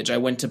college, I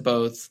went to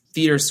both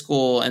theater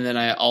school and then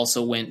I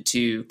also went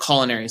to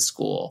culinary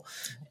school.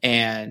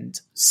 And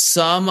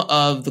some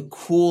of the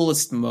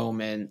coolest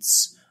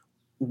moments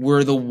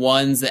were the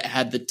ones that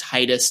had the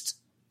tightest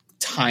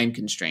time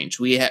constraints.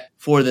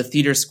 For the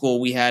theater school,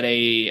 we had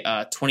a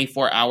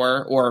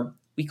 24-hour, or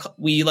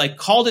we like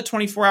called it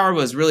 24-hour, but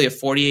it was really a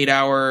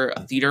 48-hour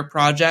theater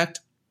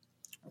project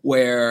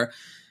where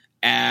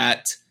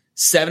at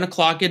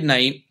 7:00 at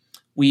night,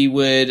 we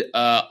would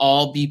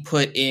all be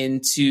put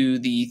into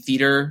the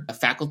theater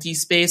faculty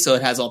space. So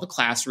it has all the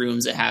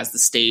classrooms, it has the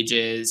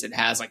stages, it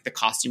has like the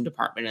costume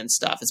department and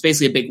stuff. It's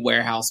basically a big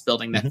warehouse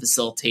building that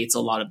facilitates a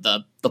lot of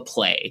the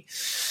play.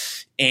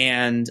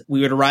 And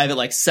we would arrive at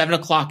like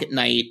 7:00 at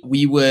night.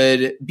 We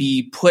would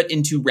be put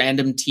into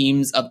random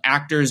teams of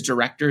actors,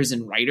 directors,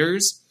 and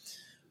writers.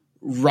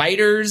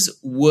 Writers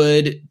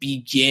would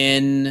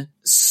begin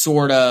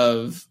sort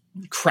of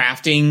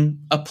crafting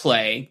a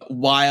play.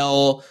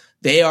 While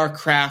they are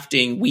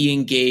crafting, we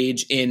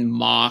engage in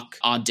mock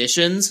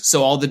auditions.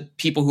 So all the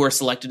people who are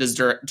selected as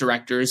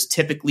directors,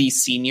 typically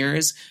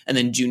seniors, and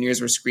then juniors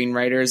were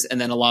screenwriters, and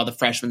then a lot of the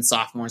freshmen,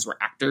 sophomores were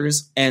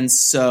actors. And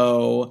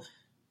so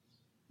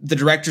the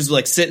directors would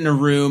like sit in a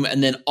room,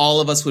 and then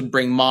all of us would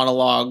bring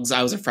monologues.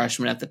 I was a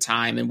freshman at the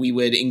time, and we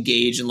would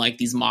engage in like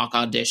these mock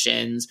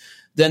auditions.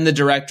 Then the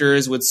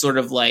directors would sort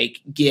of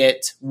like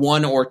get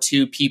one or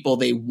two people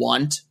they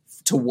want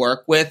to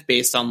work with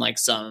based on like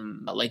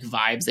some like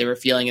vibes they were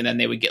feeling, and then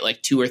they would get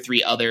like two or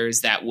three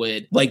others that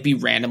would like be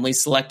randomly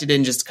selected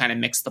and just kind of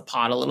mix the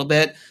pot a little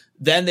bit.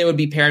 Then they would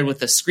be paired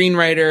with a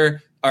screenwriter,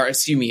 or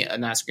excuse me,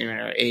 not a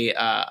screenwriter,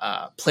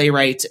 a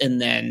playwright,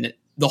 and then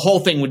the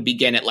whole thing would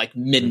begin at like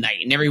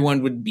midnight, and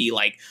everyone would be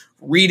like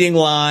reading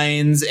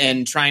lines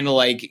and trying to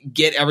like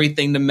get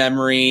everything to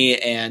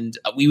memory. And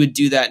we would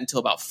do that until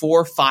about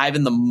 4 or 5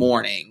 in the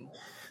morning.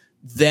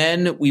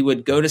 Then we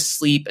would go to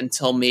sleep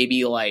until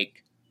maybe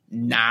like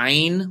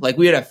 9. Like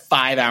we would have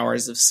 5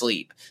 hours of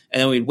sleep,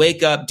 and then we'd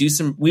wake up,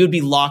 we would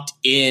be locked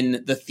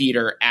in the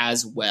theater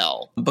as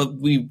well, but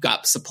we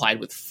got supplied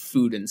with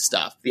food and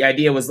stuff. The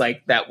idea was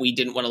like that we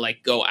didn't want to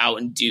like go out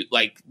and do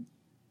like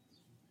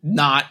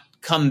not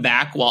come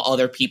back while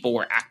other people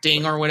were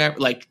acting or whatever,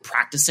 like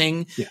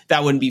practicing. Yeah.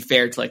 That wouldn't be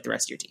fair to like the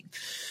rest of your team,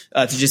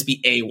 to just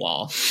be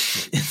AWOL.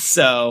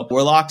 So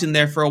we're locked in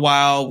there for a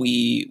while.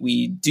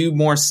 We do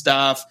more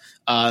stuff.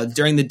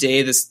 During the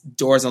day, this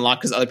door is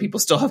unlocked because other people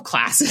still have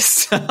classes.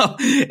 So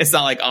it's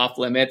not like off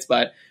limits,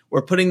 but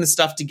we're putting the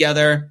stuff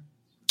together.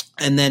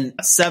 And then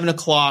 7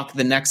 o'clock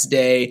the next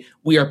day,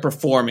 we are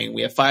performing.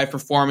 We have 5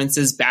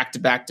 performances back to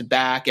back to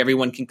back.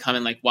 Everyone can come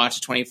and like watch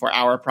a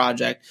 24-hour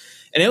project.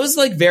 And it was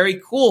like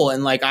very cool.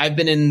 And like I've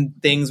been in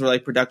things where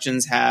like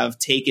productions have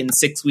taken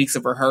 6 weeks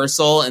of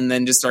rehearsal and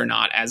then just are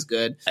not as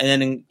good.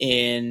 And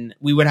then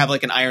we would have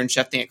like an Iron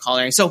Chef thing at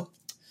culinary. So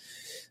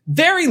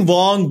very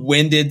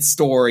long-winded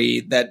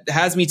story that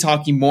has me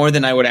talking more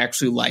than I would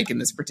actually like in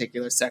this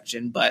particular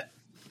section. But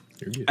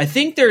I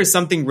think there is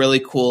something really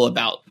cool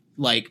about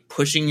like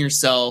pushing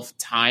yourself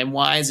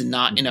time-wise and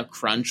not in a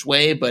crunch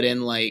way, but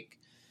in like,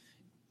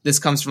 this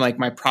comes from like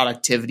my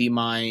productivity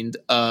mind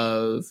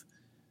of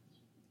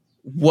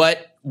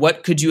what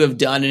could you have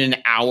done in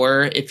an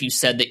hour if you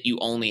said that you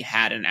only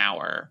had an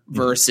hour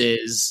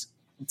versus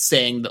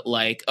saying that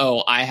like,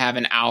 oh, I have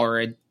an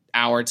hour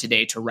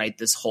today to write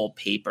this whole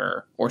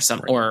paper or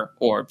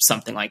or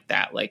something like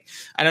that. Like,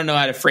 I don't know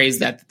how to phrase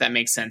that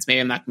makes sense.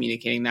 Maybe I'm not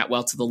communicating that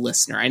well to the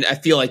listener. I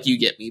feel like you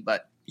get me,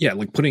 but yeah,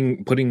 like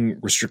putting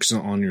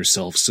restrictions on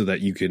yourself so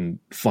that you can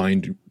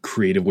find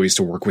creative ways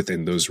to work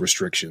within those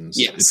restrictions.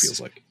 Yes. It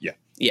feels like, yeah.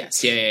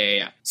 Yes,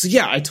 yeah. So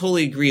yeah, I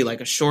totally agree. Like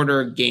a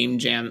shorter game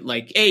jam,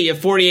 like, hey, you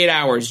have 48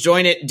 hours,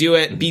 join it, do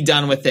it, be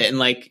done with it. And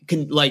like,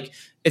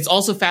 it's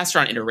also faster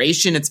on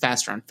iteration. It's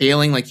faster on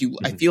failing. Like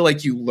I feel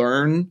like you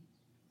learn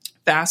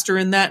faster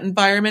in that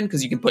environment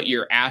because you can put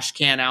your ash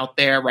can out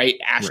there, right?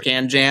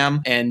 Can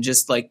jam, and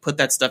just like put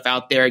that stuff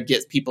out there,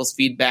 get people's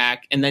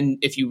feedback. And then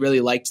if you really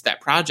liked that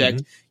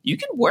project, you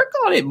can work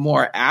on it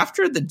more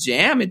after the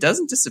jam. It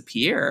doesn't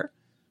disappear.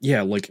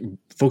 Yeah, like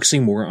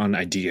focusing more on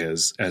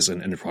ideas as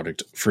an end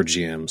product for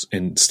GMs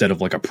instead of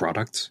like a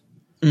product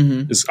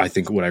is, I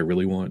think, what I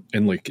really want.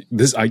 And like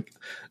this, I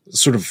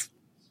sort of,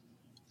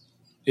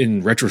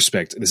 in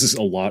retrospect, this is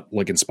a lot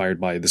like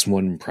inspired by this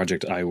one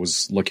project I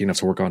was lucky enough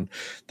to work on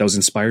that was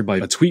inspired by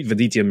a tweet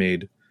Viditya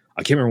made.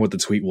 I can't remember what the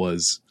tweet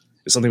was.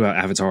 It's something about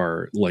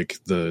Avatar, like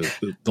the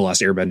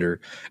Last Airbender.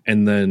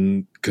 And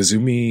then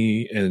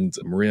Kazumi and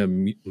Maria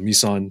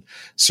Misan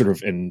sort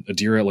of, and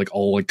Adira, like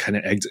all like kind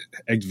of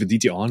egged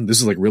Viditya on. This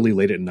is like really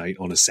late at night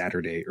on a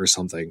Saturday or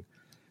something.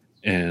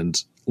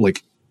 And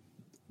like,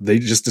 they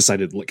just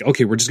decided like,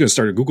 okay, we're just going to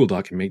start a Google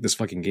Doc and make this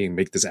fucking game,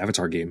 make this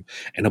Avatar game.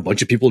 And a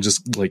bunch of people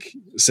just like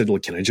said,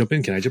 like, can I jump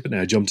in? And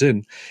I jumped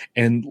in,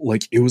 and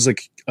like, it was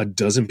like a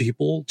dozen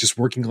people just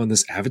working on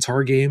this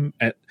Avatar game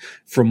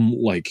from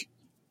like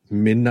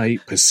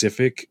midnight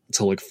Pacific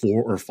to like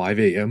 4 or 5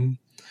 a.m.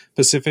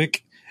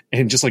 Pacific.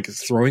 And just like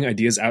throwing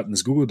ideas out in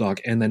this Google Doc.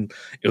 And then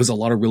it was a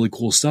lot of really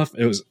cool stuff.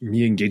 It was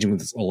me engaging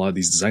with a lot of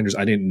these designers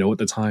I didn't know at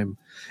the time.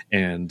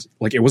 And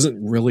like, it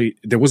wasn't really,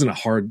 there wasn't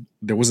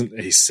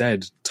a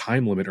said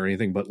time limit or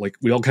anything, but like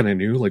we all kind of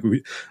knew like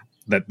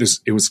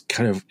it was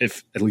kind of,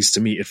 if at least to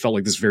me, it felt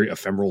like this very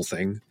ephemeral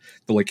thing.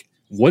 But like,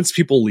 once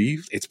people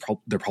leave,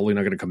 they're probably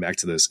not going to come back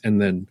to this.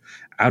 And then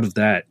out of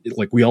that,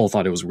 like we all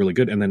thought it was really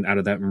good. And then out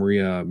of that,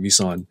 Maria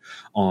Misan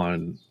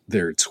on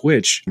their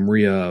Twitch,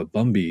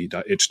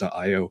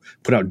 mariabumby.itch.io,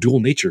 put out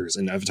Dual Natures,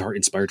 an Avatar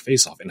inspired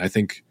face off. And I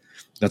think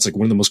that's like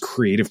one of the most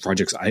creative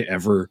projects I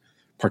ever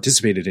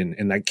participated in.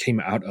 And that came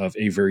out of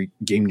a very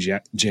game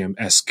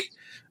jam-esque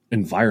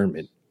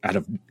environment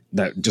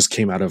that just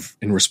came out of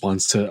in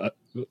response to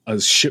a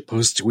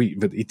shitpost tweet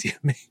with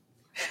ETMA.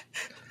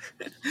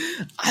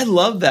 I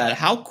love that.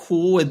 How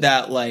cool would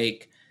that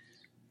like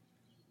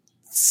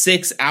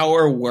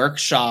 6-hour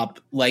workshop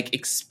like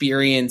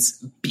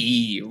experience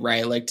be,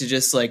 right? Like to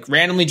just like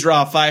randomly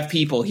draw 5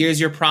 people.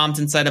 Here's your prompt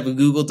inside of a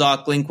Google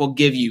Doc link we'll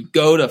give you.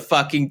 Go to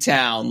fucking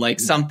town.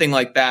 Like something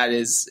like that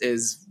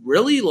is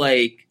really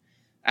like,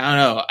 I don't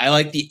know. I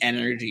like the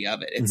energy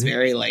of it. It's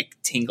very like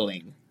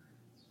tingling.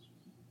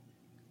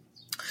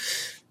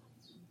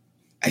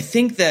 I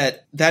think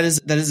that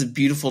is a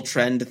beautiful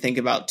trend to think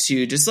about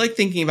too. Just like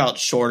thinking about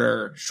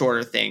shorter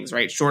things,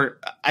 right?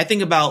 I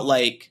think about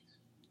like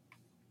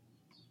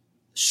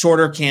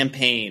shorter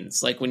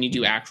campaigns, like when you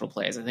do actual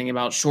plays. I think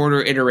about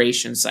shorter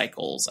iteration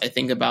cycles. I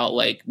think about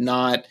like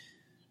not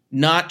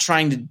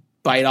trying to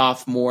bite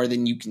off more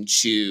than you can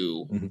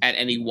chew at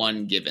any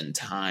one given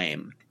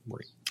time.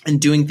 Right.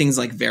 And doing things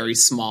like very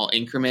small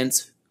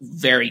increments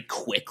very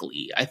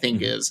quickly, I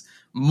think is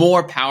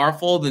more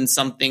powerful than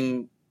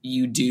something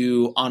you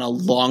do on a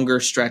longer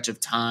stretch of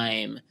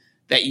time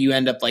that you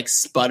end up like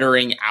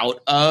sputtering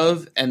out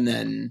of and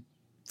then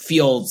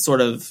feel sort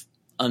of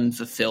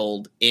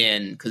unfulfilled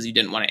in because you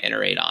didn't want to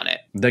iterate on it.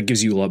 That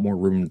gives you a lot more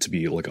room to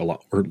be like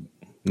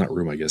not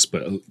room, I guess,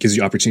 but gives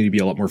you opportunity to be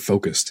a lot more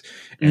focused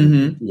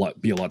and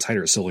be a lot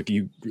tighter. So like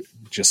you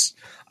just,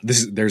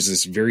 there's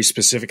this very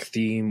specific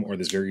theme or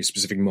this very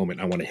specific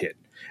moment I want to hit.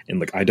 And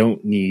like, I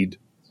don't need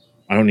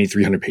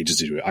 300 pages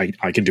to do it.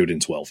 I can do it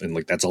in 12, and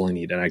like that's all I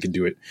need, and I can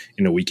do it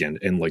in a weekend.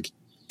 And like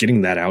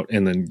getting that out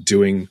and then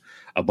doing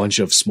a bunch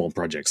of small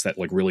projects that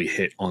like really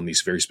hit on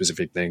these very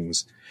specific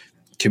things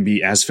can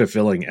be as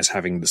fulfilling as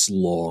having this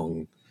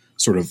long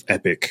sort of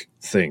epic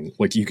thing.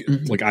 Like you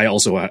like I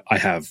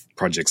have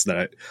projects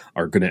that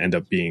are going to end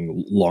up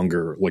being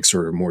longer, like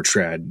sort of more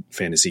trad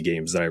fantasy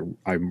games that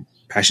I'm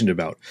passionate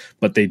about,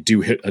 but they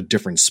do hit a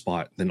different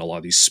spot than a lot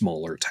of these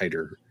smaller,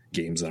 tighter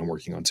games that I'm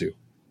working on too.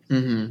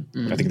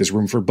 Mm-hmm. I think there's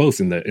room for both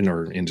in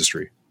our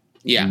industry.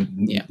 Yeah.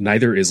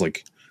 Neither is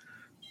like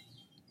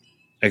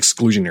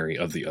exclusionary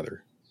of the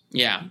other.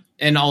 Yeah.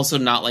 And also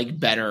not like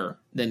better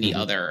than the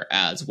other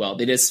as well.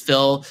 They just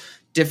fill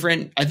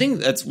different. I think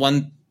that's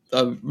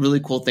a really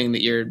cool thing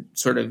that you're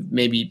sort of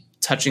maybe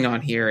touching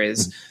on here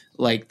is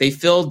like they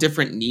fill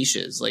different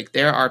niches. Like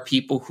there are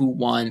people who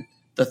want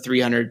the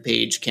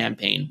 300-page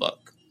campaign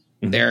book.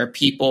 There are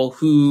people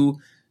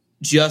who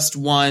just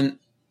want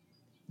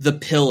the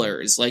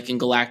pillars, like in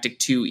Galactic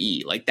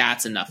 2E, like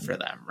that's enough for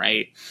them,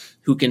 right?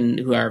 Who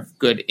have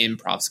good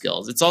improv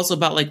skills. It's also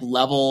about like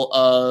level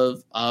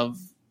of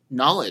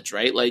knowledge,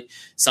 right? Like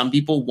some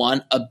people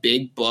want a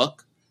big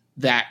book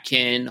that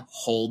can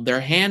hold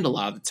their hand a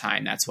lot of the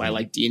time. That's why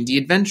like D&D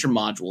adventure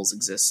modules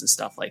exist and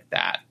stuff like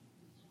that.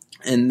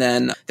 And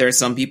then there are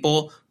some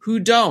people who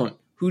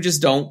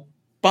just don't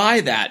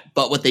buy that.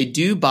 But what they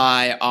do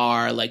buy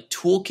are like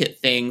toolkit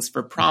things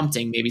for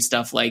prompting, maybe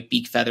stuff like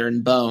Beak, Feather,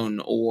 and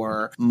Bone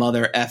or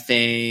Mother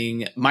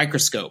Effing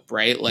Microscope,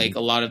 right? Like a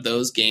lot of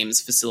those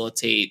games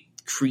facilitate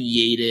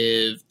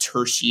creative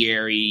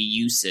tertiary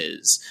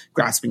uses.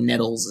 Grasping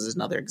Nettles is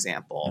another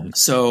example.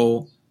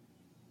 So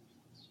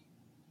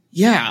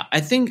yeah,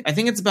 I think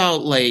it's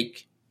about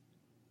like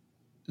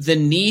the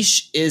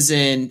niche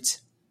isn't,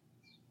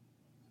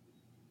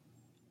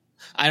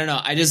 I don't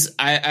know.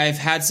 I've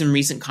had some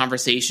recent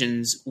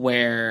conversations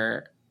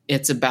where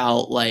it's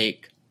about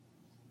like,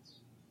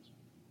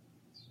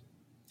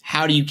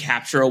 how do you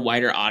capture a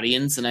wider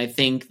audience? And I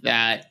think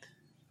that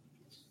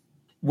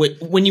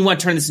when you want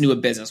to turn this into a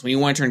business, when you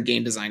want to turn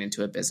game design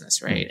into a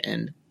business, right?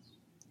 And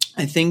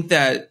I think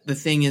that the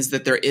thing is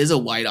that there is a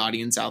wide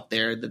audience out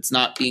there that's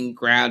not being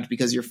grabbed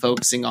because you're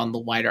focusing on the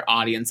wider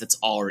audience that's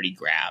already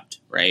grabbed,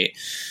 right?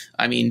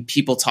 I mean,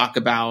 people talk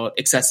about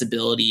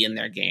accessibility in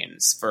their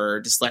games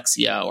for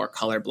dyslexia or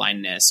color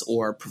blindness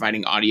or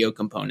providing audio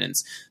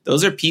components.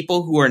 Those are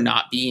people who are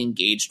not being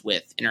engaged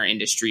with in our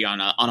industry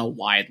on a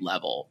wide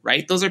level,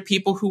 right? Those are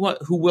people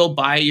who will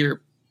buy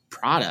your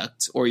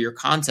product or your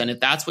content if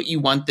that's what you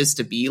want this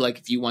to be. Like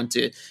if you want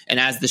to, and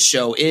as the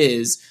show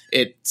is,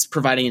 it's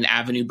providing an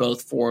avenue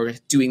both for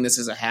doing this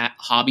as a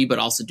hobby but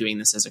also doing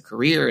this as a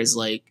career, is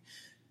like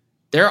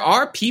there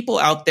are people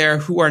out there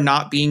who are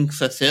not being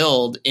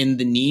fulfilled in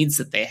the needs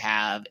that they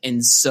have.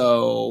 And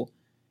so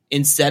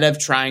instead of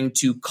trying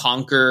to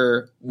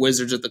conquer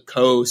Wizards of the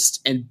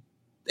Coast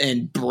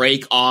and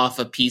break off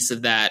a piece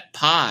of that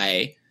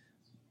pie,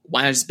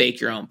 why not just bake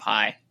your own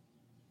pie?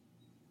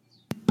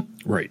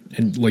 Right.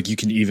 And like you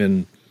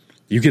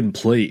can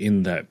play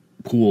in that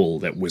pool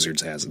that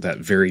Wizards has, that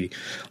very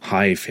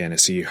high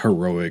fantasy,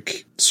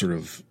 heroic sort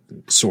of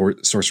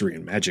sorcery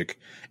and magic,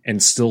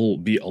 and still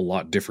be a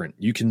lot different.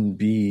 You can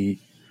be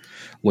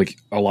like,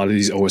 a lot of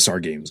these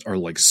OSR games are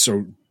like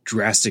so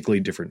drastically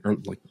different, or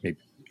like maybe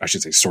I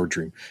should say Sword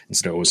Dream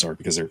instead of OSR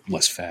because they're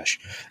less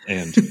fash.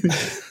 And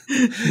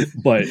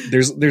but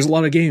there's a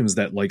lot of games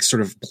that like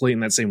sort of play in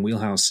that same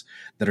wheelhouse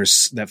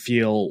that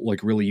feel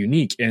like really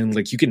unique. And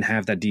like you can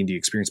have that D&D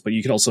experience, but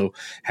you could also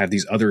have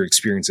these other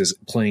experiences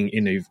playing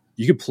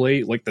you could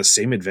play like the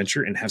same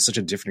adventure and have such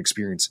a different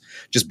experience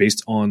just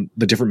based on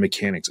the different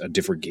mechanics a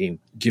different game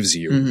gives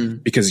you,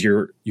 because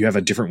you have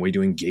a different way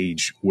to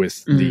engage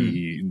with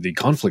the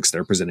conflicts that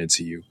are presented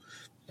to you.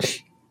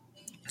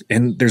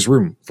 And there's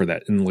room for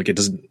that. And like, it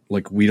doesn't,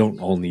 like, we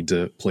don't all need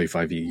to play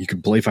 5e. You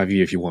can play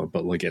 5e if you want,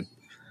 but like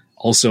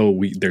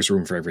there's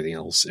room for everything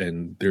else.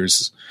 And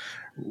there's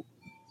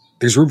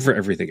room for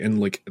everything. And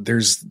like,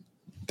 there's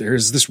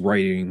this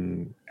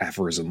writing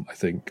aphorism, I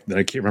think, that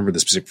I can't remember the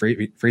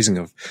specific phrasing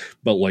of,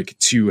 but like,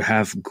 to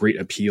have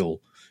great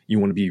appeal, you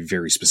want to be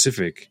very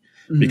specific,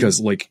 because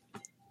like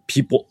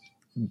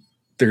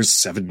there's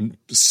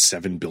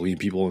 7 billion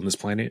people on this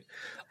planet.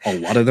 A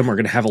lot of them are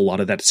going to have a lot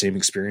of that same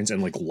experience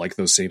and like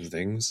those same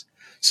things.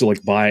 So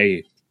like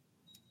by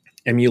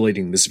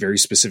emulating this very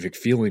specific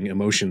feeling,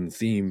 emotion,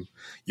 theme,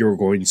 you're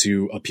going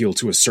to appeal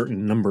to a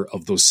certain number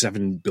of those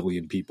 7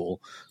 billion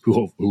people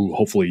who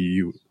hopefully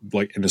you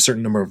like, and a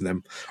certain number of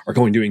them are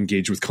going to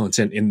engage with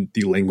content in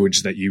the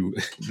language that you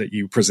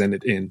present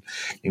it in,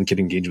 and can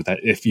engage with that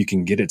if you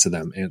can get it to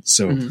them. And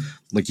so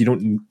like, you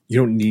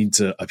don't need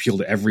to appeal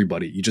to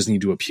everybody. You just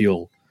need to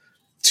appeal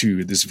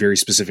to this very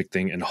specific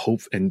thing and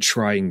hope and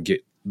try and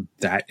get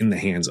that in the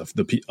hands of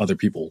the other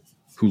people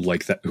who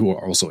like that, who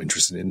are also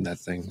interested in that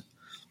thing.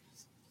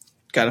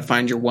 Got to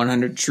find your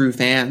 100 true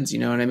fans. You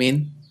know what I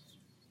mean?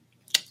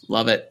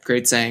 Love it.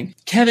 Great saying.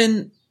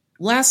 Kevin,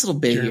 last little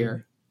bit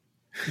here.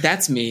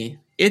 That's me.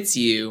 It's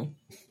you.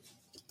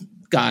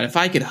 God, if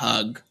I could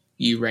hug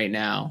you right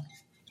now.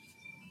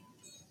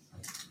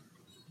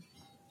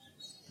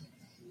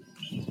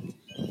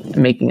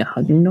 I'm making a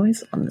hugging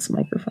noise on this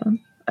microphone.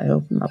 I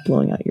hope I'm not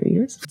blowing out your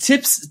ears.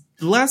 Tips.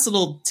 The last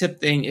little tip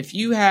thing. If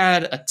you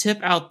had a tip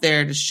out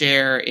there to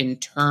share in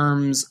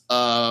terms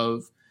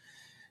of,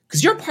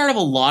 because you're part of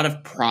a lot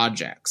of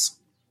projects.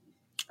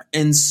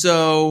 And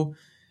so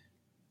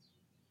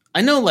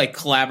I know like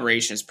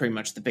collaboration is pretty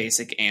much the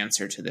basic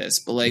answer to this,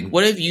 but like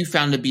what have you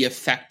found to be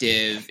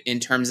effective in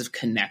terms of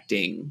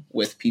connecting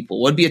with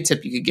people? What would be a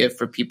tip you could give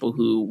for people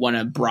who want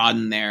to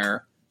broaden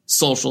their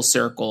social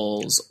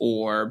circles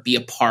or be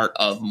a part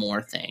of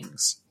more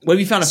things? What have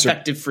you found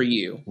effective for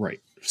you?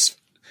 Right.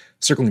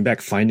 Circling back,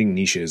 finding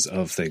niches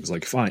of things.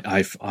 Like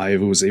I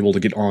was able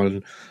to get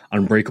on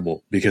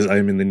Unbreakable because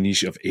I'm in the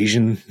niche of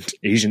Asian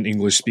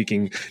English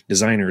speaking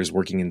designers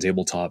working in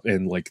tabletop,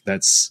 and like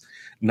that's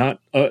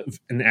not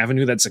an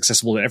avenue that's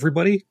accessible to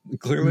everybody,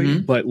 clearly,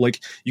 but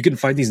like you can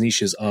find these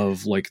niches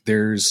of like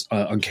there's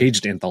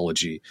Uncaged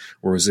Anthology,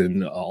 or is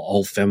an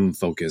all femme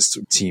focused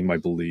team, I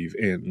believe,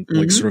 and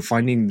like sort of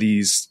finding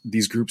these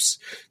groups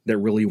that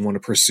really want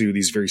to pursue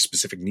these very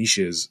specific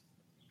niches,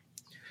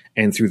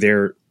 and through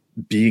their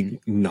being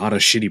not a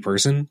shitty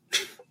person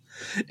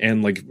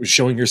and like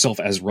showing yourself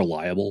as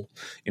reliable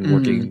in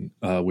working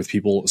with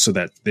people, so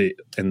that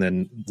and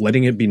then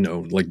letting it be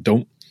known, like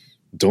don't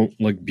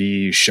like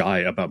be shy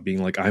about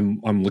being like,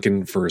 I'm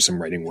looking for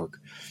some writing work.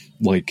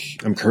 Like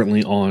I'm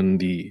currently on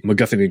the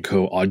MacGuffin &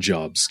 Co. Odd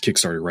Jobs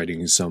Kickstarter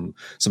writing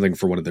something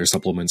for one of their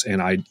supplements,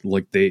 and I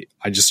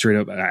just straight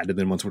up added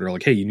them on Twitter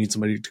like, hey, you need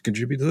somebody to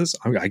contribute to this?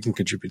 I can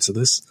contribute to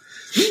this.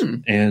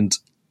 And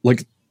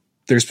like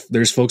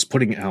there's folks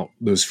putting out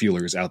those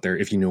feelers out there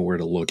if you know where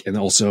to look. And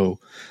also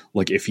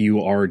like if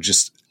you are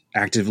just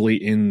actively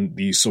in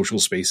these social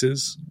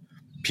spaces,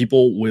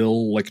 people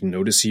will like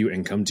notice you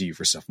and come to you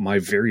for stuff. My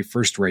very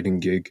first writing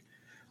gig,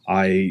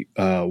 I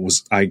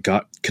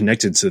got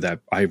connected to that.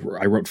 I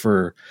wrote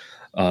for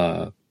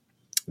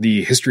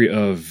the history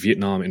of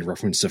Vietnam in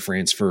reference to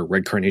France for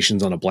Red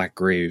Carnations on a Black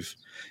Grave.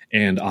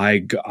 And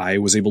I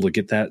was able to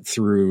get that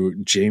through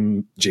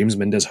James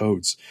Mendez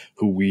Hodes,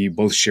 who we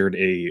both shared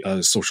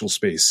a social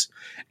space.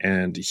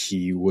 And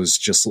he was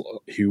just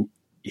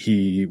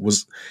he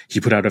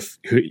put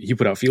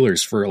out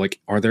feelers for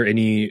like, are there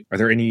any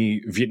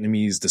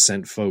Vietnamese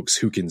descent folks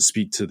who can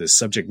speak to this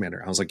subject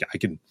matter? I was like, I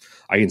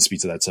can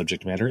speak to that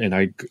subject matter. And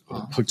I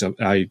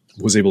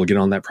was able to get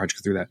on that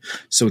project through that.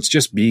 So it's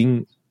just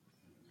being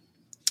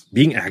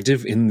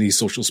active in these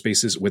social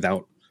spaces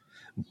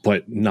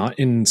but not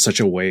in such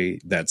a way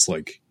that's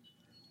like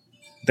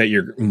that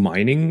you're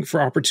mining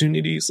for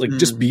opportunities. Like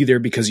just be there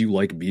because you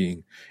like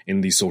being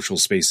in these social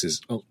spaces,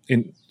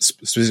 in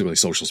specifically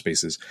social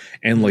spaces,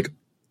 and like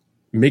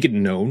make it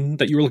known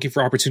that you're looking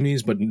for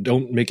opportunities, but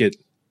don't make it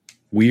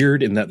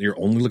weird in that you're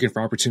only looking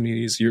for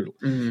opportunities.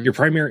 Your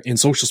primary in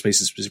social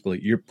spaces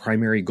specifically, your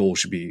primary goal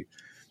should be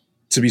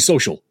to be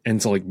social and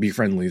to like be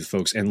friendly with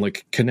folks and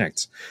like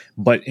connect.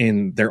 But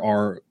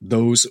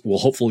those will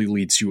hopefully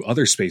lead to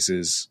other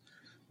spaces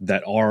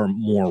that are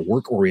more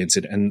work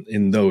oriented, and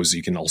in those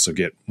you can also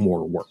get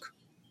more work.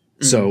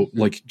 So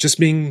like just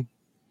be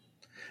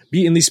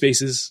in these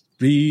spaces,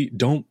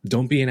 don't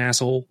be an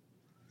asshole,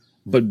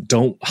 but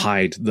don't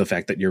hide the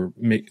fact that you're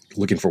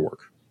looking for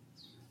work.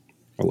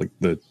 Or like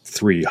the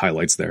 3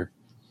 highlights there.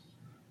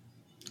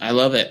 I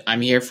love it.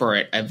 I'm here for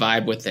it. I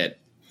vibe with it.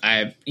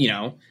 I'm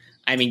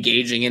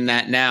engaging in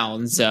that now.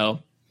 And so,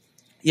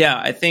 yeah,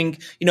 I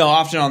think,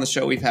 often on the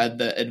show, we've had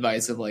the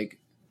advice of like,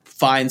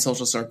 find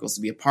social circles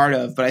to be a part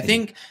of. But I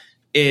think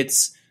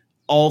it's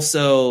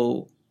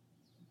also,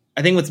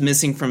 I think what's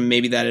missing from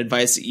maybe that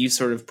advice that you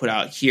sort of put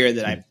out here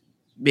that I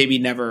maybe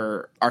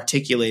never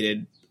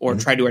articulated or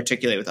tried to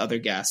articulate with other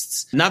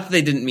guests. Not that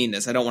they didn't mean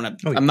this. I don't want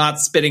to, I'm not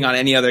spitting on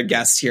any other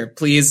guests here.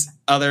 Please,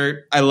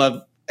 I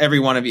love every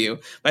one of you.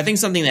 But I think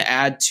something to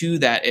add to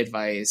that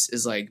advice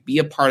is like, be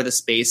a part of the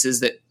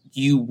spaces that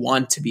you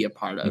want to be a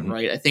part of,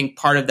 right? I think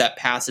part of that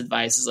past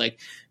advice is like,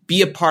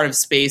 be a part of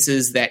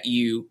spaces that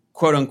you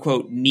quote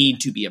unquote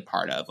need to be a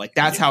part of. Like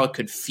that's how it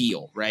could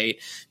feel, right?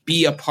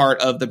 Be a part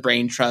of the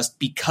Brain Trust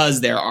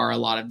because there are a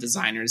lot of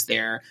designers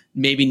there,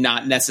 maybe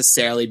not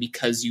necessarily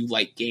because you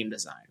like game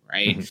design,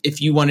 right?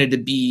 If you wanted to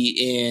be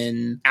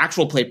in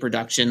actual play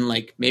production,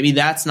 like maybe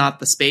that's not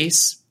the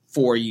space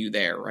for you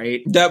there,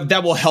 right?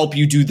 That will help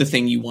you do the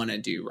thing you want to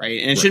do,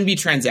 right? And it shouldn't be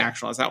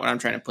transactional. That's not what I'm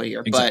trying to put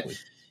here. Exactly.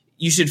 But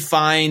you should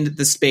find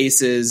the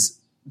spaces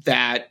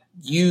that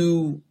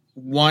you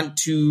want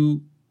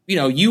to,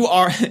 you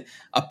are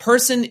a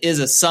person is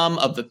a sum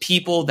of the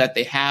people that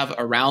they have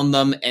around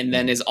them, and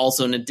then is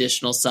also an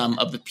additional sum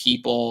of the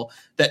people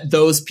that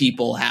those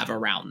people have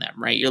around them,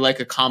 right? You're like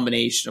a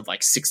combination of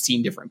like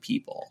 16 different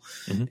people.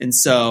 And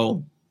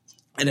so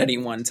at any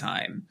one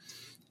time.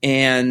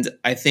 And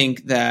I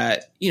think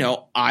that,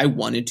 I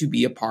wanted to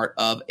be a part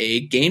of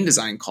a game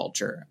design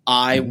culture.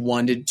 I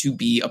wanted to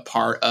be a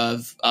part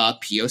of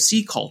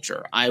POC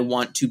culture. I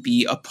want to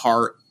be a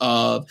part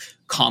of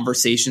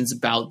conversations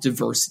about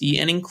diversity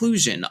and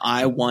inclusion.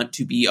 I want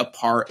to be a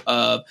part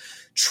of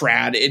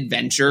trad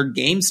adventure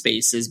game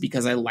spaces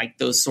because I like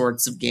those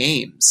sorts of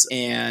games.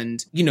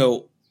 And,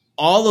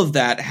 all of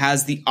that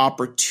has the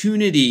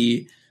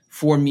opportunity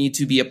for me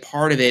to be a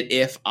part of it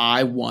if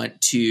I want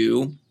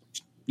to,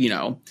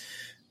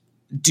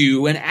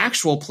 do an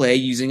actual play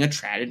using a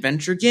trad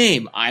adventure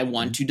game. I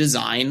want to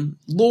design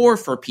lore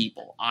for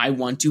people. I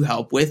want to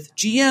help with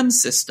GM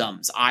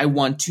systems. I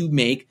want to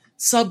make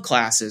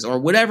subclasses or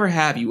whatever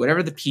have you,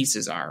 whatever the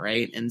pieces are,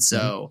 right? And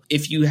so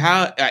if you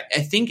have,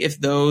 I think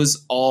if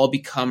those all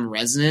become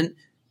resonant,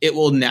 it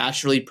will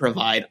naturally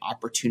provide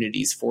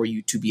opportunities for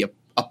you to be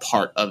a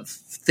part of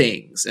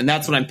things. And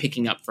that's what I'm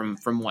picking up from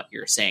what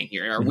you're saying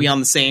here. Are we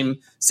on the same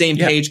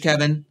page,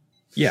 Kevin?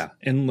 Yeah.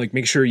 And like,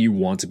 make sure you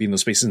want to be in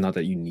those spaces, not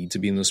that you need to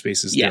be in those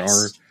spaces. Yes.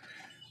 There are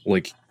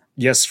like,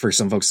 yes, for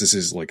some folks, this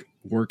is like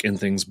work and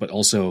things, but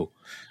also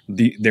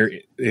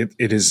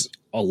it is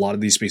a lot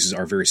of these spaces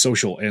are very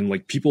social, and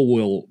like people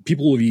will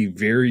be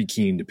very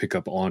keen to pick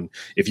up on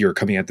if you're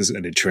coming at this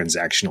in a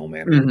transactional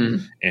manner,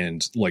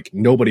 and like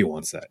nobody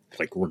wants that.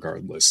 Like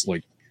regardless,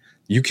 like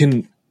we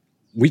can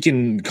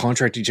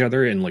contract each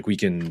other and like we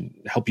can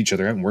help each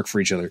other out and work for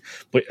each other,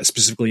 but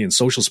specifically in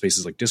social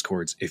spaces like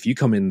Discords, if you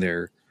come in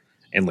there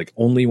and like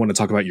only want to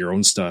talk about your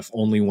own stuff,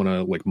 only want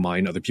to like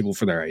mine other people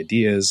for their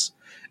ideas,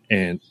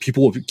 and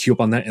people will queue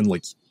up on that, and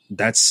like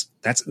that's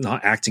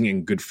not acting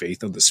in good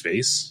faith of the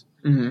space.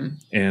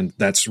 And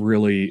that's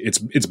really it's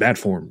bad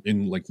form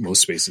in like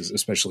most spaces,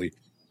 especially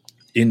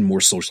in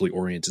more socially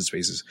oriented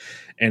spaces.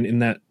 And in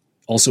that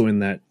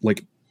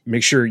like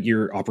make sure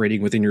you're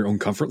operating within your own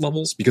comfort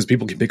levels, because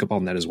people can pick up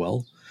on that as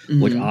well.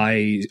 Like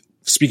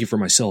speaking for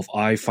myself,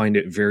 I find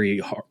it very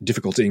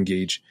difficult to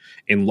engage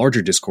in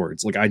larger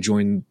Discords. Like I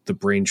joined the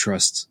Brain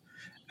Trust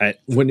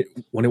when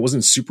it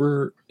wasn't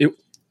super.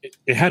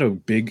 It had a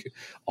big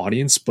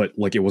audience, but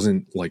like it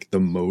wasn't like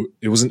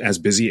it wasn't as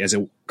busy as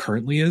it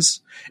currently is,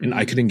 and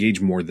I could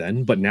engage more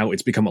then. But now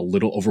it's become a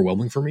little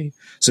overwhelming for me.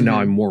 So now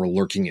I'm more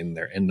lurking in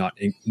there and not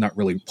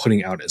really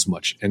putting out as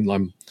much, and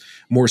I'm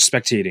more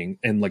spectating,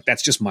 and like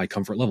that's just my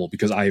comfort level,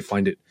 because I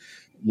find it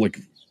like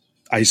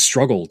I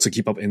struggle to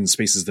keep up in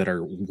spaces that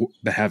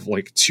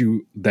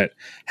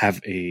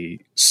have a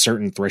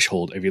certain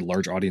threshold of a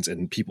large audience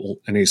and people,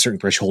 and a certain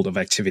threshold of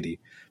activity,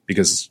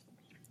 because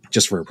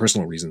just for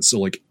personal reasons. So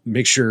like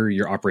make sure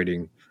you're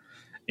operating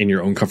in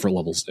your own comfort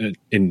levels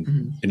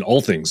in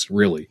all things,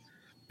 really,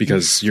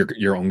 because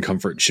your own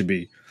comfort should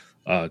be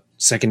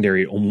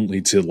secondary only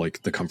to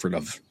like the comfort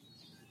of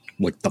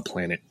like the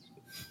planet.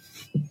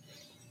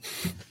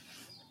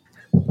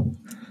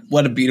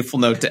 What a beautiful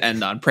note to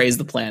end on. Praise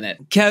the planet.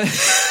 Kevin.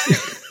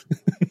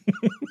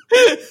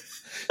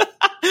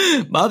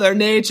 Mother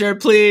Nature,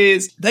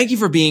 please. Thank you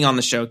for being on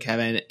the show,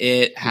 Kevin.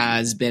 It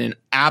has been an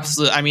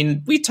absolute, I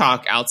mean, we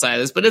talk outside of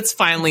this, but it's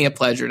finally a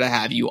pleasure to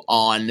have you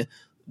on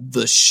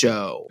the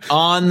show,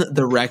 on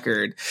the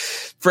record.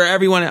 For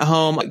everyone at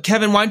home,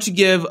 Kevin, why don't you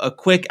give a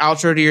quick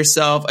outro to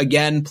yourself?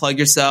 Again, plug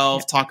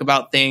yourself, talk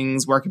about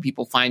things. Where can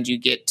people find you,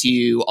 get to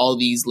you? All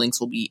these links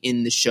will be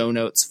in the show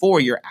notes for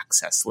your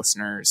access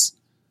listeners.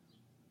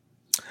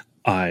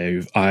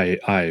 I'm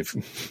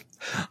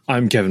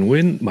Kevin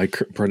Nguyen. My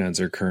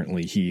pronouns are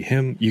currently he,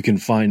 him. You can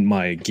find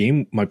my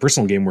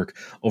personal game work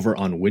over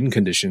on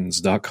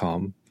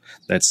winconditions.com.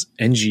 That's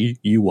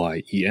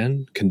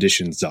Nguyen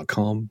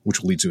conditions.com,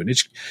 which will lead to an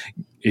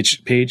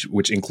itch page,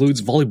 which includes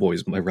Volley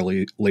Boys, my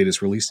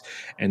latest release.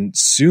 And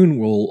soon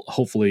we'll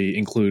hopefully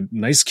include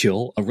Nice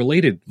Kill, a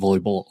related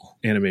volleyball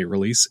anime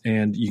release.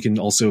 And you can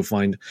also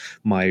find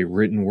my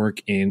written work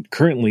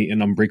currently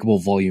in Unbreakable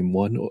Volume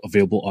 1,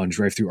 available on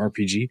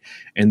DriveThruRPG,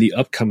 and the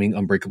upcoming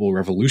Unbreakable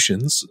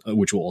Revolutions,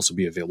 which will also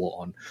be available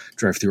on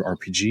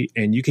DriveThruRPG.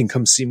 And you can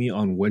come see me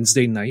on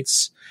Wednesday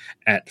nights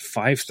at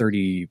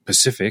 5:30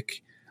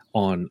 Pacific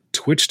on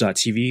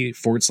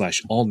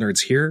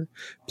twitch.tv/allnerdshere,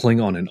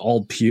 playing on an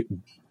all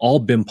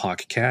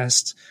BIMPOC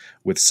cast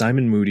with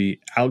Simon Moody,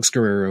 Alex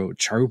Guerrero,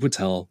 Charu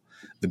Patel,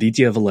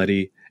 Viditya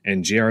Valetti,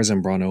 and JR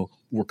Zambrano.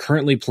 We're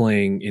currently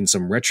playing in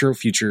some retro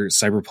future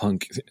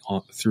cyberpunk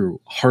through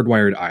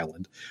Hardwired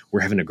Island.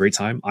 We're having a great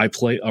time. I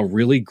play a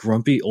really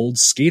grumpy old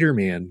skater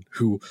man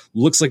who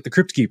looks like the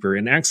Crypt Keeper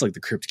and acts like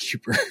the Crypt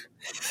Keeper.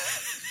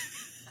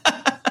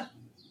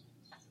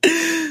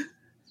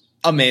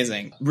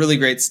 Amazing. Really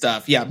great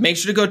stuff. Yeah, make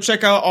sure to go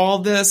check out all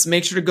this.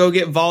 Make sure to go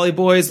get Volley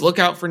Boys. Look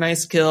out for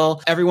Nice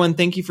Kill. Everyone,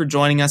 thank you for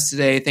joining us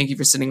today. Thank you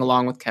for sitting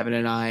along with Kevin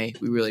and I.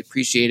 We really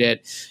appreciate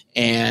it.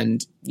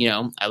 And,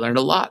 I learned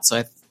a lot.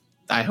 So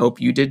I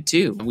hope you did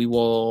too. We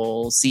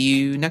will see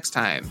you next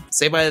time.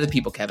 Say bye to the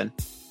people, Kevin.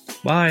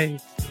 Bye.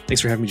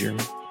 Thanks for having me,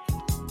 Jeremy.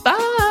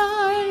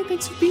 Bye.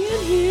 Thanks for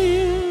being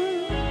here.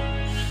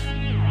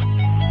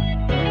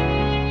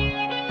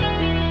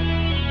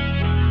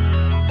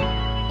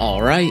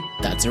 All right,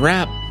 that's a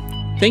wrap.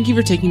 Thank you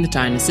for taking the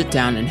time to sit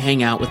down and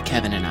hang out with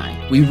Kevin and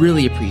I. We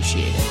really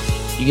appreciate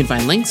it. You can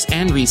find links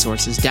and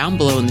resources down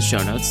below in the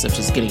show notes, such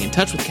as getting in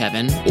touch with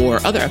Kevin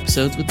or other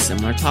episodes with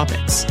similar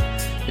topics.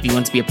 If you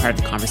want to be a part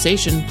of the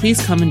conversation,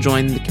 please come and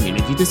join the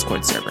community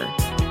Discord server.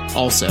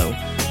 Also,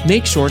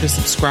 make sure to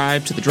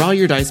subscribe to the Draw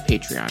Your Dice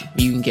Patreon,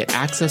 where you can get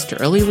access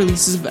to early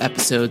releases of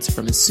episodes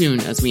from as soon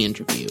as we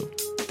interview.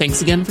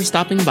 Thanks again for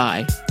stopping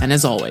by, and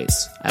as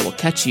always, I will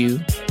catch you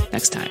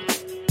next time.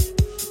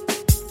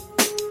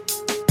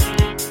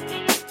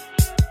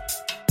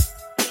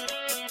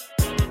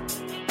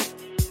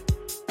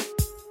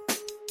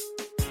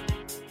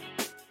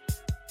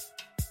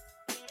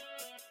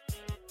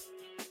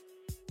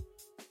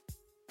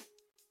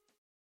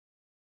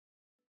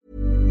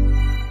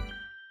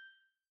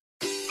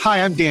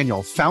 Hi, I'm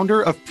Daniel,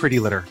 founder of Pretty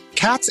Litter.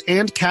 Cats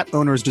and cat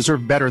owners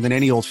deserve better than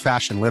any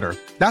old-fashioned litter.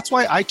 That's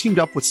why I teamed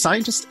up with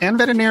scientists and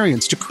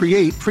veterinarians to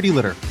create Pretty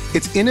Litter.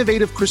 Its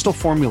innovative crystal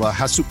formula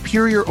has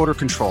superior odor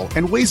control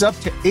and weighs up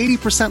to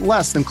 80%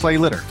 less than clay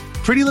litter.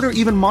 Pretty Litter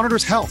even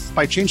monitors health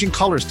by changing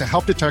colors to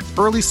help detect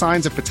early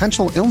signs of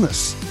potential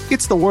illness.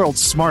 It's the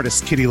world's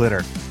smartest kitty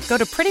litter. Go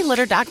to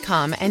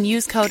prettylitter.com and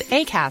use code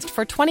ACAST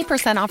for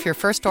 20% off your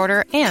first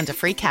order and a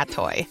free cat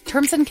toy.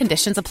 Terms and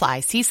conditions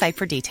apply. See site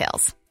for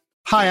details.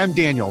 Hi, I'm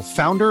Daniel,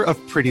 founder of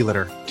Pretty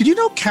Litter. Did you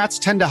know cats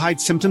tend to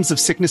hide symptoms of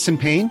sickness and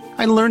pain?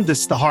 I learned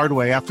this the hard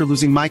way after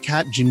losing my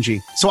cat,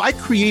 Gingy. So I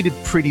created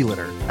Pretty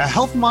Litter, a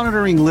health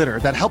monitoring litter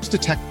that helps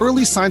detect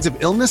early signs of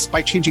illness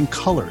by changing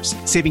colors,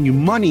 saving you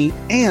money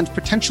and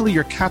potentially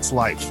your cat's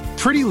life.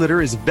 Pretty Litter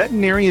is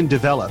veterinarian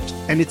developed,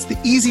 and it's the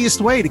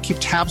easiest way to keep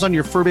tabs on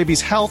your fur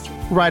baby's health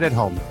right at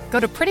home. Go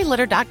to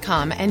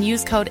prettylitter.com and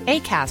use code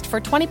ACAST for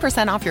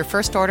 20% off your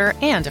first order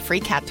and a free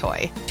cat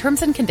toy.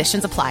 Terms and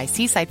conditions apply.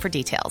 See site for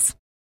details.